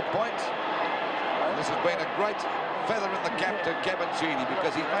 24 points. And this has been a great feather in the cap to Kevin Sheedy,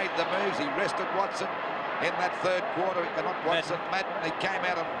 because he made the moves. He rested Watson in that third quarter. Not Watson, Madden. He came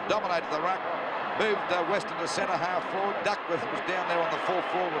out and dominated the ruck. Moved Western to centre half forward. Duckworth was down there on the full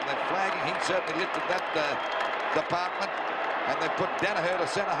forward, and they're flagging. He certainly lifted that department. And they've put Danaher to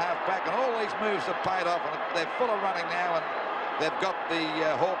centre half back, and all these moves have paid off, and they're full of running now, and they've got the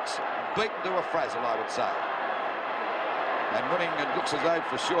Hawks beaten to a frazzle, I would say. And winning, it looks as though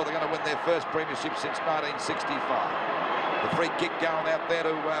for sure they're going to win their first premiership since 1965. The free kick going out there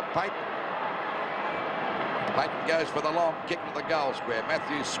to Payton. Payton goes for the long kick to the goal square.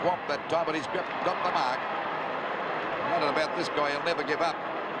 Matthews swamped that time, but he's got the mark. Not about this guy, he'll never give up.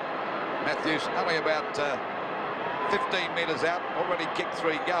 Matthews only about 15 metres out, already kicked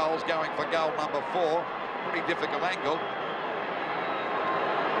 3 goals, going for goal number 4. Pretty difficult angle.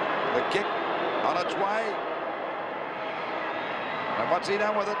 The kick on its way. And what's he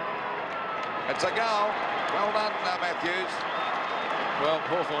done with it? It's a goal. Well done, Matthews. Well,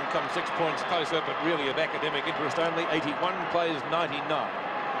 Hawthorn comes 6 points closer, but really of academic interest only. 81 plays 99.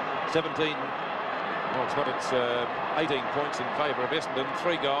 17, well, it's not, it's 18 points in favour of Essendon.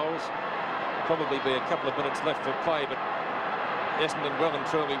 3 goals. Probably be a couple of minutes left for play, but Essendon well and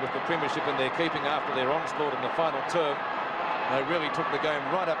truly with the premiership in their keeping after their onslaught in the final term. They really took the game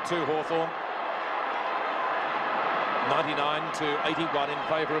right up to Hawthorn. 99 to 81 in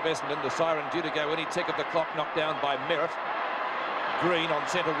favour of Essendon. The siren due to go any tick of the clock, knocked down by Merritt. Green on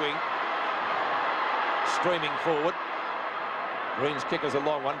centre wing. Streaming forward. Green's kick is a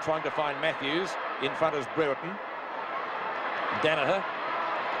long one, trying to find Matthews. In front is Brereton. Danaher.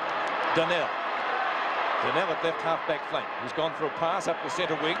 Donnell. Donnell at left half-back flank. He's gone for a pass up the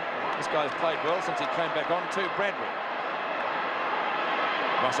centre wing. This guy's played well since he came back on to Bradbury.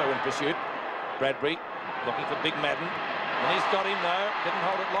 Rosso in pursuit. Bradbury looking for Big Madden. And he's got him, though. Didn't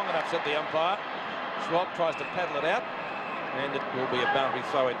hold it long enough, said the umpire. Schwab tries to paddle it out. And it will be a boundary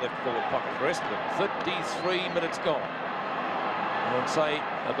throw in left forward pocket for Essendon. 33 minutes gone. I would say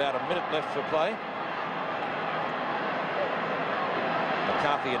about a minute left for play.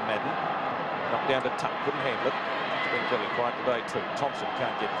 McCarthy and Madden. Knocked down to Tuck, couldn't handle it. It's been fairly quiet today too. Thompson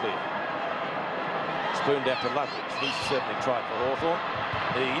can't get clear. Spooned out to Loveridge. He's certainly tried for Hawthorn.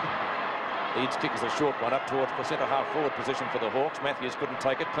 Eads kick is a short one up towards the centre half forward position for the Hawks. Matthews couldn't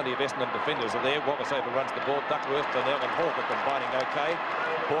take it. Plenty of Essendon defenders are there. Wallace overruns the ball. Duckworth, Donnell and Hawker combining okay.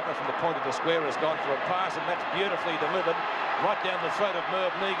 Hawker from the point of the square has gone for a pass, and that's beautifully delivered right down the throat of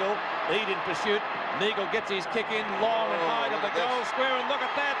Merv Neagle. Eade in pursuit. Neagle gets his kick in long and high to the goal square, and look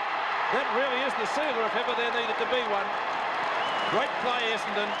at that. That really is the sealer if ever there needed to be one. Great play,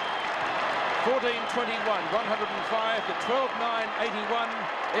 Essendon. 14-21, 105 to 12-9-81.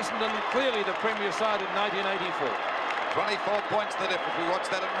 Essendon clearly the premier side in 1984. 24 points the difference. We watch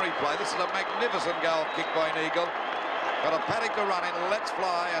that in replay. This is a magnificent goal kick by Neagle. Got a paddock to run in, lets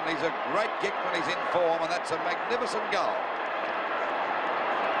fly, and he's a great kick when he's in form, and that's a magnificent goal.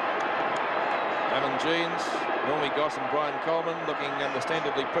 Alan Jeans, Normie Goss and Brian Coleman looking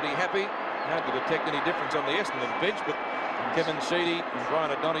understandably pretty happy. Hard to detect any difference on the Essendon bench, but Kevin Sheedy and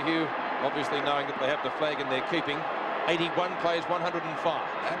Brian O'Donoghue obviously knowing that they have the flag in their keeping. 81 plays 105.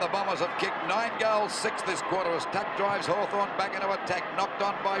 And the Bombers have kicked 9 goals, 6 this quarter as Tuck drives Hawthorn back into attack. Knocked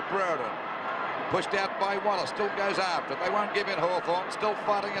on by Brereton. Pushed out by Wallace. Still goes after it. They won't give in Hawthorn. Still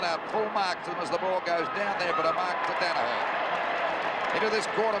fighting it out. Full mark to them as the ball goes down there, but a mark to Danaher. Into this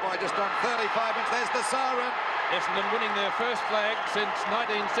quarter by just on 35 minutes. There's the siren. Essendon winning their first flag since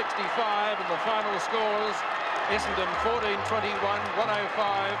 1965, and the final scores Essendon 14-21, 105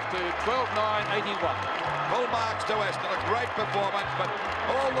 to 12-9, 81. Full marks to Essendon. A great performance, but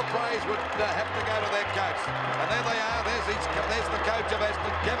all the praise would have to go to their coach. And there they are. There's the coach of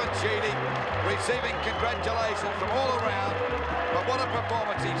Essendon, Kevin Sheedy, receiving congratulations from all around. But what a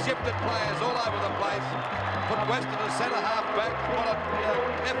performance. He shifted players all over the place. Put Weston as centre-half back. What an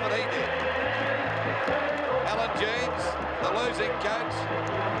effort he did. Alan Jeans, the losing coach,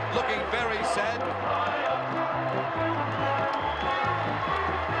 looking very sad.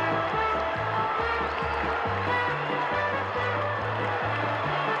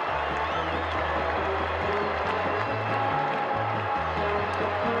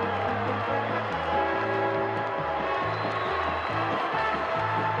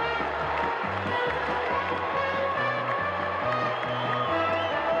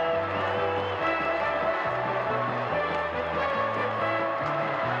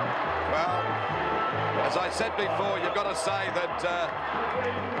 As I said before, you've got to say that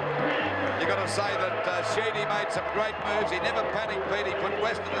Sheedy made some great moves. He never panicked, Pete. He put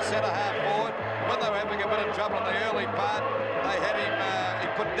Weston as centre-half forward. When they were having a bit of trouble in the early part, they had him.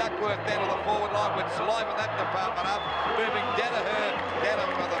 He put Duckworth down to the forward line, which livened that department up, moving Danaher down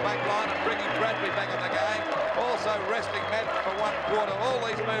to the back line and bringing Bradley back in the game. Also resting Madden for 1 quarter. All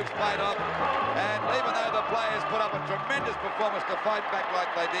these moves paid off, and even though the players put up a tremendous performance to fight back like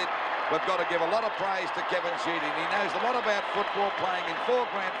they did, we've got to give a lot of praise to Kevin Sheedy. He knows a lot about football, playing in 4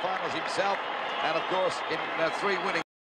 grand finals himself, and of course in 3 winning